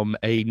call from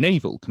a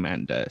naval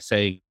commander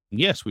saying,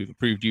 yes, we've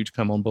approved you to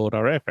come on board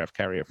our aircraft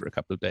carrier for a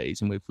couple of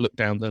days. And we've looked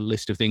down the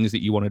list of things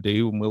that you want to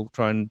do, and we'll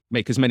try and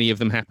make as many of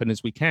them happen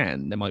as we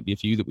can. There might be a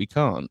few that we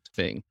can't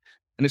thing.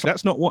 And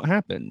that's not what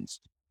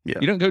happens. Yeah.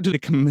 You don't go to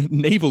the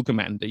naval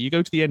commander. You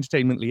go to the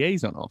Entertainment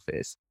Liaison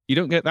Office. You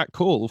don't get that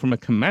call from a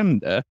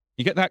commander.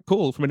 You get that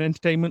call from an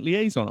Entertainment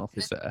Liaison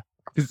Officer,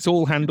 because it's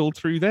all handled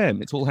through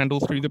them. It's all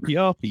handled through the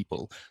PR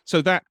people.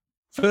 So that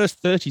first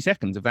 30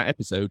 seconds of that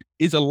episode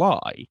is a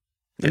lie.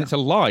 And it's a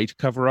lie to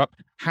cover up,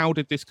 how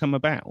did this come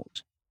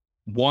about?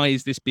 Why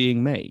is this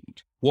being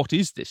made? What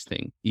is this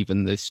thing?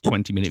 Even this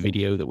 20-minute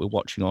video that we're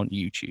watching on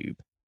YouTube.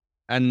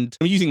 And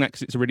I'm using that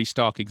because it's a really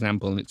stark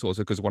example, and it's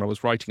also because of what I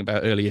was writing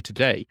about earlier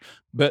today.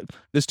 But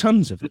there's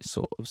tons of this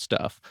sort of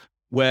stuff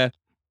where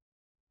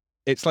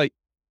it's like,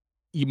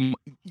 in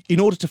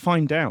order to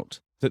find out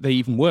that they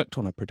even worked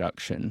on a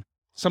production,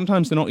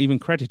 sometimes they're not even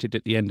credited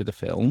at the end of the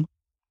film.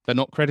 They're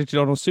not credited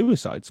on a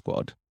Suicide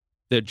Squad,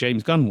 the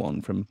James Gunn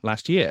one from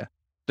last year.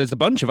 There's a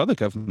bunch of other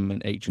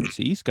government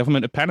agencies,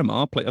 Government of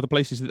Panama, other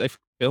places that they've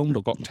filmed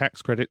or got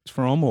tax credits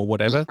from or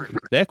whatever.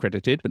 They're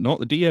credited, but not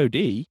the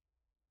DOD.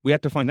 We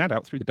had to find that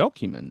out through the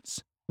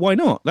documents. Why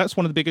not? That's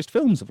one of the biggest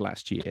films of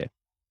last year.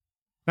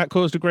 That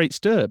caused a great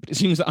stir, but it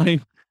seems that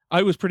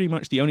I was pretty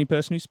much the only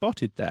person who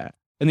spotted that.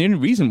 And the only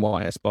reason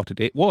why I spotted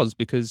it was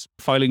because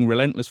filing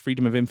relentless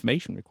freedom of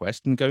information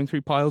requests and going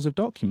through piles of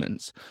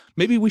documents.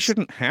 Maybe we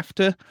shouldn't have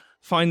to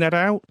find that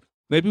out.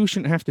 Maybe we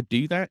shouldn't have to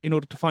do that in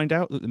order to find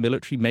out that the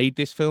military made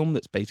this film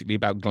that's basically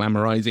about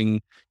glamorizing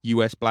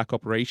US black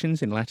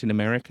operations in Latin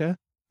America.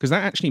 Because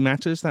that actually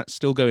matters. That's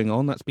still going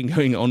on. That's been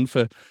going on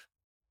for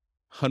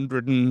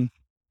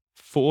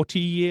 140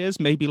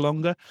 years, maybe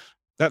longer.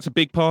 That's a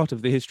big part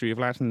of the history of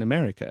Latin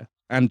America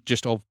and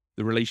just of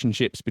the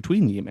relationships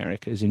between the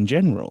Americas in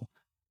general.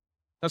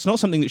 That's not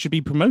something that should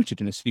be promoted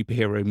in a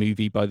superhero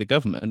movie by the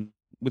government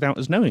without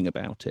us knowing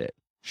about it.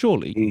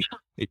 Surely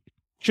it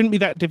shouldn't be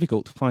that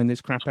difficult to find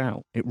this crap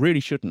out. It really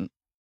shouldn't.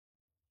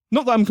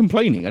 Not that I'm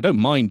complaining. I don't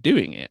mind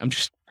doing it. I'm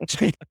just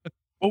saying.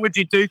 What would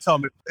you do,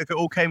 Tom, if it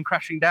all came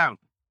crashing down?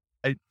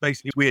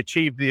 Basically, we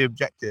achieved the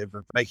objective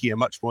of making a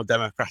much more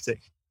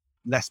democratic,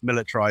 less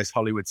militarized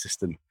Hollywood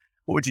system.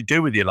 What would you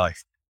do with your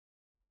life?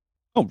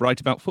 Oh,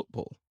 write about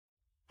football.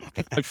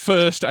 My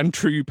first and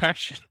true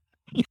passion.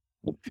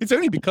 It's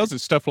only because of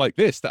stuff like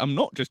this that I'm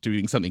not just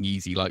doing something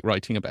easy like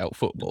writing about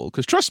football.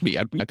 Because trust me,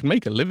 I can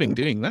make a living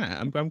doing that.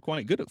 I'm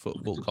quite good at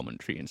football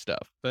commentary and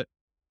stuff. But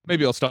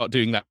maybe I'll start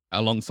doing that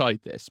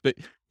alongside this. But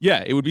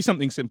yeah, it would be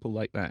something simple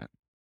like that.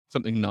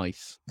 Something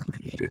nice.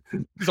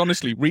 Because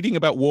honestly, reading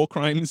about war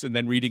crimes and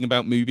then reading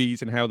about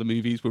movies and how the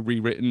movies were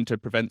rewritten to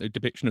prevent the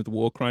depiction of the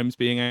war crimes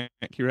being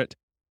accurate,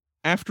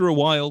 after a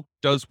while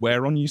does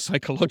wear on you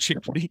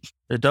psychologically.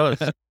 It does.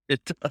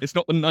 It does. It's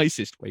not the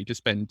nicest way to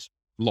spend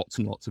lots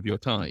and lots of your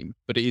time,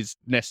 but it is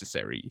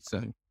necessary.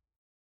 So,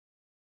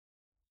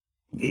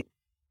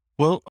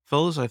 well,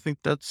 fellas, I think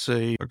that's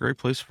a great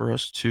place for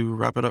us to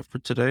wrap it up for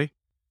today.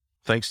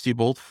 Thanks to you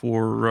both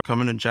for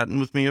coming and chatting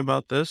with me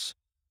about this.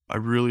 I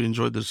really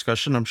enjoyed the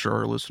discussion. I'm sure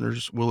our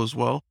listeners will as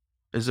well.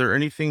 Is there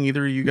anything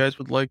either of you guys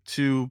would like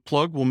to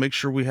plug? We'll make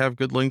sure we have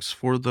good links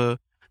for the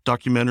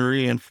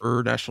documentary and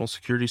for National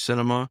Security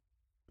Cinema.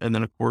 And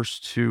then, of course,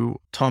 to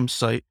Tom's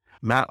site.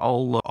 Matt,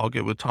 I'll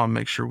get with Tom,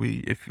 make sure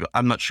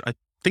I'm not sure. I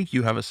think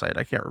you have a site.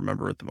 I can't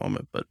remember at the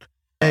moment, but.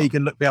 Yeah, you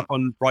can look me up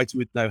on Writing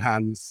with No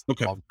Hands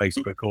Okay. on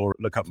Facebook, or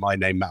look up my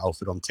name, Matt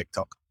Alford, on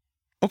TikTok.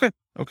 Okay.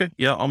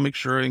 Yeah, I'll make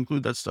sure I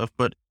include that stuff.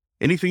 But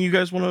anything you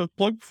guys want to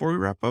plug before we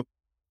wrap up?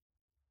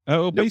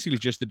 well, basically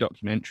just the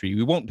documentary.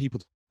 We want people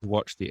to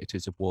watch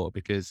Theatres of War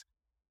because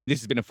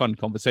this has been a fun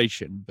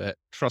conversation, but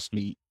trust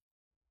me,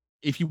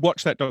 if you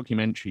watch that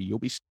documentary, you'll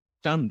be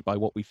stunned by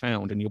what we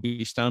found, and you'll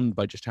be stunned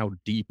by just how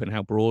deep and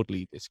how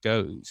broadly this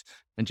goes,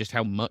 and just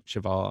how much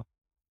of the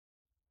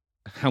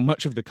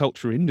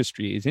culture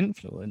industry is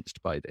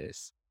influenced by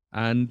this.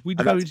 And we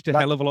devoted a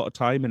hell of a lot of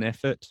time and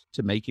effort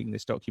to making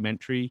this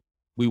documentary.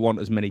 We want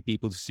as many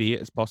people to see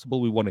it as possible.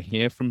 We want to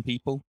hear from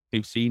people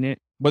who've seen it,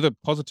 whether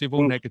positive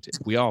or negative.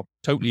 We are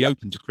totally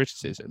open to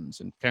criticisms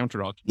and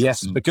counter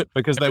arguments. Yes,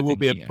 because there will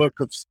be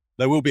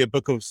a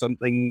book of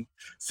something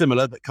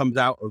similar that comes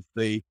out of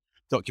the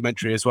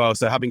documentary as well.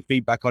 So having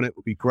feedback on it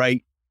would be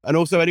great. And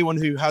also anyone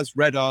who has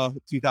read our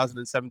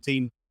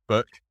 2017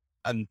 book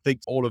and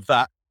thinks all of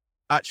that,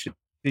 actually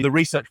the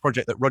research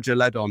project that Roger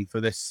led on for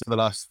this for the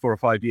last 4 or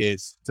 5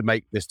 years to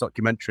make this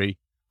documentary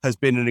has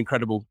been an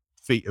incredible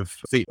feat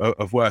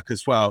of work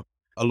as well,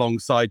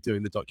 alongside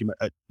doing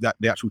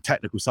the actual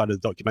technical side of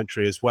the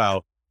documentary as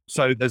well.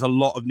 So there's a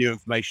lot of new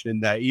information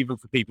in there, even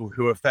for people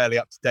who are fairly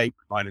up to date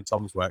with mine and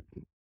Tom's work.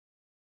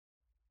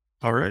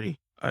 Alrighty.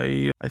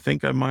 I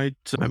think I might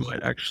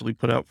actually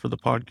put out for the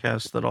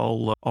podcast that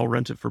I'll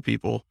rent it for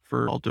people.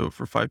 I'll do it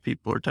for 5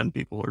 people or 10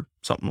 people or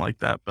something like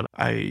that. But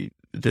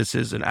this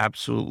is an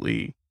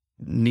absolutely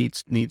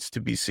needs to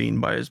be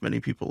seen by as many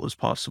people as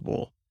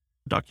possible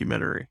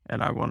documentary,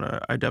 and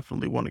I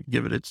definitely want to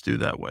give it its due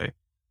that way.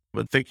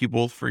 But thank you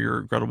both for your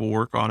incredible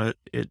work on it.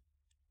 It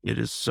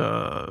is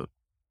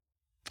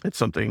it's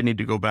something I need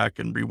to go back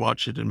and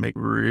rewatch it and make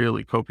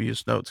really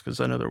copious notes, because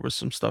I know there was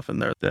some stuff in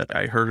there that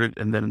I heard it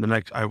and then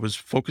I was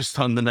focused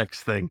on the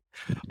next thing.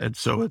 And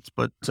so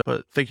but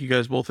thank you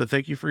guys both, and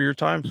thank you for your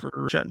time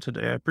for chatting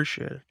today. I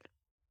appreciate it.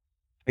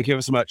 Thank you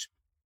ever so much.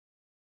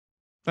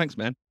 Thanks,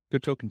 man.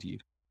 Good talking to you.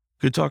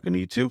 Good talking to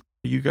you too.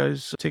 You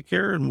guys take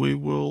care, and we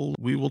will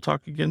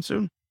talk again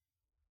soon.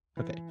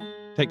 Okay.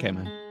 Take care,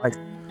 man. Bye.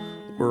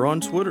 We're on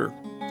Twitter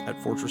at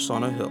Fortress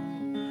on a Hill,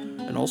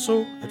 and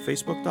also at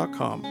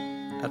Facebook.com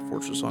at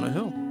Fortress on a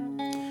Hill.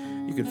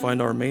 You can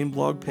find our main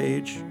blog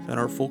page and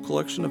our full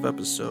collection of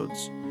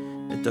episodes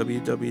at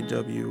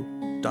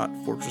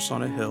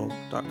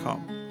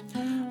www.fortressonahill.com.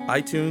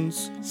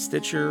 iTunes,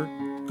 Stitcher,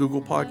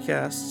 Google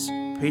Podcasts,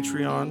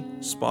 Patreon,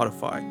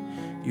 Spotify.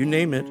 You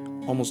name it,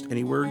 almost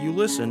anywhere you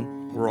listen,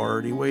 we're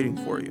already waiting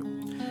for you.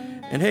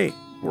 And hey,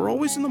 we're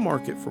always in the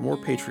market for more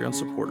Patreon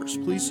supporters.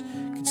 Please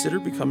consider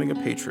becoming a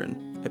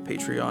patron at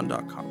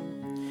patreon.com.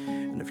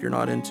 And if you're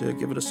not into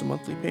giving us a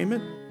monthly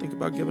payment, think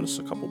about giving us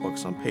a couple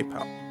bucks on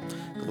PayPal.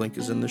 The link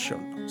is in the show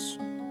notes.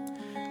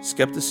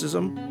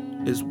 Skepticism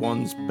is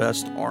one's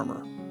best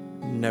armor.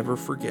 Never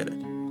forget it.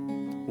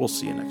 We'll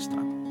see you next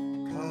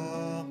time.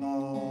 Come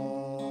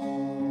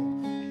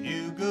on,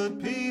 you good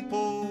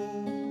people,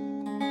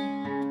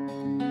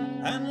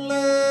 and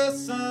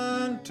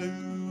listen to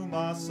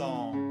my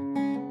song.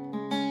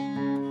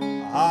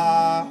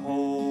 I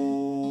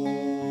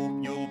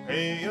hope you'll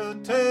pay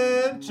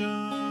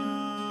attention.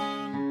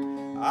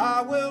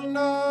 I will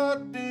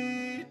not